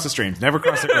never cross the streams. Never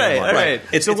cross the Right, gray line. right.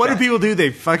 It's- So it's what bad. do people do? They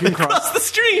fucking Cross cross. the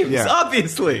streams, Yeah.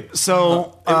 obviously.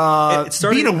 So it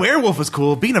started- being a werewolf is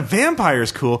cool. Being a vampire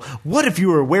is cool. What if you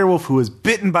were a werewolf who was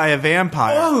bitten by a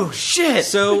vampire? Oh, shit.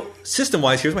 So,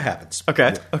 system-wise, here's what happens.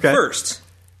 Okay. First,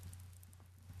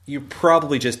 you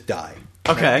probably just die.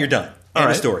 Okay. You're done. All End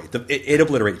right. of story. It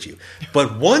obliterates you.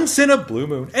 But once in a blue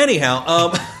moon.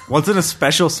 Anyhow, What's in a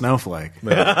special snowflake?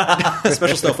 a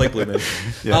special snowflake blue moon.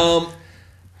 Yeah.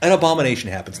 An abomination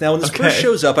happens. Now, when this Okay. first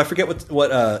shows up, I forget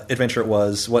what adventure it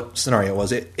was, what scenario it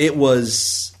was. It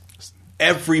was.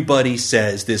 Everybody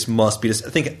says this must be. I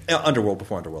think Underworld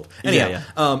before Underworld. Anyhow,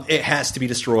 Yeah, it has to be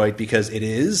destroyed because it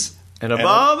is An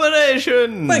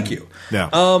abomination. Thank you. Yeah.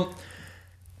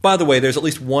 By the way, there's at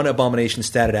least one abomination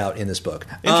statted out in this book.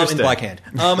 In Interesting. Black Hand.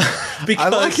 Because I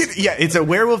like it. Yeah, it's a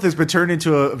werewolf that's been turned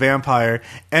into a vampire,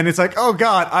 and it's like, oh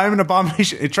god, I'm an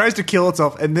abomination. It tries to kill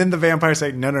itself, and then the vampires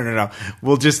say, no.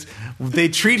 We'll just. They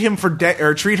treat him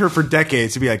or treat her for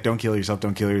decades to be like, don't kill yourself,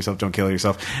 don't kill yourself, don't kill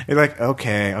yourself. And they're like,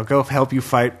 okay, I'll go help you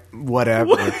fight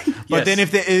whatever. But Yes. then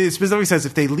if it specifically says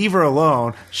if they leave her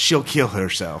alone, she'll kill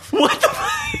herself. What the fuck?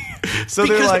 So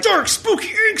they're like, dark, spooky,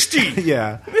 angsty.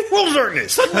 yeah. World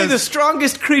darkness. Suddenly the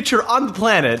strongest creature on the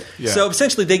planet. Yeah. So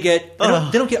essentially, they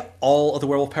don't get all of the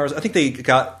werewolf powers. I think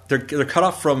they're cut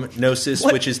off from Gnosis,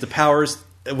 which is the powers.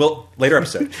 Well, later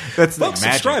episode. That's the Folks,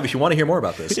 magic. subscribe if you want to hear more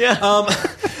about this. Yeah. A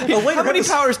later How many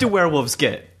episode- powers do werewolves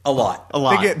get? A lot. A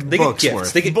lot. They get They books get gifts.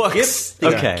 worth. They get Books. gifts. They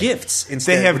Okay. get gifts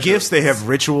instead. They have which gifts. are- They have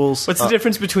rituals. What's the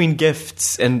difference between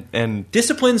gifts and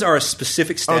Disciplines are a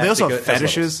specific stat. Oh, they also that have go- as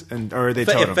fetishes, or are they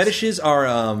levels. totems? Fetishes are.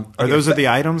 Are those the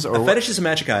items, or a what? fetish is a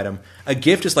magic item. A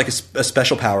gift is like a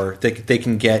special power that they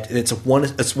can get. It's one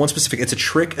specific. It's a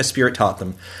trick a spirit taught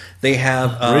them. They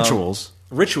have Rituals.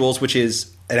 Rituals, which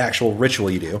is an actual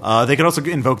ritual you do. They can also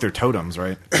invoke their totems,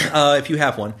 right? If you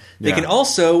have one, they Yeah. can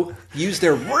also use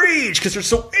their rage because they're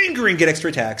so angry and get extra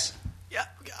attacks. Yeah,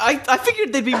 I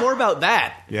figured they'd be more about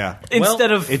that. Yeah.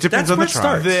 Instead of It depends That's on the where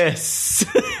it starts.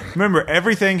 tribe. this. Remember,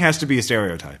 everything has to be a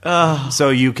stereotype. So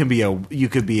you could be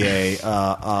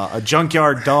a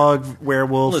junkyard dog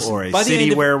werewolf, Listen, or a by the city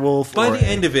end of- werewolf, By or the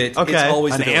end of it, Okay. it's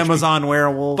always an the village Amazon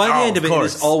werewolf. People. By the end of it, it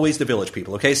course. is always the village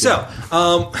people. Okay, so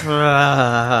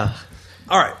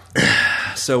all right,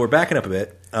 so we're backing up a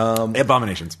bit.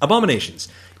 Abominations. Abominations.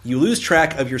 You lose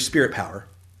track of your spirit power,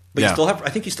 but you Yeah. still have. I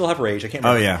think you still have rage. I can't Oh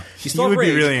remember. yeah, you still you have would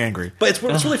be rage. really angry. But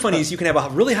what's really funny is you can have a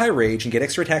really high rage and get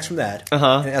extra attacks from that.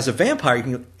 Uh-huh. And as a vampire, you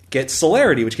can get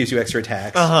celerity, which gives you extra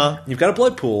attacks. Uh-huh. You've got a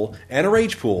blood pool and a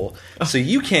rage pool, so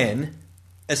you can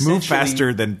essentially Move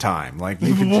faster than time. Like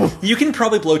you can, You can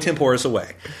probably blow Temporis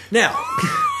away. Now,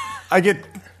 I get,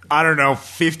 I don't know,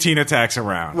 15 attacks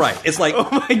around. right? It's like Oh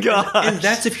my god. And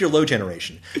that's if you're low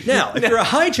generation. Now, if you're a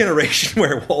high generation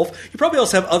werewolf, you probably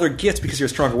also have other gifts because you're a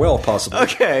stronger werewolf, possibly.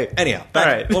 Okay. Anyhow, All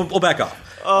right. we'll back off.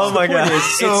 Oh my god.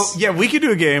 So yeah, we could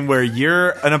do a game where you're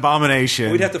an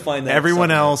abomination. We'd have to find that Everyone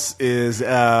somewhere. else is.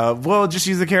 Well, just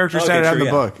use the character Okay, started out in true,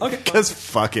 the yeah. book. Okay. Because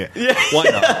fuck it. Why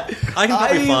not? I can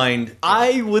probably find.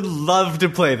 I would love to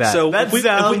play that. So that if we-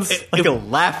 sounds if- like a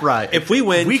laugh riot. If we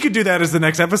win, We could do that as the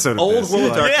next episode. Of Old this.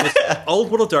 World of Like, Darkness, Old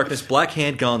World of Darkness, Black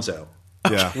Hand Gonzo.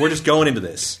 Yeah. We're just going into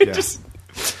this. Yeah. just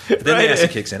Then the Right.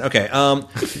 acid kicks in. Okay.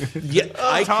 Yeah.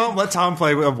 Let Tom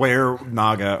play a were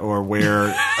Naga or were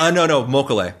No,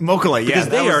 Mokale. Mokale. Yeah, Because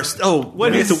they are.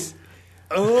 what is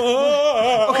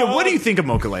Okay, what do you think a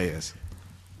Mokale is?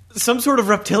 some sort of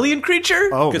reptilian creature?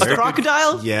 Oh, a very good.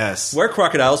 crocodile? Yes. We're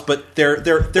crocodiles, but they're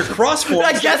cross forms.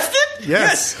 I guessed it.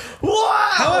 Yes. Wow.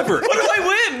 However- what do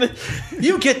I win?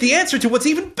 You get the answer to what's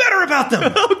even better about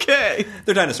them. Okay.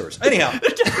 They're dinosaurs. Anyhow.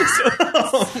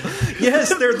 Yes,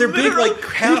 they're big, Literal- like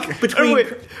half between. Oh, wait.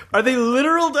 Are they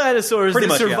literal dinosaurs Pretty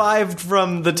that much, yeah. survived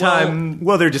from the time?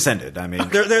 Well, they're descended. I mean,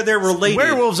 They're related.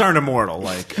 werewolves aren't immortal.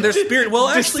 Like, They're spirit. Well,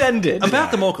 actually, Descended.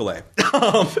 about the Mokale.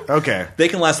 okay, They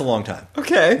can last a long time.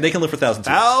 Okay. They can live for thousands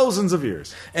of years. thousands of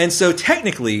years. And so,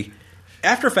 technically,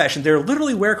 after fashion, they're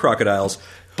literally were-crocodiles,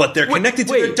 but they're connected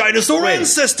to wait, their dinosaur wait.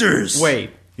 ancestors.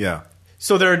 Wait. Yeah.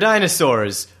 So there are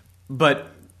dinosaurs, but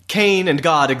Cain and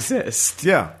God exist.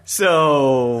 Yeah.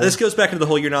 So This goes back into the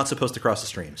whole you're not supposed to cross the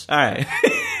streams. all right.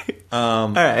 All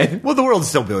right. Well, the world is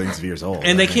still billions of years old.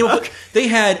 And they came up. They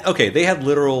had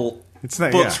literal It's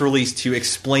not- books yeah. released to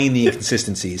explain the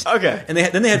inconsistencies. Okay. And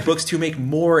then they had books to make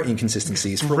more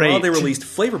inconsistencies. For a while, Great. they released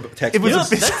flavor text. It was,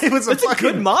 books. it was that's a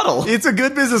good model. It's a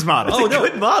good business model. Oh no!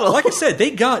 good model. Like I said, they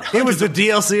got It was the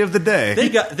DLC of the day.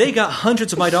 they got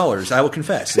hundreds of my dollars. I will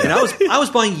confess, and I was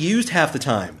buying used half the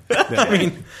time. I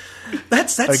mean,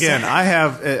 that's Again, sad. I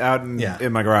have it out Yeah.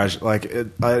 in my garage like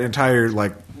an entire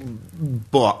like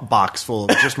box full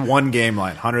of just one game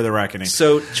line, Hunter the Reckoning.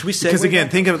 So should we say Because again,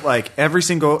 think of it like every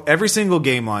single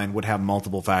game line would have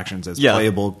multiple factions as Yeah.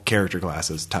 playable character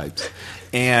classes types,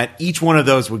 and each one of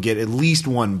those would get at least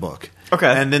one book. Okay.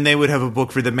 And then they would have a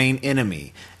book for the main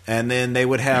enemy, and then they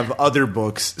would have other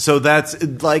books. So that's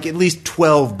like at least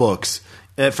 12 books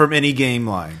from any game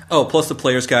line. plus the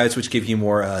player's guides, which give you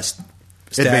more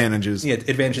Advantages. Yeah,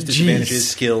 advantages, disadvantages,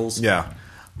 skills. Yeah.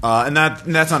 And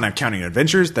that's not counting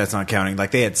adventures. That's not counting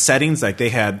like they had settings. Like they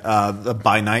had the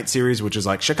By Night series, which is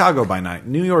like Chicago by night,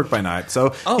 New York by night.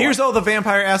 So here's all the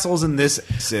vampire assholes in this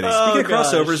city. Speaking of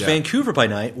gosh. crossovers, Yeah. Vancouver by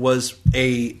Night was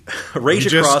a Rage You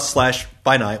just- Across /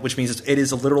 by Night, which means it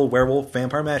is a literal werewolf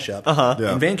vampire mashup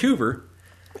Yeah. in Vancouver.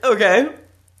 Okay.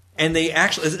 And they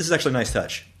actually, this is actually a nice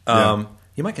touch. Yeah.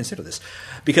 You might consider this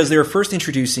because they were first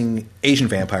introducing Asian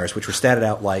vampires, which were statted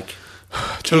out like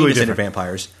Totally Asian different.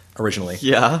 vampires originally.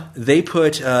 Yeah. They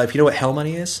put, if you know what hell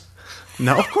money is,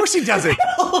 No, of course he doesn't.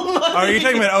 Are you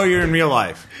talking about? Oh, you're in real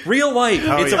life. real life.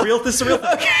 It's yeah. a real. This is a real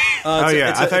thing. Oh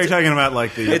yeah, I thought you were talking about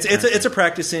like the. It's a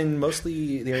practice in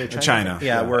mostly the area of China. China.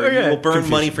 Yeah, Yeah. where Okay. you will burn Confucius,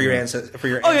 money for your yeah. ancestors. For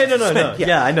your Oh, yeah, no, ancestors no. spent.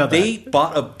 Yeah, I know that. They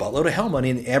bought a buttload of hell money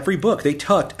in every book. They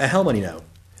tucked a hell money note.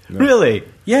 Really?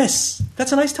 Yes,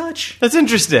 that's a nice touch. That's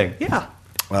interesting. Yeah,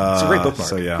 it's a great bookmark.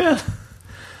 So yeah.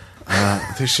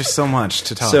 There's just so much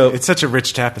to talk. So- It's such a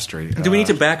rich tapestry. Do we need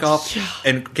to back off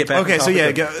and get back? Okay, on so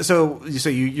topic yeah, of- so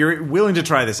you're willing to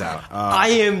try this out. I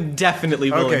am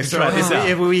definitely willing Okay, to so try this out.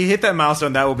 if we hit that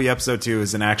milestone, that will be episode 2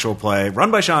 is an actual play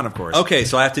run by Sean, of course. Okay,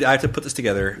 so I have to put this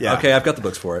together. Yeah. Okay, I've got the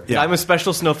books for it. Yeah. I'm a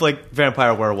special snowflake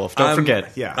vampire werewolf. Don't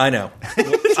forget. Yeah. I know.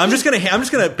 I'm just gonna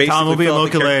basically. Tom will be a fill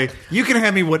out the Mokale. char- You can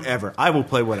have me whatever. I will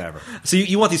play whatever. So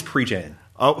you want these pre-gen?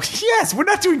 Oh yes, we're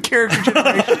not doing character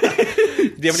generation.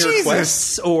 Do you have any Jesus.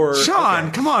 requests or Sean,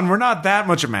 Okay. come on, we're not that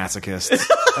much of masochists.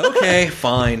 Okay,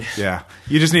 fine. Yeah,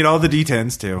 you just need all the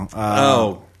D10s too.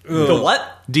 The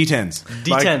what? D10s.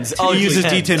 D10s. Like, Oh, he uses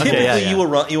D10s. D10. Okay, Typically, yeah, yeah. you will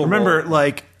run. You will Remember, roll.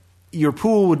 like your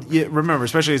pool would. Remember,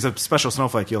 especially as a special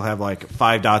snowflake, you'll have like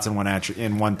 5 dots in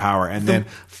one power, and then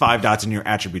 5 dots in your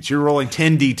attributes. You're rolling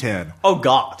 10 D10. Oh,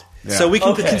 God. Yeah. So we can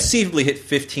Okay. conceivably hit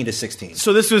 15 to 16.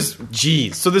 So this was,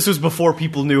 so this was before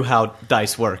people knew how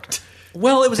dice worked.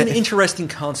 Well, it was an interesting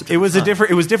concept. It was a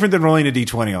different. It was different than rolling a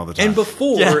D20 all the time. And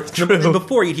before, Yeah, true. and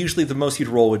before, you'd usually the most you'd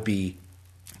roll would be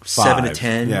 7 to 5.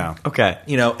 10. Yeah. Okay.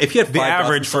 You know, if you had the 5 dots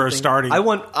average in for something- starting.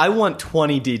 I want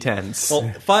 20 D10s.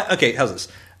 Well, okay, how's this?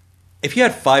 If you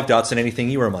had 5 dots in anything,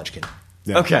 you were a munchkin.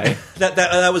 Yeah. Okay.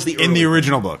 That was the in the early-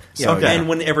 original book. Yeah, So, okay. and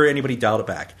whenever anybody dialed it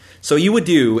back. So you would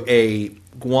do a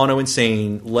Guano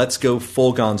Insane, let's go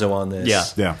full gonzo on this. Yeah.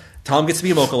 Yeah. Tom gets to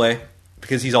be a Mokale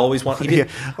because he's always wanted. Yeah.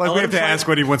 Like we have to ask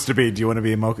what he wants to be. Do you want to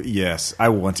be a Mocha? Yes, I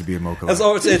want to be a Mocha. As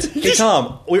always, it's hey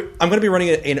Tom, I'm going to be running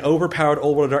an overpowered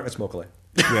Old World of Darkness Mokale.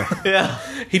 Yeah. Yeah.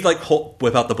 He'd like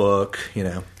whip out the book, you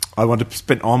know. I want to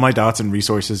spend all my dots and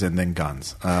resources and then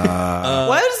guns.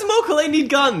 Why does Mokale need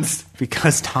guns?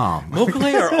 Because Tom.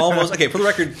 Mokale are almost okay. For the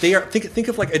record, they are think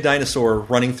of like a dinosaur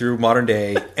running through modern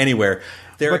day anywhere.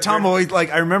 But Tom always like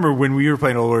I remember when we were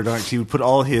playing Old World Darkness, he would put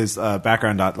all his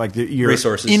background dot like your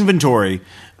Resources. inventory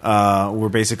were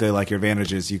basically like your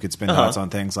advantages. You could spend dots on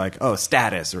things like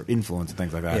status or influence and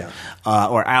things like that,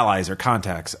 or allies or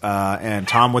contacts. And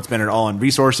Tom would spend it all on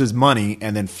resources, money,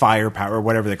 and then firepower, or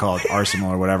whatever they call it,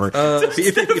 arsenal or whatever.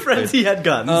 Instead of friends, he had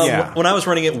guns. Yeah. When I was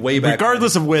running it way back,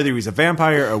 Regardless of whether he was a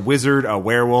vampire, a wizard, a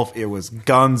werewolf, it was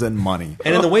guns and money.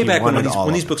 and in the way He back when wanted these, all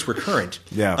when of these it. books were current,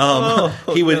 Yeah.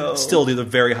 he would still do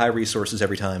the very high resources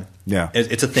every time. Yeah.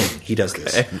 It's a thing. He does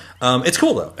this. It's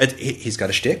cool though. He's got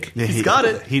a shtick. Yeah, He's got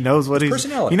it. He knows what his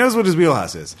personality. He knows what his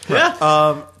wheelhouse is.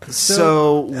 Yeah.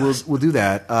 So we'll do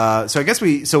that. So I guess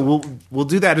we'll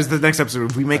do that as the next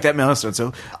episode if we make that milestone.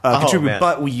 So contribute, man.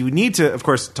 but you need to of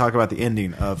course talk about the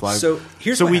ending of Live. So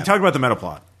here's so what we happened. talked about the meta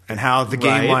plot and how the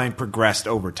game Right. line progressed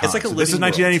over time. It's like a So this is living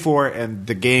 1994, and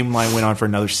the game line went on for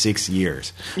another 6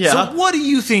 years. Yeah. So what do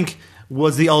you think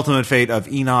was the ultimate fate of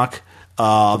Enoch,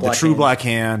 the Black True Hand. Black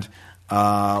Hand?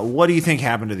 What do you think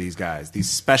happened to these guys? These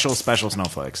special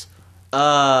snowflakes.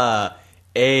 I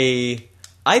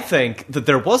think that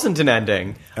there wasn't an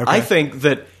ending. Okay. I think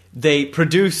that they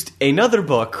produced another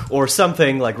book or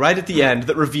something like right at the end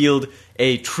that revealed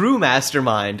a true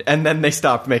mastermind, and then they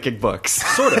stopped making books.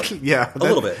 Sort of. Yeah, a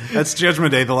little bit. That's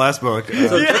Judgment Day, the last book.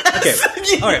 Okay.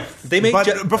 All right. They made.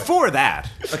 But before that,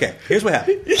 Okay, here's what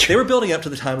happened. They were building up to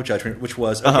the time of judgment, which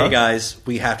was, okay, guys,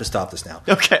 we have to stop this now.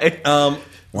 Okay.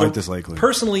 wipe this lake clean.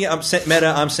 Personally, I'm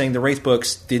saying the Wraith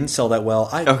books didn't sell that well.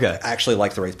 I actually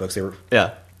liked the Wraith books. They were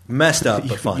Yeah. messed up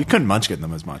but fun. You couldn't munchkin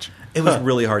them as much. It was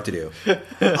really hard to do.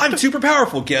 I'm super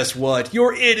powerful. Guess what?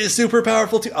 Your id is super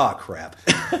powerful too. Ah, crap.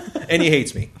 And he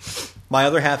hates me. My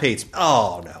other half hates me.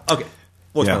 Oh, no. Okay.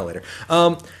 We'll explain it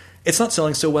later. It's not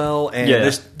selling so well, and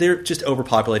they're just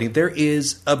overpopulating. There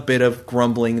is a bit of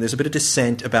grumbling. There's a bit of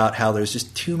dissent about how there's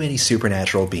just too many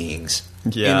supernatural beings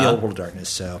in the old World of Darkness.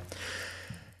 So,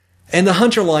 and the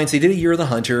Hunter lines, they did a Year of the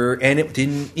Hunter, and it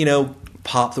didn't,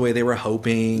 pop the way they were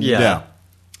hoping. Yeah.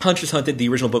 Hunter's Hunted, the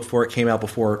original book for it, came out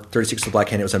before 36 of the Black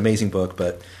Hand. It was an amazing book,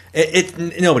 but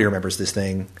nobody remembers this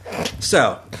thing.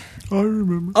 So, I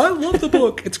remember. I love the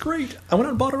book. It's great. I went out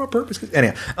and bought it on purpose.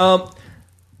 Anyhow,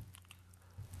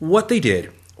 what they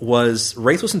did was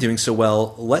Wraith wasn't doing so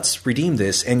well. Let's redeem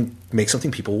this and make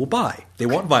something people will buy. They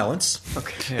want violence.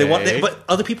 Okay. But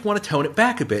other people want to tone it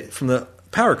back a bit from the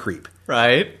power creep.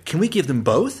 Right. Can we give them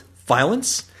both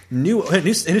violence, new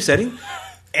setting,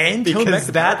 and tone back Because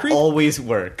the power that creep? always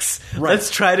works. Right. Let's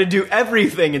try to do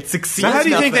everything. It succeeds. So how do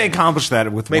you think they nothing. accomplished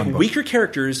that with Make one book? weaker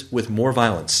characters with more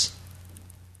violence.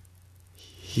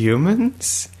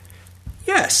 Humans?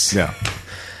 Yes. Yeah.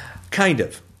 Kind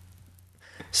of.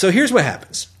 So here's what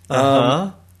happens.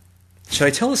 Should I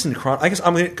tell this in I guess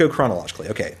I'm going to go chronologically.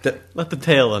 Okay. Let the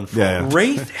tale unfold. Yeah.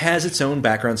 Wraith has its own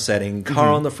background setting.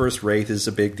 Charon, the first Wraith, is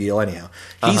a big deal anyhow.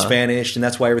 He's vanished, and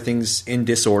that's why everything's in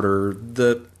disorder.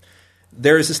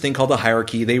 There is this thing called the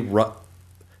Hierarchy.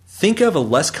 Think of a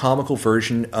less comical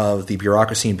version of the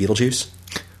bureaucracy in Beetlejuice.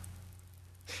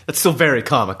 That's still very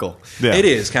comical. Yeah. It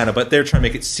is, kind of, but they're trying to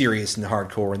make it serious and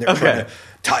hardcore, and they're trying to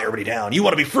tie everybody down. You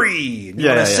want to be free, and you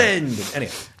want to ascend. And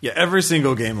anyway. Yeah, every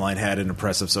single game line had an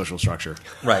oppressive social structure.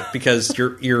 Right, because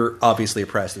you're obviously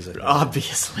oppressed as a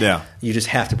Obviously. Yeah. You just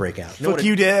have to break out. Fuck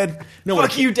you, Dad.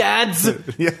 Fuck you, dads.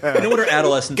 Yeah. No wonder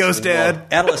adolescents Ghost Dad.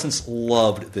 Adolescents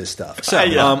loved this stuff. So,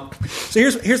 Yeah. so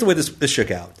here's the way this shook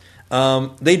out.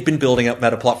 They'd been building up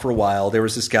Metaplot for a while. There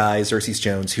was this guy Xerxes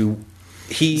Jones who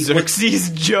Xerxes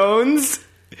Jones?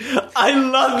 I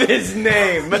love his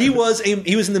name. he was in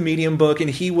the Medium book, and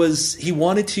he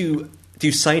wanted to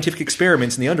do scientific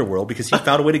experiments in the underworld because he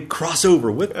found a way to cross over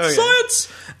with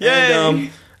science. Yay. And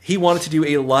he wanted to do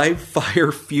a live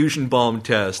fire fusion bomb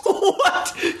test.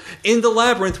 What? In the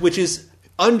labyrinth, which is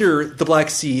under the Black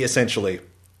Sea, essentially.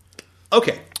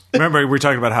 Okay. Remember, we were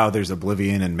talking about how there's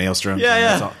Oblivion and Maelstrom. Yeah,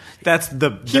 and yeah. That's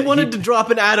the. He wanted to drop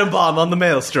an atom bomb on the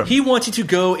Maelstrom. He wanted to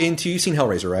go into... You've seen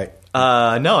Hellraiser, right?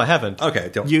 No, I haven't. Okay.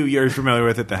 Don't. You're familiar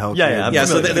with it, the Hell Yeah, Cube? yeah, I'm Yeah,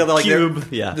 so familiar. they're like Cube,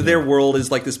 yeah. Their world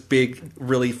is like this big,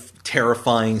 really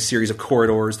terrifying series of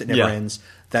corridors that never Yeah. ends.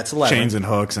 That's the labyrinth. Chains and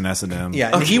hooks and S&M.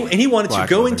 Yeah, and he wanted to Black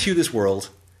go leather. into this world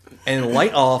and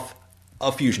light off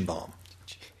a fusion bomb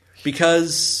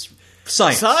because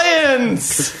science.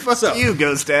 Science! Fuck So- you,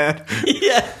 Ghost Dad.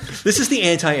 Yeah. This is the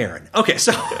anti-Aaron. Okay,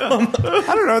 so I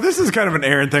don't know. This is kind of an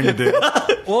Aaron thing to do.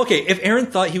 well, okay. If Aaron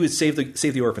thought he would save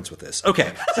the orphans with this,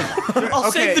 okay.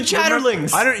 I'll save the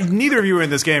Chatterlings. Neither of you were in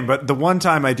this game, but the one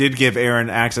time I did give Aaron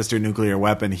access to a nuclear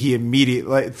weapon, he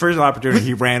immediately, first opportunity,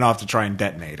 he ran off to try and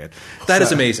detonate it. That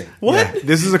is amazing. What? Yeah,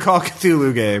 this is a Call of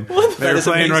Cthulhu game. They That were is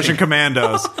playing amazing. Russian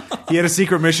commandos. He had a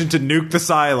secret mission to nuke the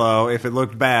silo if it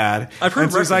looked bad. I've heard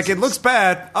and so he's like, it references. looks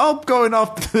bad. I'm going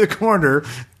off to the corner.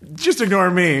 Just ignore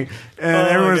me. And my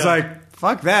everyone's God. like,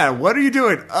 fuck that. What are you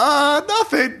doing?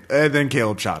 Nothing. And then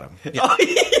Caleb shot him.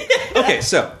 Okay,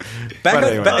 so But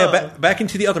anyway. back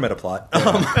into the other meta plot.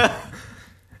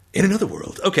 In another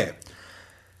world. Okay,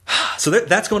 so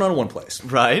that's going on in one place.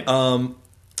 Right.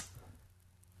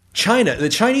 China, the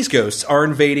Chinese ghosts are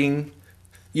invading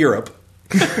Europe.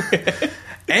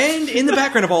 And in the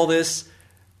background of all this,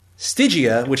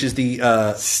 Stygia, which is the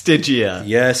Stygia.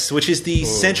 which is the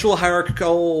central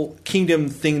hierarchical kingdom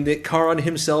thing that Charon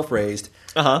himself raised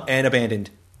and abandoned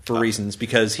for reasons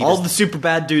because he All just- the super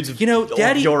bad dudes of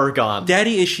daddy Jorgon.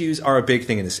 daddy issues are a big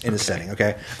thing in this setting.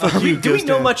 Okay, Do we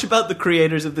know much about the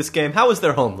creators of this game? How was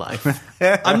their home life?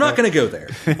 I'm not going to go there.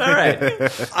 All right.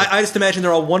 I just imagine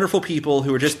they're all wonderful people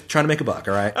who are just trying to make a buck.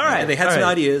 All right, All right. And they had All some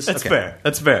right. ideas. That's Okay. fair.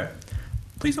 That's fair.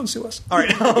 Please don't sue us. All right,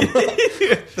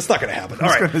 that's not going to happen. All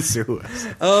He's right. going to sue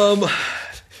us.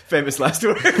 Famous last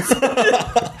words.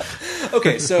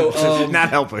 Okay, so Not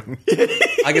helping.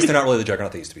 I guess they're not really the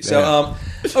juggernaut they used to be. So,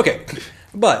 okay.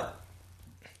 But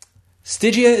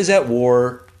Stygia is at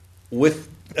war with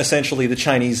essentially the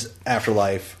Chinese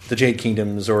afterlife, the Jade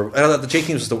Kingdoms, or the Jade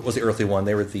Kingdoms was the earthly one.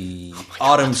 They were the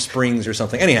Autumn Springs or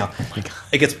something. Anyhow,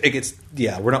 it gets.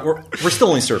 Yeah, we're still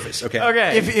on the surface. Okay.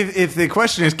 Okay. If the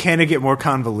question is, can it get more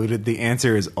convoluted? The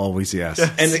answer is always yes.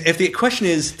 And if the question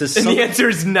is, the answer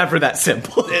is never that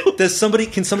simple. can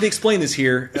somebody explain this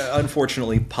here?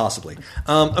 Unfortunately, possibly.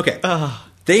 Okay.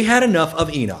 They had enough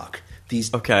of Enoch. These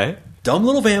dumb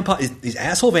little vampires, these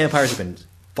asshole vampires have been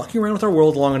fucking around with our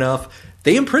world long enough.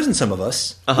 They imprison some of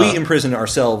us. We imprison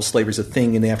ourselves. Slavery's a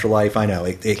thing in the afterlife. I know.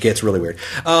 It gets really weird.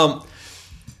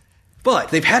 But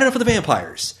they've had enough of the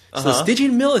vampires. So the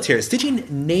Stygian military,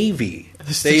 Stygian navy,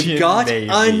 they've got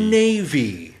a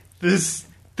navy.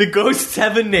 The ghosts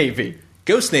have a navy.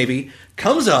 Ghost Navy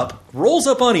comes up, rolls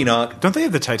up on Enoch. Don't they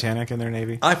have the Titanic in their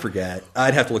navy? I forget.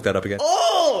 I'd have to look that up again.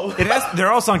 Oh!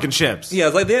 They're all sunken ships. Yeah,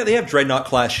 like they have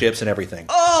Dreadnought-class ships and everything.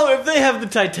 Oh, if they have the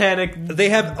Titanic... They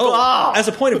have... as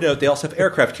a point of note, they also have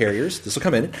aircraft carriers. This will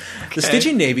come in. The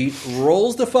Stygian Navy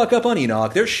rolls the fuck up on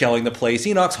Enoch. They're shelling the place.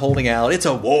 Enoch's holding out. It's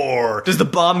a war. Does the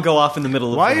bomb go off in the middle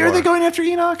of the war? Why are they going after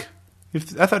Enoch?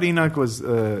 I thought Enoch was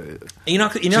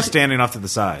Enoch just standing off to the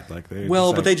side. But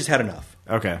they just had enough.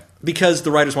 Okay. Because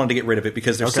the writers wanted to get rid of it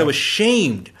because they're so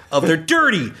ashamed of their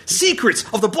dirty secrets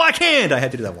of the Black Hand. I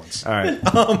had to do that once. All right.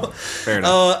 Fair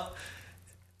enough.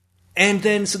 And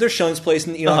then, so they're shelling this place,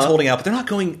 and Enoch's holding out, but they're not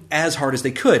going as hard as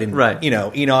they could. And,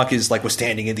 Enoch is, was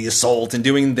standing in the assault and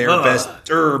doing their best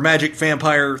magic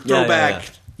vampire throwback,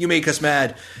 you make us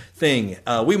mad thing.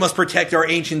 We must protect our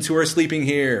ancients who are sleeping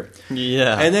here.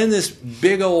 Yeah. And then this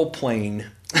big old plane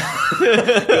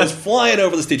goes flying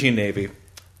over the Stygian Navy.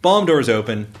 Bomb doors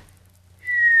open.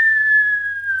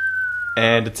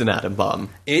 And it's an atom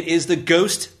bomb. It is the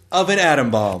ghost of an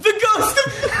atom bomb. The ghost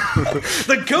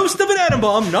The ghost of an atom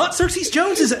bomb, not Xerxes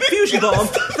Jones's fusion bomb.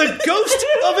 The ghost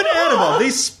of an atom bomb. They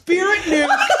spirit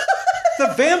nuke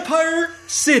the vampire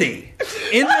city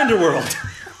in the underworld.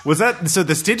 Was that... So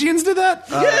the Stygians did that?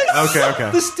 Yes!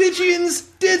 Okay. The Stygians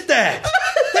did that.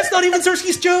 That's not even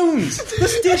Xerxes Jones. The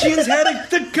Stygians had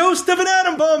the ghost of an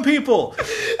atom bomb, people.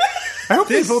 I hope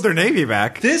they pulled their navy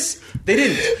back. They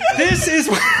didn't. This is...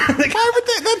 Why would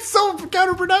they? That's so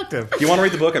counterproductive. You want to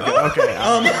read the book?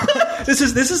 Okay. This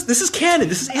is canon.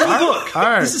 This is in the book. All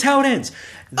right. This is how it ends.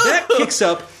 That kicks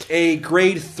up a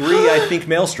grade 3, I think,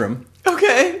 maelstrom.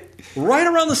 Okay. Right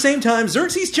around the same time,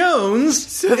 Xerxes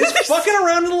Jones is fucking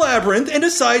around in the labyrinth and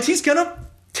decides he's going to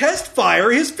test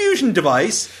fire his fusion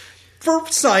device for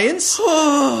science.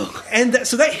 So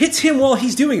that hits him while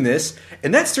he's doing this,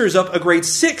 and that stirs up a grade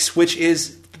 6, which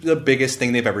is the biggest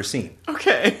thing they've ever seen.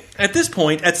 Okay. At this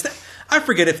point, I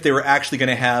forget if they were actually going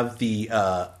to have the...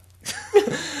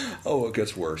 it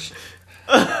gets worse.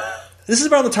 This is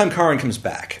around the time Karen comes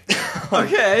back.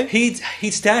 Okay.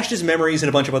 He'd stashed his memories in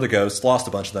a bunch of other ghosts, lost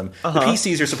a bunch of them. The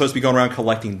PCs are supposed to be going around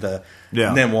collecting the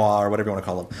memoir, or whatever you want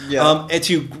to call them. Yeah. And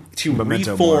to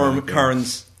reform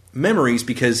Karen's memories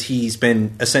because he's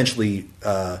been essentially...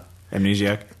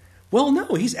 amnesiac? Well,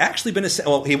 no, he's actually been...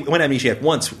 he went amnesiac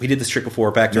once. We did this trick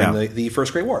before back during the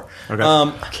First Great War. Okay.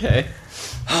 Okay.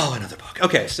 Oh, another book.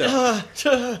 Okay, so...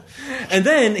 and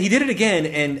then he did it again,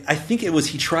 and I think it was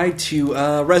he tried to...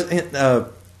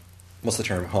 what's the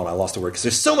term? Hold on, I lost the word, because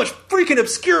there's so much freaking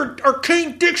obscure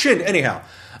arcane diction! Anyhow,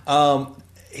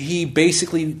 he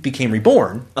basically became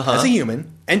reborn as a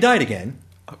human and died again.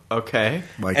 Okay.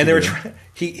 And they were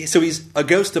so he's a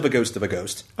ghost of a ghost of a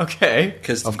ghost. Okay.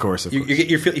 Because of course.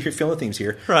 You're feeling the themes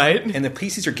here. Right. And the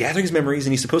PCs are gathering his memories,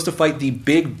 and he's supposed to fight the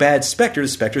big bad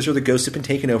specters. The specters are the ghosts that have been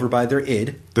taken over by their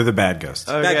id. They're the bad ghosts.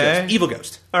 Okay. Bad ghost. Evil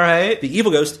ghost. All right. The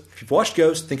evil ghost, if you've watched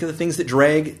Ghost, think of the things that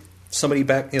drag somebody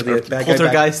back, the bad guy back.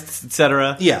 Poltergeists,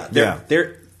 etc. Yeah,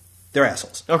 they're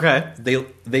assholes. Okay.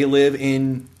 They live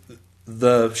in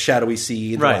the shadowy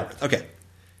sea. Right. Okay.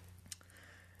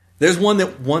 There's one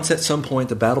that once at some point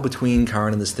the battle between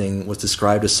Karen and this thing was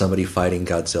described as somebody fighting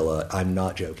Godzilla. I'm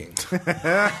not joking.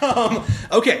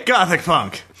 Okay. Gothic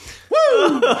punk.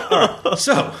 Woo! All right.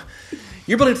 So,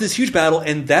 you're building to this huge battle,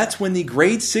 and that's when the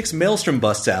grade 6 maelstrom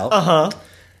busts out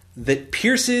that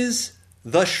pierces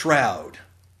the Shroud.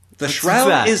 The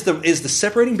Shroud is the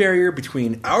separating barrier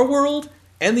between our world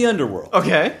and the underworld.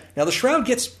 Okay. Now, the Shroud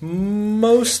gets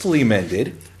mostly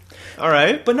mended. All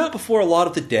right. But not before a lot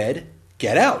of the dead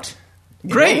get out.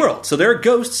 Great. In our world. So there are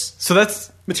ghosts. So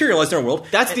that's materialized in our world.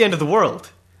 That's the end of the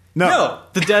world. No.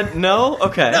 The dead. No.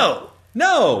 Okay. No.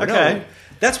 Okay. No.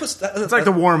 That's what's. It's like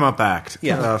the warm-up act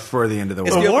for the end of the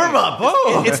world. The warm-up.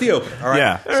 Oh. It's the open. All right.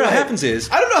 Yeah. So what happens is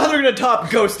I don't know how they're going to top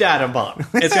Ghost Atom Bomb.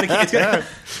 it's going to.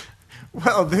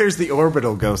 Well, there's the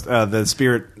orbital ghost, the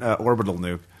spirit orbital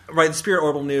nuke. Right, the Spirit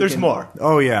Orbital Nuke. There's more.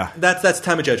 Oh yeah, That's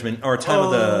Time of Judgment, or Time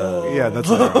of the... yeah. That's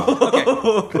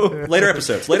Okay. Later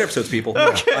episodes, people.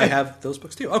 Okay. I have those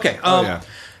books too. Okay. yeah.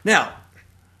 Now,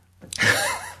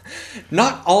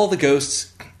 not all the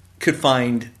ghosts could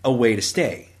find a way to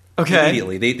stay. Okay.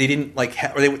 Immediately, they didn't like.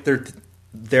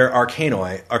 Their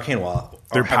arcanoa.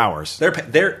 Their powers. Their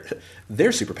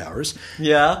superpowers.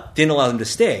 Yeah. Didn't allow them to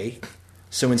stay.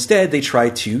 So instead, they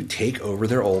tried to take over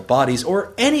their old bodies,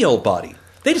 or any old body.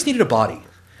 They just needed a body.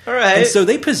 All right. And so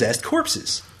they possessed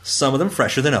corpses, some of them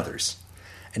fresher than others.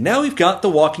 And now we've got the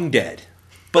Walking Dead.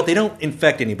 But they don't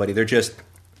infect anybody. They're just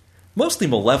mostly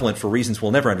malevolent for reasons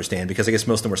we'll never understand, because I guess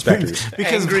most of them are specters.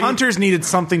 Because Angry. hunters needed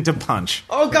something to punch.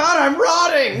 Oh God, I'm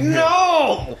rotting!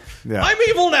 No! Yeah. I'm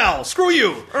evil now! Screw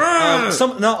you!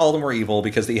 Not all of them were evil,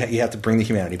 because you have to bring the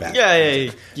humanity back.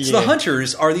 Yeah. So the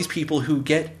hunters are these people who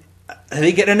get an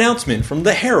announcement from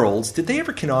the heralds. Did they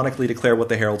ever canonically declare what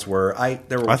the heralds were? I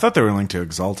thought they were linked to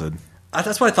Exalted.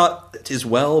 That's what I thought as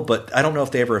well, but I don't know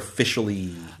if they ever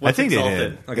officially... I think Exalted? they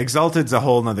did. Okay. Exalted's a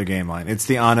whole other game line. It's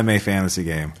the anime fantasy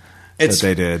game that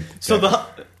they did. So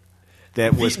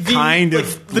that was kind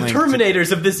of the linked to-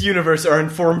 Terminators of this universe are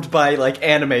informed by like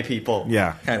anime people.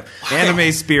 Yeah, Kind of.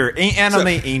 anime spirit, anime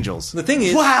angels. The thing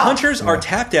is, Wow. hunters are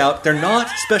tapped out. They're not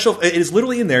special. It is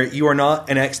literally in there. You are not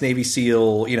an ex-Navy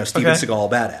SEAL, Steven Okay. Seagal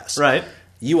badass. Right.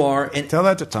 You are an... Tell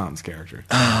that to Tom's character.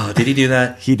 Oh, did he do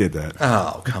that? He did that.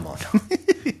 Oh, come on. We're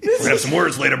going to have some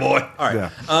words later, boy. All right. Yeah.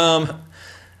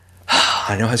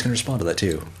 I know how he's going to respond to that,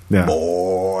 too. Yeah.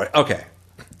 Boy. Okay.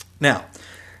 Now,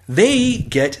 they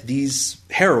get these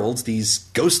heralds, these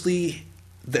ghostly...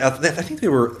 I think they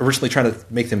were originally trying to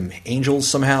make them angels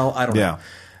somehow. I don't know. Yeah.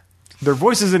 There are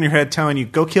voices in your head telling you,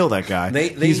 go kill that guy.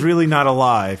 He's really not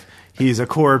alive. He's a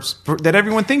corpse that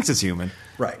everyone thinks is human.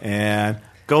 Right. And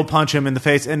go punch him in the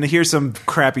face, and here's some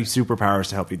crappy superpowers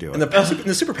to help you do it. And the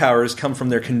superpowers come from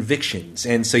their convictions.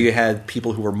 And so you had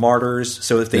people who were martyrs,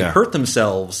 so if they hurt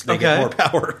themselves, they get more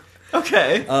power.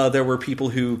 Okay. There were people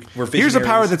who were visionaries. Here's a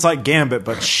power that's like Gambit,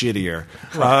 but shittier.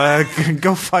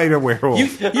 Go fight a werewolf.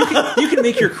 You can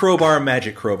make your crowbar a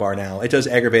magic crowbar now. It does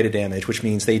aggravated damage, which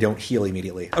means they don't heal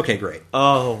immediately. Okay, great.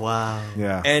 Oh wow.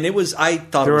 Yeah. And I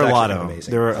thought There it were was a lot actually of them.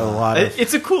 amazing. There were a lot of...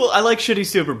 It's a cool. I like shitty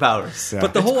superpowers. Yeah.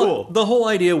 But It's cool. the whole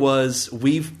idea was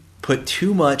we've put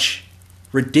too much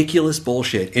ridiculous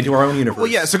bullshit into our own universe. Well,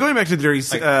 yeah. So going back to the Dirty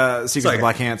Secrets of the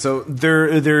Black Hand, so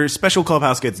their special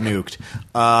clubhouse gets nuked.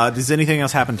 Does anything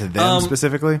else happen to them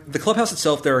specifically? The clubhouse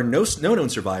itself, there are no known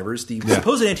survivors. The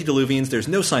supposed antediluvians, there's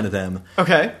no sign of them.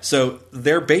 Okay. So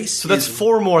their base So that's is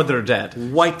 4 more that are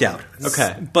dead. wiped out.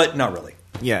 Okay. But not really.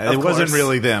 Yeah, Of it wasn't course.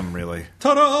 really them. Really,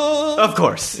 Ta-da! Of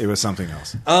course. it was something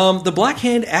else. The Black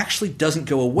Hand actually doesn't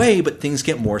go away, but things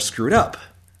get more screwed up.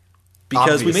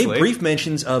 Because we Obviously. made brief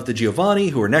mentions of the Giovanni,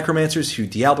 who are necromancers who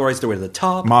diabolize their way to the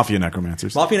top. Mafia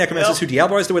necromancers. Mafia necromancers who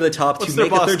diabolize their way to the top What's to their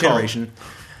make the boss third called? generation.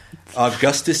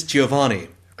 Augustus Giovanni.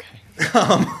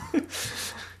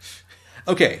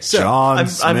 Okay, so John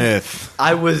Smith.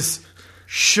 I was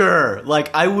sure.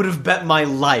 Like I would have bet my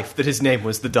life that his name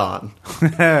was the Don.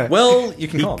 well, you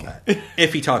can call him that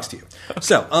if he talks to you.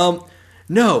 So,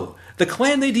 no, the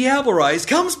clan they diablerized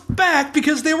comes back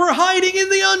because they were hiding in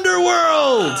the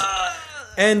underworld,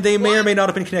 and they may or may not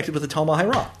have been connected with the Tal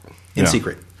Mahai in Yeah.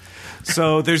 secret.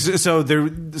 So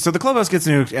the clubhouse gets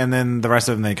nuked, and then the rest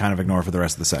of them they kind of ignore for the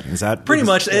rest of the setting. Is that Pretty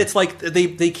much, it's like they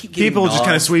keep giving people just kind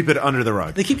of nods. sweep it under the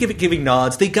rug? They keep giving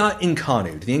nods. They got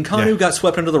Incarnued. The Incarnued got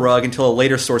swept under the rug until a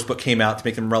later source book came out to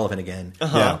make them relevant again.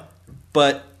 Yeah.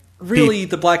 But really,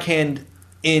 the Black Hand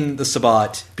in the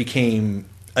Sabbat became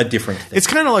a different thing. It's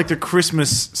kind of like the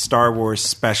Christmas Star Wars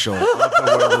special of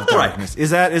the World of Darkness.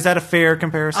 Is that a fair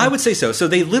comparison? I would say so. So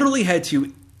they literally had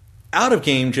to, out of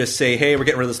game, just say, hey, we're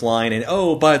getting rid of this line, and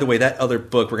oh, by the way, that other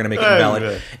book, we're going to make it invalid.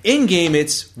 Okay. In game,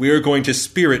 it's, we're going to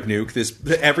spirit nuke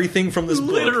everything from this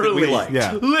book that we liked.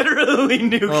 Yeah. Literally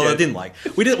nuke Well, I it. didn't like.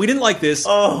 We didn't like this.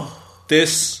 Oh.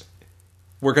 This,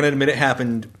 we're going to admit it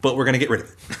happened, but we're going to get rid of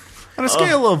it. On a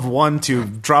scale of 1 to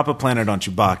drop a planet on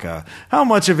Chewbacca, how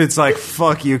much of it's like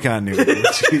fuck you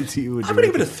continuity? would I'm going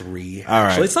to give it a 3. All right.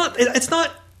 Actually,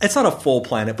 it's not a full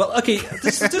planet, but okay,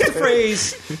 this is just a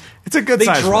phrase. It's a good They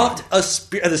size dropped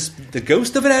the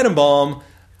ghost of an atom bomb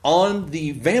on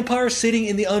the vampire sitting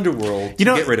in the underworld to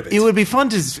get rid of it. It would be fun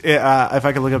to if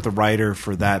I could look up the writer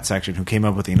for that section who came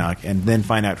up with Enoch, and then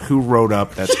find out who wrote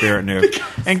up that spirit nuke,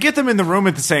 and get them in the room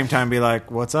at the same time. And be like,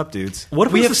 "What's up, dudes? What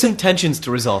if We it have was the some tensions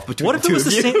to resolve between What if the it two was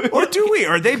of the you. same? Or do we?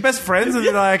 Are they best friends?" And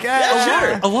they're like,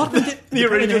 Sure. A lot of them get The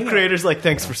original creator's like,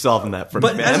 thanks for solving that for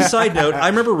But me, as man. a side note, I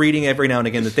remember reading every now and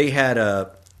again that they had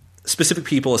specific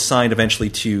people assigned eventually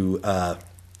to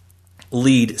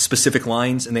lead specific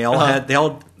lines, and they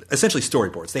all essentially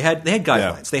storyboards. They had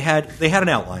guidelines. Yeah. They had an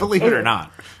outline. Believe it or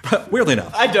not. Weirdly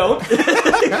enough. I don't.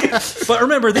 But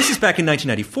remember, this is back in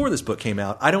 1994 this book came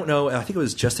out. I don't know. I think it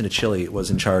was Justin Achille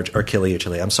was in charge, or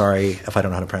Achille. I'm sorry if I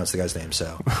don't know how to pronounce the guy's name.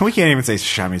 So We can't even say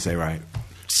Shamise right.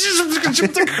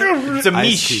 It's a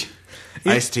mish.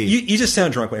 Ice-T. You just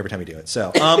sound drunk every time you do it.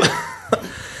 So,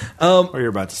 Or you're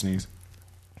about to sneeze.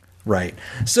 right.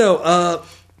 So,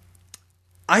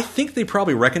 I think they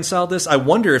probably reconciled this. I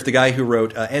wonder if the guy who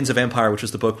wrote Ends of Empire, which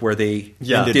was the book where they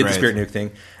did the Spirit Nuke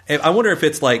thing, I wonder if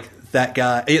it's like that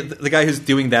guy, the guy who's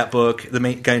doing that book, the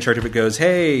main guy in charge of it goes,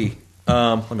 hey,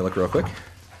 let me look real quick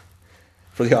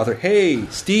for the author. Hey,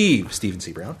 Stephen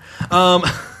C. Brown.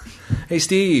 Hey,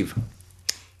 Steve,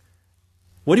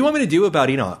 what do you want me to do about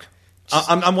Enoch?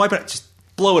 I'm wiping it. Just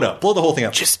blow it up. Blow the whole thing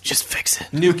up. Just fix it.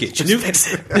 Nuke it. Just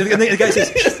fix it. And the guy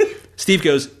says, Steve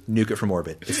goes, nuke it from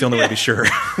orbit. It's the only way to be sure.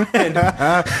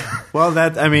 Well,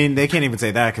 they can't even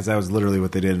say that because that was literally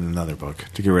what they did in another book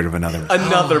to get rid of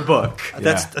another Book.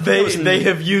 They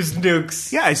have used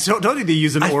nukes. Yeah, I told you they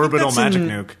use an orbital magic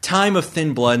nuke. Time of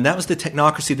Thin Blood, and that was the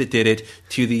technocracy that did it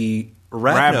to the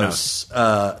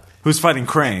Ravnos. Who's fighting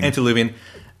Crane? Antediluvian.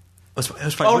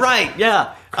 Oh, right,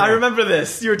 yeah. I remember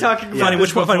this. You were talking about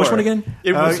which one again?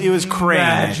 It was Crane.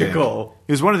 magical.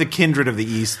 He was one of the Kindred of the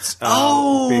East's big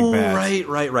bads.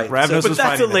 Right. Ravnos But was that's a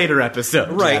fighting later episode.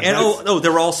 Right, and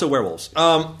there were also werewolves. The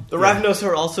Ravnos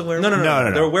are also werewolves?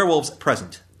 No. There were werewolves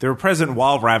present. They were present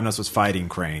while Ravnos was fighting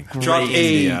Crane. Dropped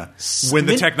when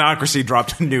the technocracy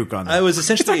dropped a nuke on them. It was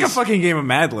essentially it's like a fucking game of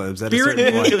Mad Libs. At a spirit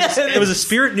certain point. it was a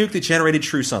spirit nuke that generated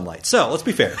true sunlight. So let's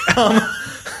be fair.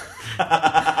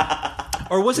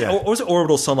 Or was it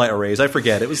orbital sunlight arrays? I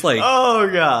forget. It was like, oh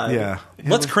god, Yeah.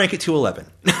 let's crank it to 11.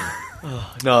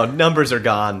 No, numbers are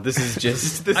gone. This is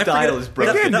just this dial is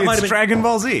broken. Again, That might have it's been- Dragon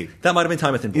Ball Z. That might have been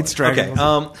Time of Thin Blood. It's Dragon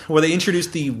Ball where they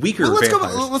introduced the weaker Let's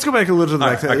vampires. go back a little to the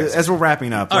back right, okay. as we're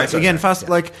wrapping up. All right, Like, sorry, again,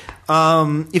 sorry,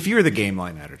 Faust, if you're the game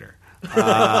line editor,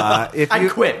 if I you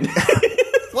quit.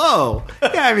 Whoa, yeah,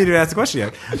 I haven't even asked the question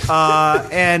yet.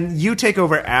 And you take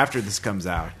over after this comes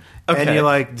out, and Okay. you're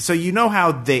like, so you know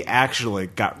how they actually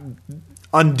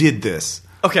undid this.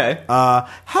 Okay.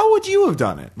 How would you have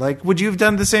done it? Like, would you have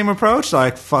done the same approach?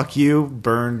 Like, fuck you,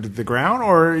 burned the ground?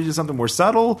 Or is it something more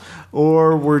subtle?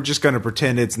 Or we're just going to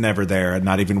pretend it's never there and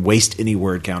not even waste any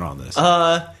word count on this?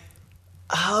 I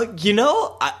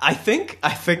think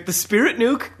the Spirit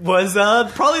Nuke was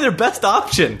probably their best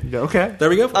option. Okay. There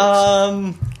we go.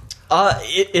 folks.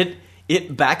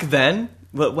 It back then.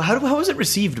 How was it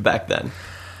received back then?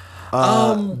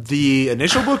 The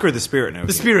initial book or the Spirit Nuke?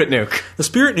 The Spirit Nuke. The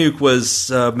Spirit Nuke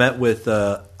was met with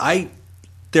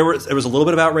there was a little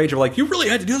bit of outrage of like, you really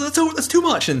had to do that. That's too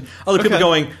much, and other people Okay.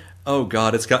 going, oh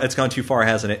god, it's gone too far,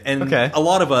 hasn't it? And Okay. a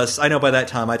lot of us, I know by that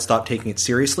time I'd stopped taking it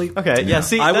seriously. Okay, yeah.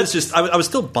 See, I was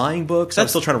still buying books. I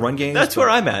was still trying to run games. That's but where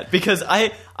I'm at because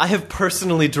I have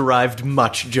personally derived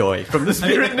much joy from the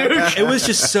Spirit Nuke. It was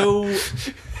just so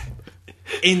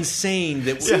insane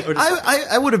that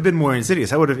I would have been more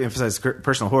insidious. I would have emphasized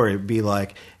personal horror. It'd be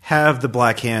like, have the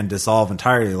Black Hand dissolve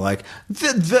entirely. Like,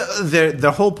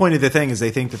 the whole point of the thing is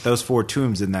they think that those 4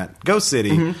 tombs in that ghost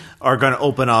city are going to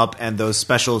open up, and those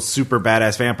special super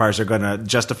badass vampires are going to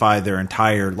justify their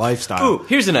entire lifestyle. Ooh,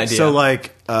 here's an idea. So,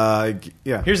 like,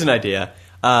 yeah. Here's an idea.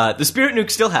 The Spirit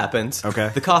Nuke still happens.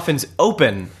 Okay. The coffins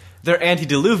open. They're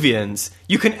antediluvians.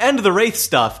 You can end the Wraith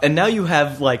stuff, and now you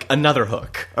have, like, another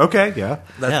hook. Okay, yeah.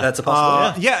 that's a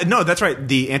possibility. No, that's right.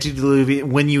 The antediluvian,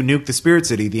 when you nuke the Spirit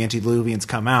City, the antediluvians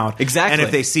come out. Exactly. And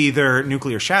if they see their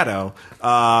nuclear shadow,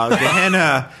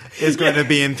 Gehenna is going to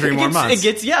be in 3 more months. It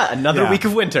gets, another Yeah. week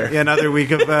of winter. Yeah, another week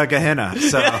of Gehenna.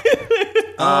 So,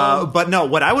 but no,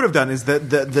 what I would have done is that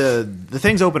the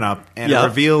things open up and Yeah. it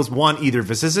reveals one, either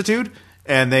vicissitude,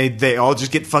 and they all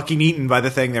just get fucking eaten by the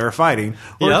thing they were fighting,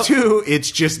 or Yep. 2, it's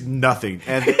just nothing,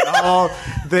 and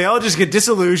they all just get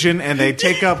disillusioned and they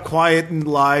take up quiet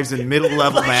lives and middle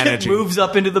level It managing. moves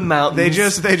up into the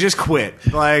mountains. They just quit.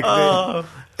 Like,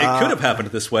 It could have happened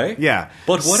this way. yeah,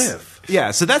 But what if?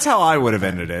 Yeah, so that's how I would have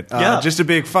ended it. Yeah. Just a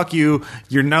big fuck you.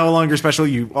 You're no longer special.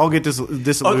 You all get like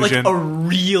disillusioned. a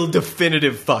real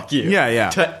definitive fuck you.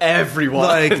 Yeah. To everyone.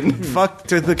 Like, fuck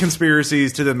to the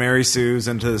conspiracies, to the Mary Sues,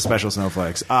 and to the special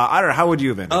snowflakes. I don't know. How would you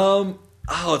have ended?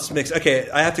 It's mixed. Okay,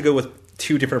 I have to go with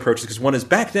 2 different approaches because one is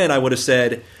back then I would have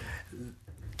said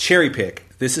cherry pick.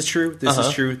 This is true. This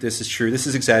is true. This is true. This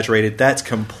is exaggerated. That's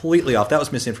completely off. That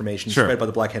was misinformation spread by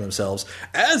the Black Hand themselves,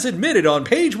 as admitted on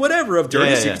page whatever of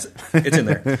Dirty Secrets. It's in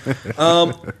there.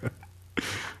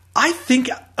 I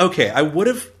think I would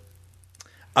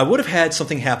have had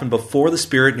something happen before the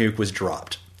Spirit Nuke was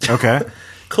dropped. Okay.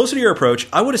 closer to your approach,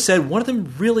 I would have said one of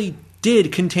them really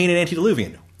did contain an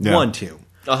antediluvian. Yeah. One tomb.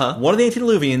 One of the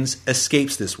antediluvians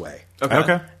escapes this way.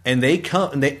 Okay. And they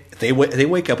come and they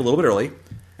wake up a little bit early.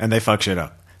 And they fuck shit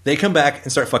up. They come back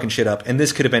and start fucking shit up, and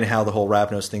this could have been how the whole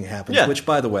Ravnos thing happens. Yeah. Which,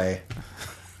 by the way,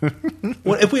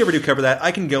 if we ever do cover that,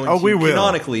 I can go into we will.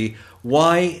 canonically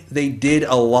why they did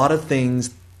a lot of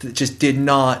things that just did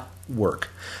not work.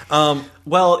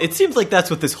 Well, it seems like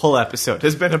that's what this whole episode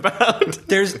has been about.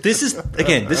 This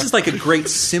is like a great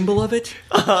symbol of it.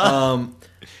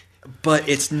 But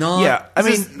it's not. Yeah, I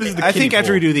mean, this is the I think kiddie after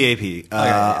pool. we do the AP,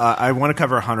 I want to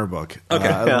cover a Hunter book. Okay.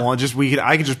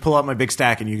 I could just pull out my big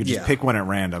stack and you could just Yeah. pick one at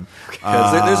random.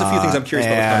 Because there's a few things I'm curious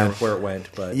about and- where it went,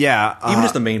 but Yeah, even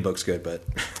just the main book's good. But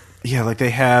Yeah, like they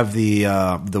have the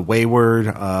Wayward.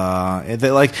 And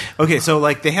they like so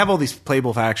like they have all these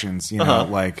playable factions,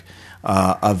 like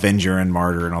Avenger and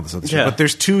Martyr and all this other stuff. Yeah. But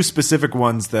there's two specific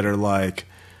ones that are like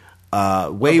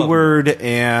Wayward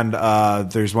and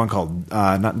there's one called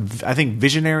I think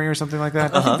Visionary or something like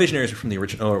that. I think Visionaries are from the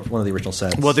original, or one of the original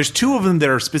sets. Well, there's two of them that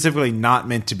are specifically not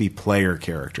meant to be player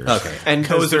characters. Okay. And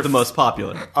those are the most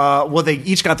popular. Well, they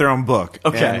each got their own book.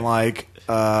 Okay. And like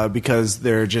because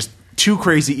they're just too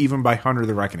crazy even by Hunter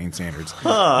the Reckoning standards.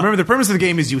 Remember, the premise of the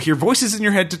game is you hear voices in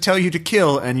your head to tell you to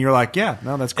kill, and you're like, yeah,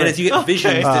 no, that's great. and if you get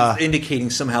visions that's indicating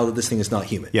somehow that this thing is not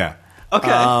human. yeah. Okay.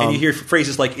 And you hear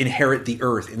phrases like "inherit the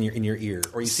earth" in your ear,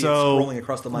 or you see it scrolling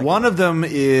across the mic. One of them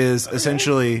is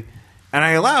essentially, and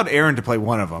I allowed Aaron to play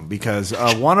one of them because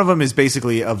one of them is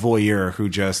basically a voyeur who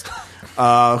just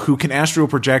who can astral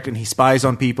project and he spies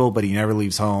on people, but he never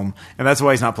leaves home, and that's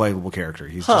why he's not a playable character.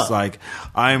 He's just like,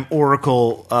 I'm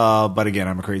Oracle, but again,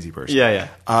 I'm a crazy person. Yeah.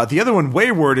 The other one,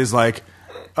 Wayward, is like,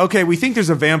 okay, we think there's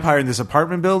a vampire in this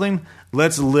apartment building.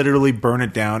 Let's literally burn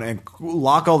it down and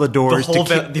lock all the doors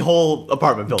The whole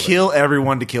apartment building. kill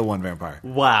everyone to kill one vampire.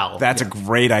 Wow. That's a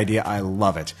great idea. I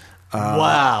love it.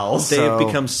 wow. They have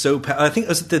become so. I think it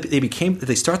was that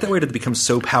they start that way to become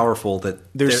so powerful that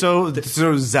They're so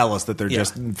zealous that they're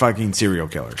just fucking serial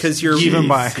killers. because your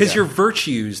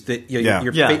virtues that your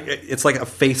it's like a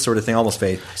faith sort of thing, almost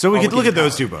faith. So we could look at power.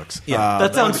 those two books. Yeah,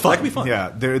 That sounds fun. That could be fun.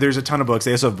 Yeah, there's a ton of books.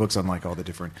 They also have books on like all the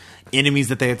different enemies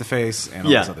that they have to face and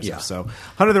all Yeah. this other Yeah. stuff. So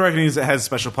Hunter the Reckoning has a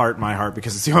special part in my heart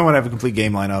because it's the only one I have a complete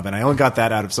game line of, and I only got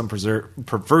that out of some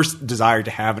perverse desire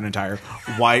to have an entire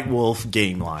White Wolf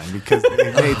game line because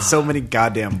they made so many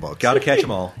goddamn books. Got to catch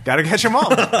them all. Gotta catch them all.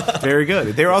 Very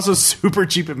good. They're also super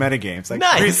cheap at metagames. Like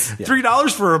Nice.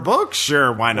 $3 for a book?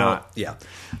 Sure, why not? Yeah.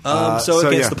 so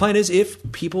yeah. The plan is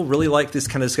if people really like this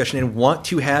kind of discussion and want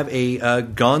to have a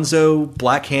Gonzo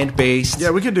Black Hand based,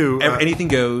 Yeah, we could do anything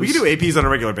goes. We could do APs on a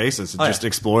regular basis, and just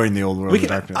exploring the old world of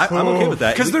darkness. I'm okay with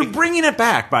that Because they're bringing it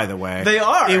back. By the way, They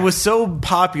are. It was so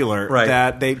popular Right.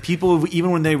 that people,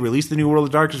 even when they released the new World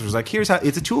of Darkness, was like, "Here's how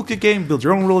it's a toolkit game. Build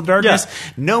your own World of Darkness.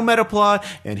 Yeah. No meta plot,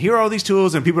 and here are all these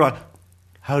tools." And people are like,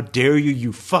 "How dare you,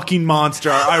 you fucking monster!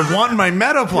 I want my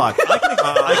meta plot."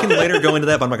 I can later go into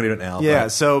that, but I'm not going to do it now. Yeah. But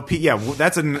So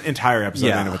that's an entire episode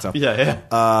in and of itself. Yeah.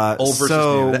 old versus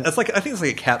so- new. That's like, I think it's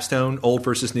like a capstone. Old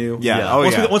versus new. Yeah. Yeah. Oh,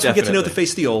 Once, yeah. once we get to know Definitely. the face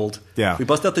of the old, Yeah. we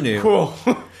bust out the new. Cool.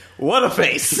 What a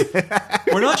face.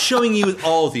 We're not showing you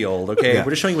all of the old, okay? Yeah.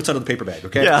 We're just showing you what's under the paper bag,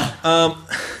 okay? Yeah.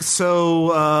 So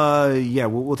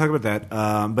we'll talk about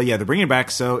that. But yeah, they're bringing it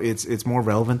back, so it's more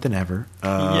relevant than ever.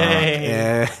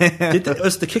 Yay.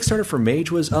 Was the Kickstarter for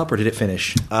Mage was up, or did it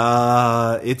finish?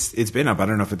 It's been up. I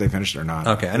don't know if they finished it or not.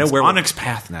 Okay, I know it's Werewolf- Onyx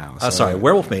Path now. So. Sorry,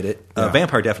 Werewolf made it. Yeah.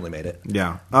 Vampire definitely made it.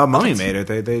 Yeah, Mummy made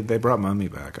it. They brought Mummy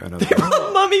back. I know.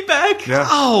 That. Mummy back. Yeah.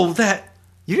 Oh, that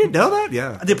You didn't know that?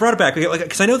 Yeah. they brought it back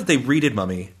because I know that they redid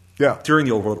Mummy. Yeah. During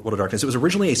the old World of Darkness, it was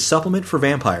originally a supplement for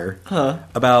Vampire,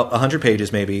 about 100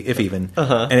 pages maybe, if even,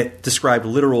 and it described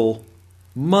literal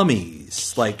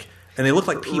mummies, and they looked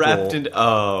like people Wrapped in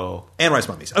Anne-Rice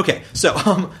mummies. Okay,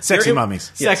 so Sexy they're-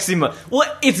 mummies. sexy.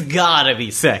 Well, it's gotta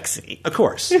be sexy. Of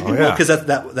course, yeah. because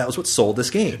that was what sold this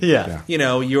game. Yeah. You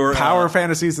know, your Power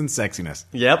fantasies and sexiness.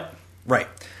 Yep. right?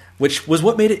 Which was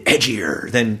what made it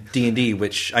edgier than D&D.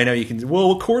 Which I know you can.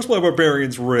 Well, of course, my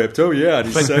barbarian's ripped. Oh yeah,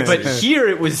 he's sexy. But here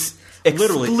it was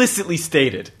Literally. explicitly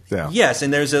stated. Yeah. Yes,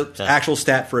 and there's an actual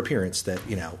stat for appearance that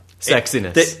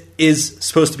Sexiness. that is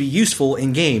supposed to be useful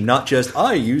in game, not just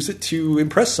I use it to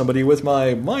impress somebody with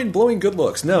my mind blowing good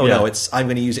looks. No, Yeah. no, it's I'm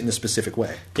going to use it in a specific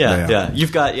way. Yeah. Yeah.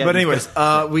 You've got. But anyways,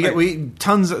 we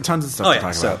tons of stuff Oh, to yeah,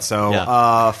 talk so- about. So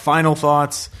yeah. final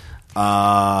thoughts.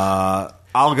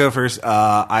 I'll go first.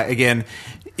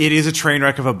 It is a train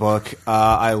wreck of a book.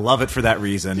 I love it for that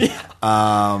reason.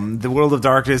 The World of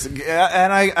Darkness,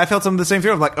 and I felt some of the same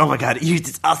fear. I'm like, oh my god, here's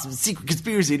this awesome secret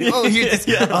conspiracy. Oh, here's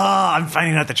this. Oh, I'm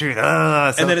finding out the truth.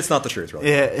 And then it's not the truth,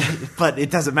 really. Yeah, but it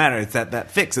doesn't matter. It's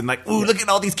that fix. And like, ooh, look at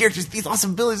all these characters, these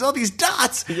awesome abilities, all these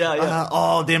dots.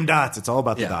 All them dots. It's all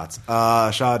about the dots.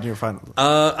 Shad, your final.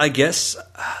 I guess.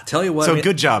 Tell you what. So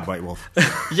good job, White Wolf.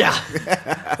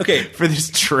 Okay. For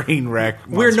this train wreck.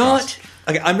 We're not.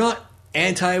 Okay, I'm not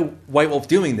anti-White Wolf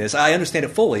doing this. I understand it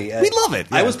fully. We love it.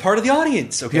 I was part of the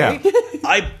audience. Okay.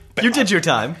 You did your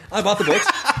time. I bought the books,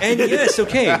 and yes,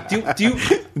 okay. Do you?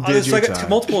 So I got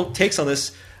multiple takes on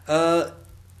this. Do I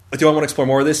want to explore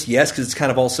more of this? Yes, because it's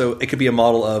kind of also it could be a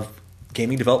model of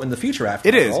gaming development in the future. After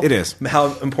it is, it is.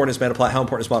 How important is Metaplat? How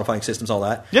important is modifying systems? All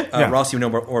that. Ross, you know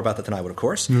more about that than I would, of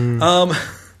course.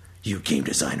 You game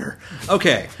designer.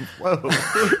 Okay. Whoa.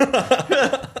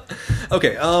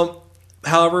 Okay.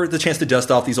 However, the chance to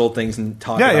dust off these old things and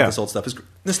talk about this old stuff is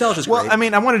nostalgia's great. Well, I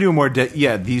mean, I want to do more.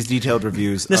 These detailed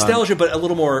reviews. Nostalgia, but a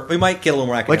little more. We might get a little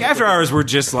more academic. Like After Hours, we're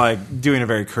just like doing a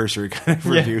very cursory kind of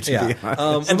review. To be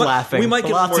honest. And laughing. We might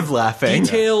get lots of laughing.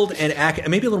 Detailed and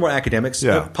maybe a little more academics.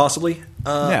 Possibly. We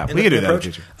can do that.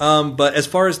 Approach. But as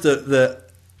far as the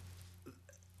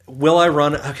will I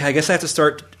run? Okay, I guess I have to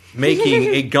start making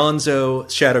a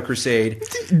Gonzo Shadow Crusade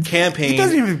campaign. It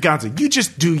doesn't even Gonzo. You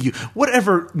just do you.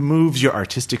 Whatever moves your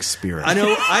artistic spirit. I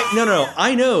know.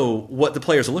 I know what the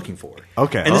players are looking for.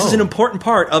 Okay. And this is an important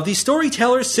part of the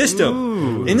storyteller system.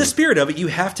 Ooh. In the spirit of it, you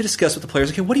have to discuss with the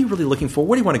players. Okay, what are you really looking for?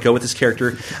 Where do you want to go with this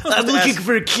character? I'm looking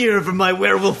for a cure for my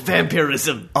werewolf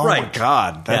vampirism. Oh my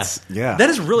god, that's That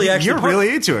is really actually. You're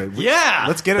really into it. Yeah.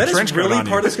 Let's get a trench coat on you. That is really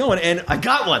part of this going. And I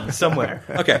got one somewhere.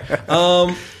 Okay.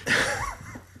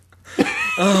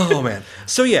 Oh man!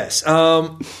 So yes,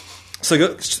 so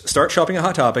go start shopping at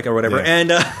Hot Topic or whatever,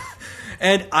 and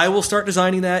I will start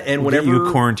designing that. And whenever get you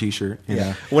a corn T-shirt,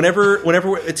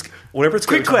 whenever it's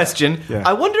quick question. Yeah.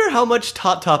 I wonder how much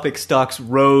Hot Topic stocks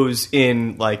rose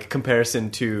in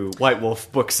comparison to White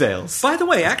Wolf book sales. By the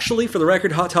way, actually, for the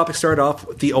record, Hot Topic started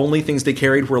off. The only things they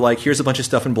carried were here's a bunch of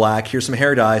stuff in black, here's some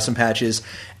hair dye, some patches,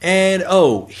 and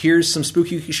here's some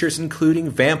spooky shirts,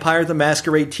 including Vampire the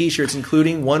Masquerade T-shirts,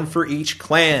 including one for each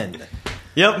clan.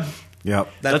 Yep.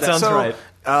 That sounds right.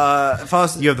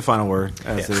 Faust, you have the final word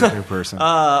as the third person.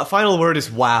 Final word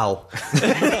is wow.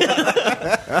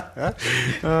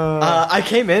 I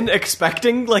came in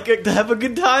expecting to have a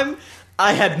good time.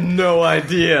 I had no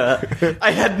idea. I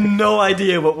had no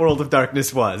idea what World of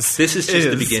Darkness was. This is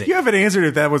just the beginning. You haven't answered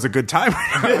if that was a good time.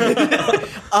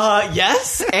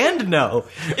 Yes and no.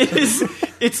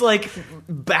 It's like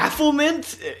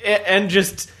bafflement and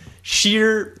just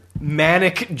sheer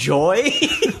manic joy.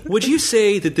 Would you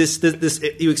say that this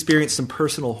you experienced some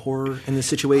personal horror in this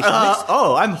situation?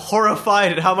 I'm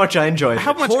horrified at how much I enjoyed it.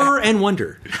 How much horror and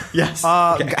wonder? Yes.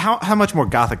 Okay. How much more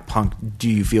gothic punk do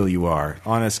you feel you are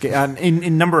on a scale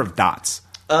in number of dots?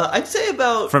 I'd say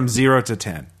about from 0 to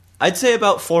 10. I'd say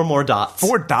about 4 more dots.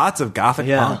 4 dots of gothic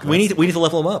punk. We need to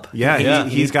level him up. Yeah,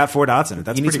 he's got 4 dots in it.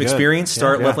 That's you need some experience.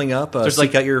 Start leveling up. Just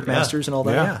out your masters and all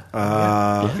that.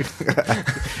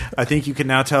 I think you can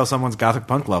now tell someone's gothic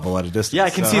punk level at a distance. Yeah, I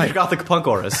can see the gothic punk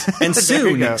auras. And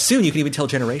soon you can even tell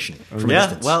generation from a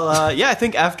distance. Well, I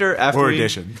think after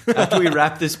we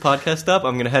wrap this podcast up,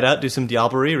 I'm going to head out, do some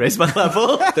Diablerie, raise my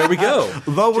level. There we go.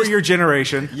 Lower your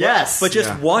generation. Yes. But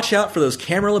just watch out for those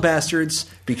Camarilla bastards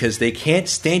because they can't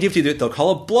stand you if you do it. They'll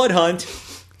call it Blood Hunt.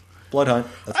 Blood Hunt.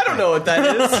 I don't know what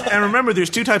that is. And remember, there's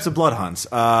 2 types of blood hunts.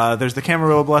 There's the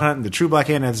Camarilla blood hunt, and the True Black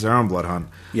Hand has their own blood hunt.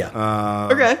 Yeah.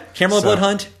 Okay. Camarilla blood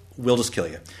hunt will just kill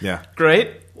you. Yeah.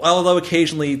 Great. Although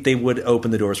occasionally they would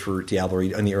open the doors for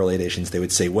Diablerie in the early editions. They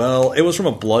would say, well, it was from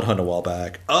a blood hunt a while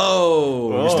back.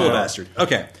 Oh, you're still a bastard.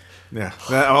 Okay. Yeah,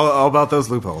 all about those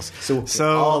loopholes. So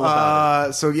go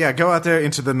out there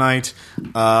into the night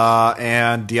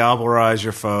and Diablerize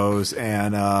your foes,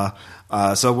 and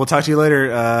so we'll talk to you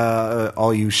later,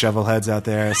 all you shovel heads out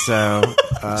there. So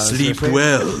sleep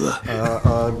well.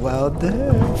 Well,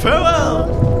 then.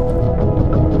 Farewell.